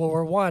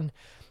World War I.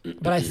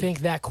 But I think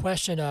that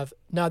question of,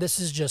 no, this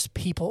is just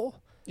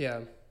people. Yeah.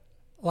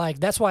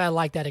 Like, that's why I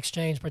like that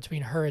exchange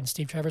between her and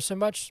Steve Trevor so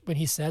much when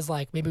he says,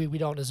 like, maybe we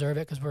don't deserve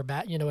it because we're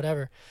bad,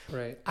 whatever.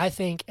 Right. I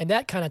think, and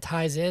that kind of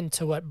ties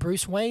into what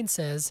Bruce Wayne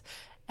says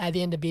at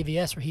the end of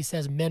BVS, where he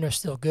says men are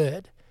still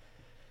good.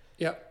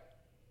 Yep.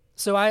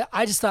 So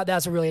I just thought that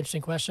was a really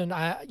interesting question.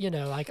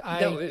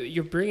 No,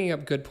 you're bringing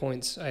up good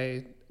points.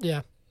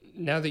 Yeah.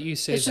 Now that you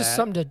say it's just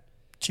something to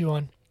chew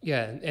on.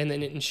 Yeah,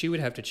 and she would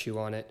have to chew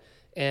on it.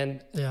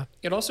 And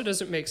it also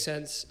doesn't make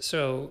sense.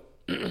 So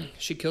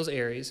she kills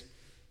Ares.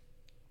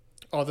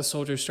 All the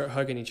soldiers start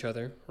hugging each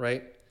other,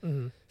 right?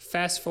 Mm-hmm.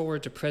 Fast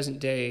forward to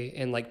present day,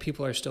 and like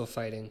people are still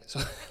fighting.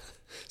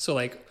 So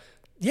like,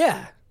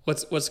 yeah,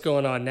 what's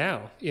going on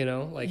now?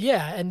 Like,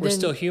 yeah, and we're then,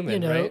 still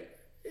human, right?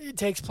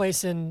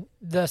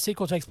 The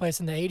sequel takes place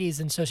in the 80s,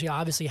 and so she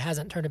obviously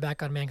hasn't turned her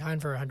back on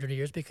mankind for 100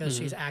 years because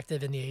she's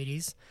active in the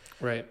 80s.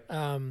 Right.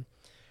 I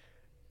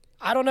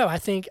don't know.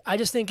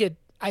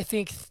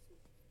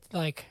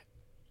 Like,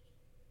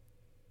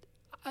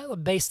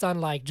 based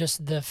on like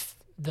just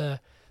the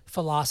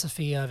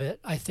philosophy of it,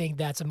 I think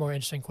that's a more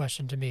interesting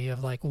question to me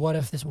of like, what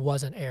if this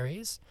wasn't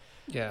Ares?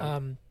 Yeah.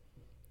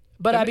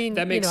 But that, I mean,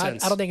 that makes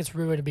sense. I don't think it's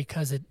ruined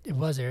because it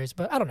was Ares,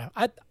 but I don't know.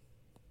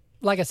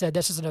 Like I said,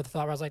 that's just another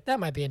thought where I was like, that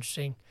might be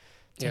interesting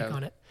take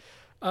on it.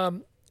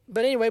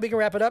 But anyway, we can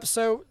wrap it up.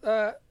 So,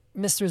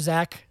 Mr.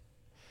 Zach,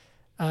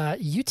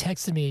 you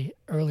texted me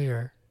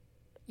earlier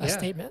a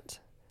statement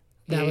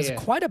that was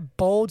quite a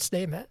bold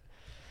statement.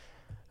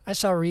 I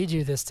shall read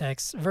you this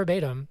text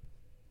verbatim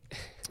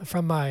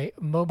from my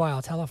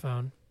mobile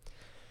telephone.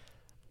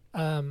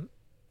 Where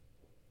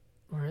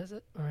is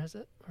it?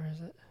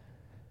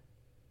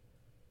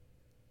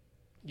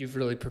 You've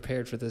really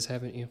prepared for this,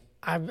 haven't you?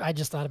 I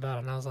just thought about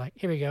it, and I was like,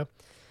 here we go.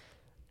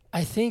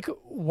 I think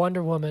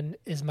Wonder Woman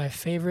is my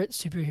favorite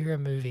superhero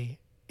movie,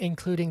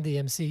 including the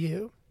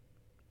MCU.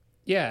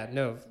 Yeah,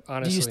 no,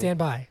 honestly. Do you stand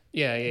by?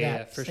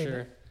 Yeah, for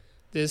sure.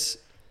 This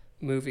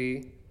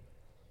movie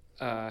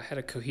had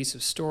a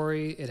cohesive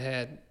story. It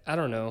had, I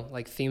don't know,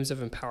 like themes of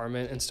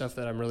empowerment and stuff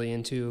that I'm really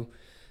into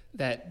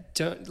that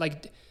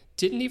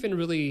didn't even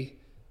really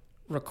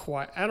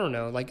require, I don't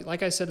know,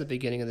 like I said at the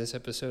beginning of this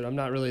episode, I'm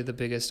not really the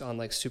biggest on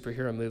like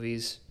superhero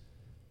movies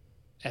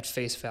at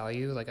face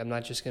value. Like, I'm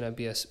not just going to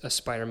be a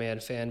Spider-Man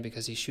fan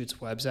because he shoots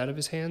webs out of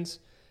his hands.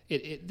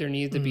 There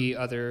need to be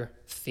other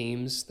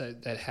themes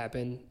that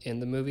happen in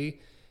the movie.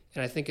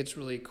 And I think it's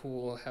really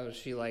cool how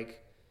she,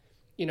 like,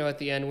 at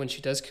the end when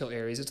she does kill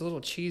Ares, it's a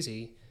little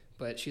cheesy,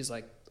 but she's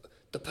like,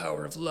 the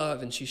power of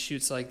love, and she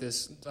shoots like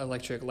this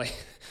electric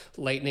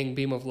lightning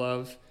beam of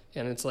love,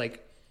 and it's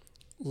like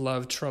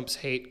love trumps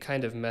hate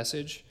kind of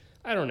message.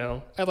 I don't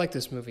know. I like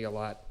this movie a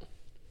lot.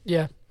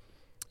 Yeah.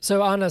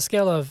 So on a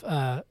scale of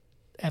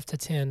F to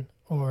 10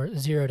 or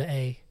 0 to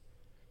A,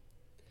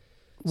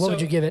 what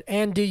would you give it?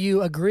 And do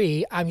you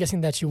agree, I'm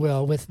guessing that you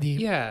will, with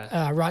the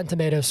Rotten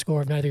Tomatoes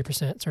score of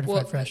 93%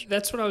 certified fresh?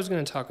 That's what I was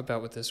going to talk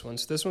about with this one.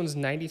 So this one's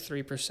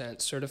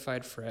 93%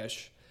 certified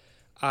fresh.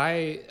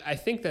 I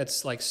think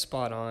that's like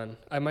spot on.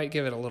 I might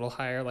give it a little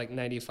higher, like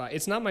 95.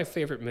 It's not my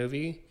favorite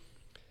movie,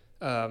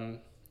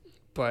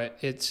 but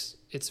it's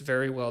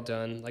very well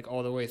done, like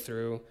all the way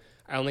through.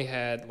 I only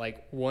had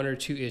like 1 or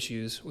 2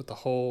 issues with the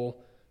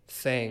whole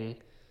thing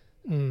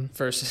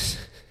versus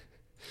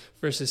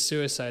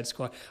Suicide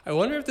Squad. I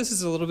wonder if this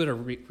is a little bit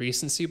of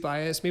recency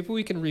bias. Maybe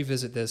we can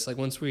revisit this. Like,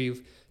 once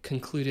we've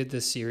concluded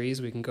this series,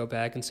 we can go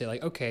back and say,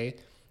 like, okay,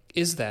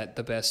 is that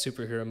the best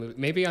superhero movie?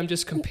 Maybe I'm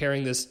just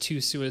comparing this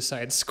to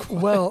Suicide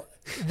Squad. Well,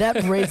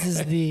 that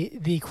raises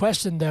the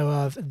question, though,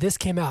 of this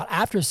came out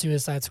after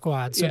Suicide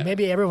Squad. So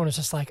maybe everyone was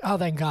just like, oh,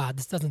 thank God,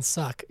 this doesn't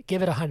suck.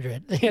 Give it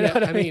 100. You know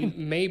what I mean?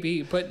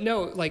 Maybe. But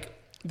no, like,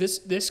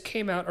 This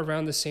came out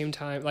around the same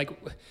time. Like,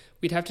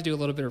 we'd have to do a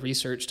little bit of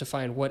research to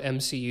find what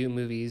MCU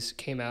movies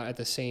came out at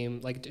the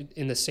same, like,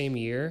 in the same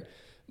year.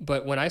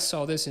 But when I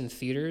saw this in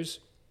theaters,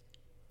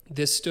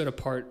 this stood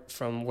apart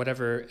from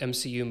whatever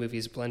MCU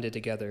movies blended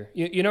together.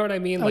 You know what I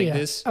mean? Oh, Like yeah.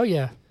 this. Oh,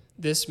 yeah.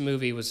 This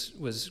movie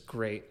was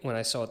great when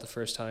I saw it the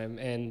first time,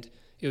 and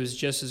it was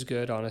just as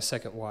good on a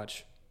second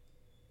watch.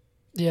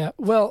 Yeah.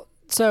 Well,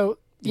 so,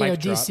 you know, Mic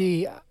drop.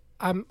 DC,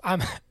 I'm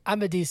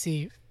a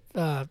DC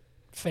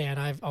fan.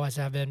 I've always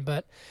have been,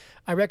 but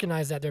I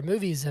recognize that their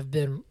movies have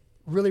been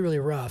really, really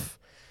rough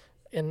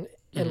in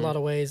a lot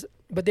of ways,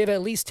 but they've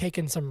at least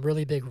taken some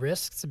really big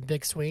risks, some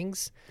big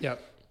swings.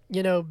 Yep.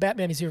 You know,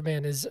 Batman v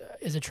Superman is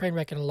a train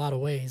wreck in a lot of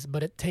ways,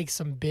 but it takes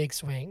some big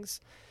swings.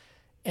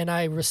 And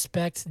I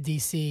respect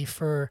DC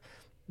for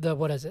the,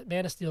 what is it,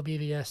 Man of Steel,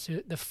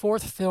 BVS, the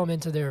fourth film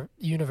into their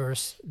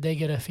universe, they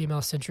get a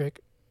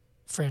female-centric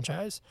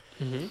franchise.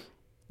 Mm-hmm.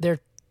 They're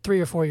 3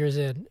 or 4 years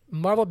in.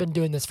 Marvel been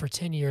doing this for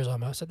 10 years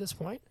almost at this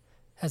point,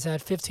 has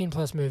had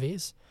 15-plus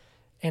movies,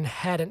 and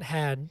hadn't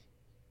had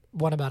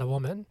one about a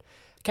woman.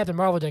 Captain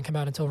Marvel didn't come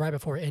out until right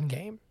before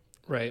Endgame.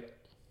 Right.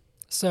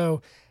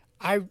 So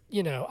I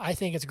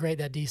think it's great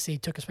that DC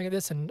took a swing at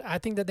this, and I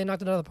think that they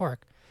knocked it out of the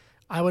park.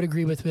 I would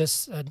agree with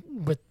this,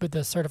 with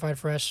the certified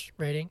fresh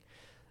rating.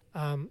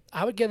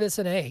 I would give this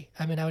an A.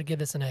 I would give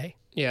this an A.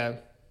 Yeah.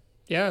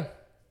 Yeah,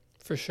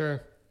 for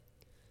sure.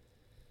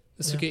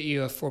 This Yeah. will get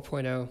you a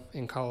 4.0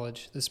 in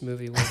college, this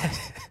movie will.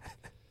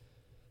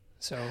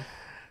 So,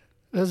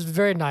 It was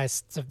very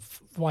nice to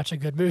watch a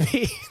good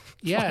movie.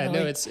 yeah, no,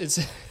 Finally.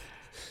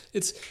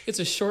 it's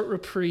a short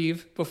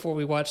reprieve before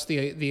we watch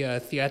the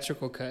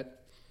theatrical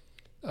cut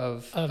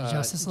of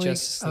Justice League.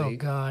 Justice Oh League.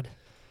 God.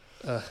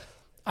 Ugh.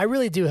 I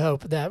really do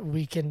hope that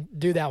we can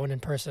do that one in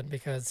person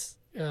because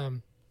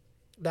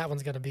that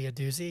one's going to be a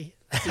doozy.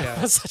 Yeah.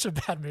 That's such a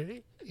bad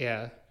movie.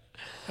 Yeah.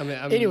 I'm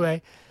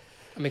Anyway,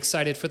 I'm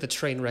excited for the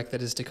train wreck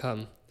that is to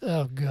come.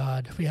 oh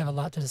God, we have a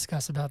lot to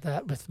discuss about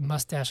that with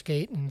Mustache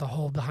Gate and the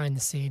whole behind the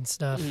scenes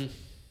stuff. Mm.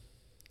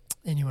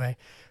 Anyway,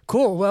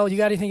 cool. Well, you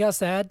got anything else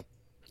to add?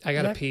 I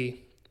gotta Yeah.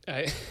 pee.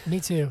 Me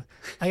too.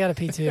 I got to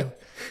pee too.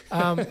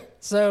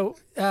 So,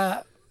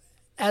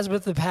 as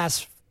with the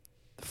past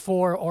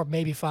 4 or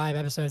maybe 5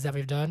 episodes that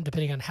we've done,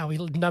 depending on how we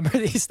number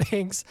these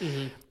things,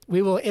 Mhm.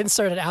 we will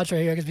insert an outro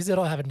here because we still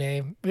don't have a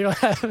name. We don't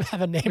have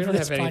a name We for don't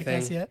this have podcast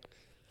anything. yet.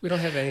 We don't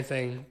have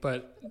anything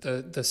but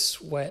the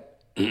sweat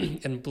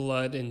and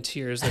blood and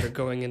tears that are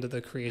going into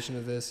the creation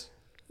of this.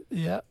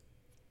 Yeah.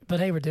 But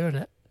hey, we're doing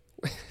it.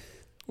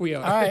 We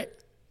are. All right.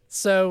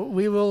 So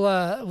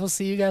we'll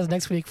see you guys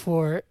next week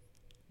for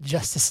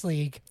Justice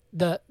League.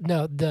 The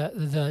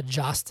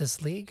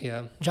Justice League.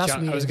 Yeah. Joss I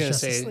was Whedon's gonna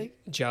Justice say League.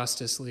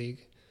 Justice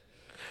League.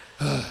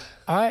 All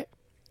right.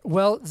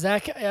 Well,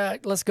 Zach,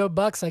 let's go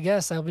Bucks, I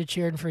guess. I'll be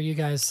cheering for you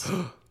guys.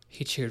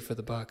 He cheered for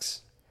the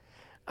Bucks.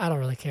 I don't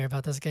really care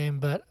about this game,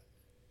 but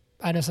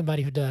I know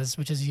somebody who does,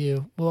 which is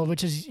you. Well,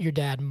 which is your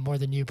dad more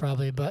than you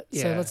probably, but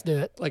so Yeah. let's do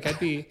it. Like I'd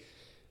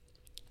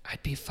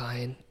be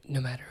fine no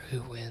matter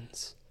who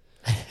wins.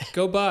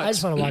 Go Bucks. I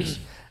just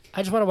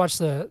want to watch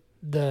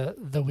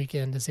the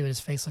weekend to see what his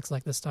face looks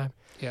like this time.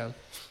 Yeah.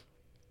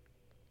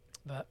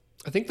 But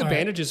I think the All right.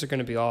 bandages are going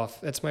to be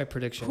off. That's my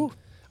prediction. Whew.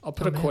 I'll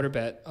put Oh, a man. quarter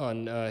bet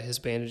on his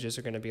bandages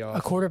are going to be off.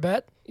 a quarter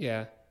bet?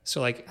 Yeah. So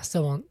like I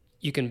still won't.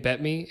 you can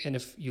bet me, and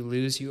if you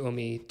lose, you owe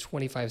me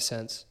 25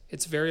 cents.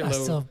 It's very I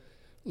low still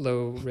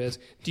low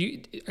risk.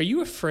 Are you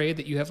afraid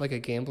that you have like a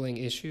gambling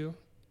issue?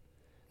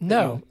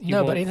 no, you no.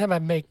 But won't- anytime I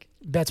make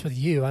bets with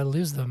you, I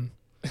lose them.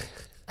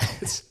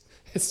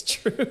 It's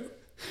true. I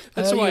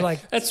That's owe why. you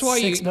like that's why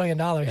 $6 you. million.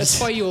 That's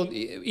why you'll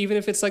even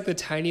if it's like the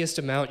tiniest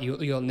amount,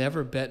 you'll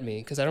never bet me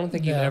because I don't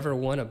think you've No. ever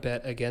won a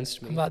bet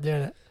against me. I'm not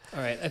doing it. All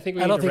right, I think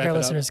we I need don't to think wrap our it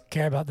listeners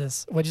care about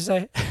this. What'd you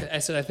say? up. I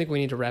said I think we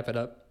need to wrap it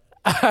up.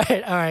 All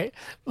right.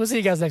 We'll see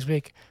you guys next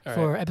week All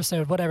for right.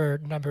 episode whatever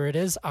number it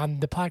is on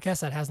the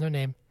podcast that has no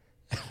name.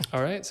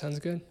 All right, sounds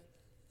good.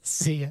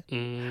 See ya.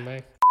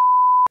 Bye.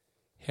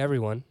 Hey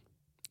everyone,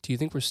 do you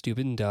think we're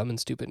stupid and dumb and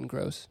stupid and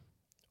gross?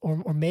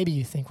 Or maybe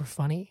you think we're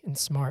funny and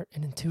smart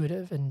and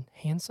intuitive and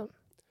handsome.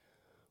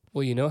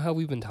 Well, you know how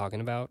we've been talking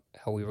about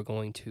how we were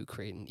going to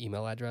create an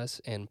email address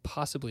and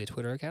possibly a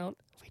Twitter account?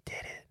 We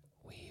did it.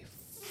 We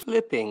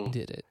flipping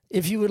did it.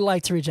 If you would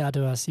like to reach out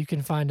to us, you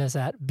can find us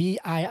at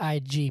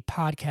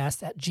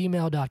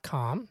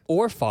biigpodcast@gmail.com.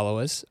 Or follow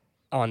us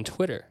on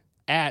Twitter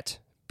at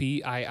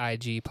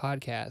BIIG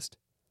Podcast.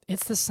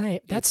 It's the same.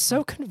 That's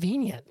so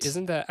convenient.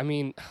 Isn't that, I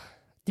mean,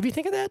 Did we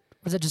think of that? Or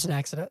was it just an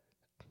accident?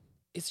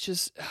 it's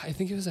just, I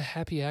think it was a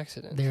happy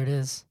accident. There it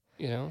is.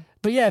 You know?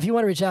 But yeah, if you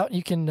want to reach out,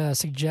 you can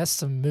suggest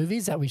some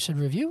movies that we should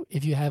review.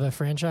 If you have a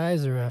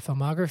franchise or a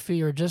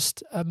filmography or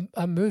just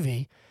a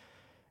movie,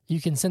 you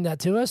can send that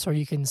to us, or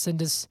you can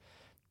send us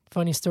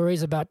funny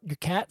stories about your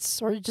cats,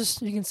 or you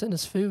can send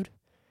us food.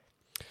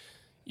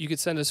 You could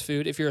send us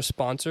food if you're a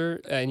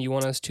sponsor and you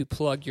want us to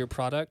plug your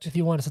product. If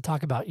you want us to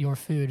talk about your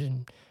food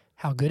and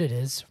how good it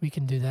is, we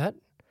can do that.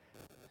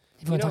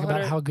 If you want to know, talk about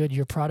Hunter, how good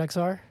your products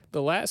are,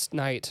 The last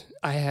night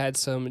I had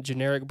some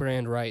generic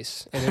brand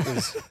rice and it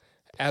was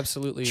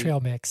absolutely Trail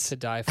mix. to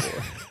die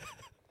for.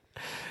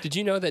 Did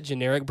you know that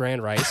generic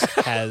brand rice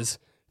has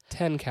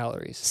 10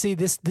 calories? See,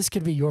 this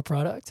could be your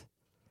product.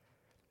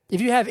 If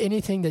you have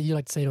anything that you'd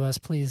like to say to us,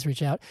 please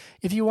reach out.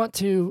 If you want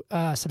to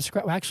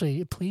subscribe, well,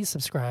 actually, please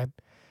subscribe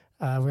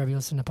wherever you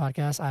listen to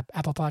podcasts,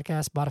 Apple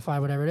Podcasts, Spotify,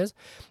 whatever it is.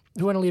 If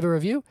you want to leave a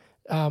review,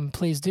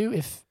 please do.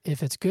 If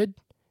it's good,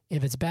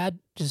 if it's bad,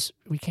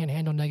 we can't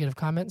handle negative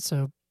comments,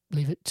 so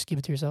leave it. Just keep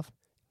it to yourself.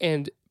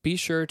 And be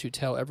sure to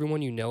tell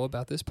everyone you know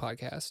about this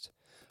podcast.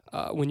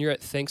 When you're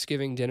at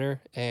Thanksgiving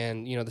dinner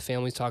and, the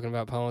family's talking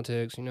about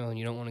politics, and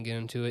you don't want to get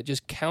into it,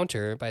 just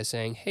counter by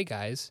saying, hey,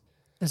 guys.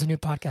 There's a new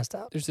podcast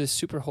out. There's this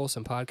super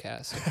wholesome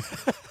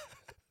podcast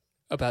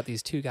about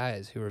these two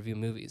guys who review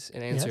movies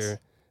and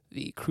answer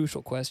the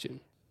crucial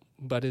question,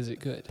 but is it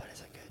good?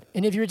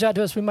 And if you reach out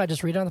to us, we might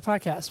just read it on the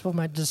podcast. We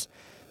might just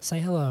say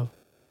hello.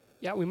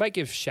 Yeah, we might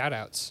give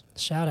shout-outs.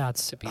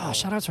 Shout-outs. To people. Oh,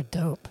 shout-outs are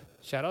dope.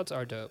 Shout-outs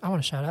are dope. I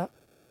want a shout-out.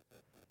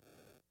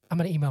 I'm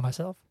going to email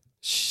myself.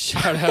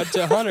 Shout out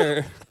to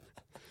Hunter,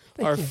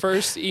 our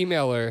first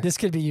emailer. This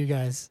could be you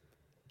guys.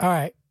 All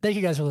right. Thank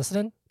you guys for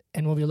listening,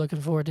 and we'll be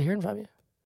looking forward to hearing from you.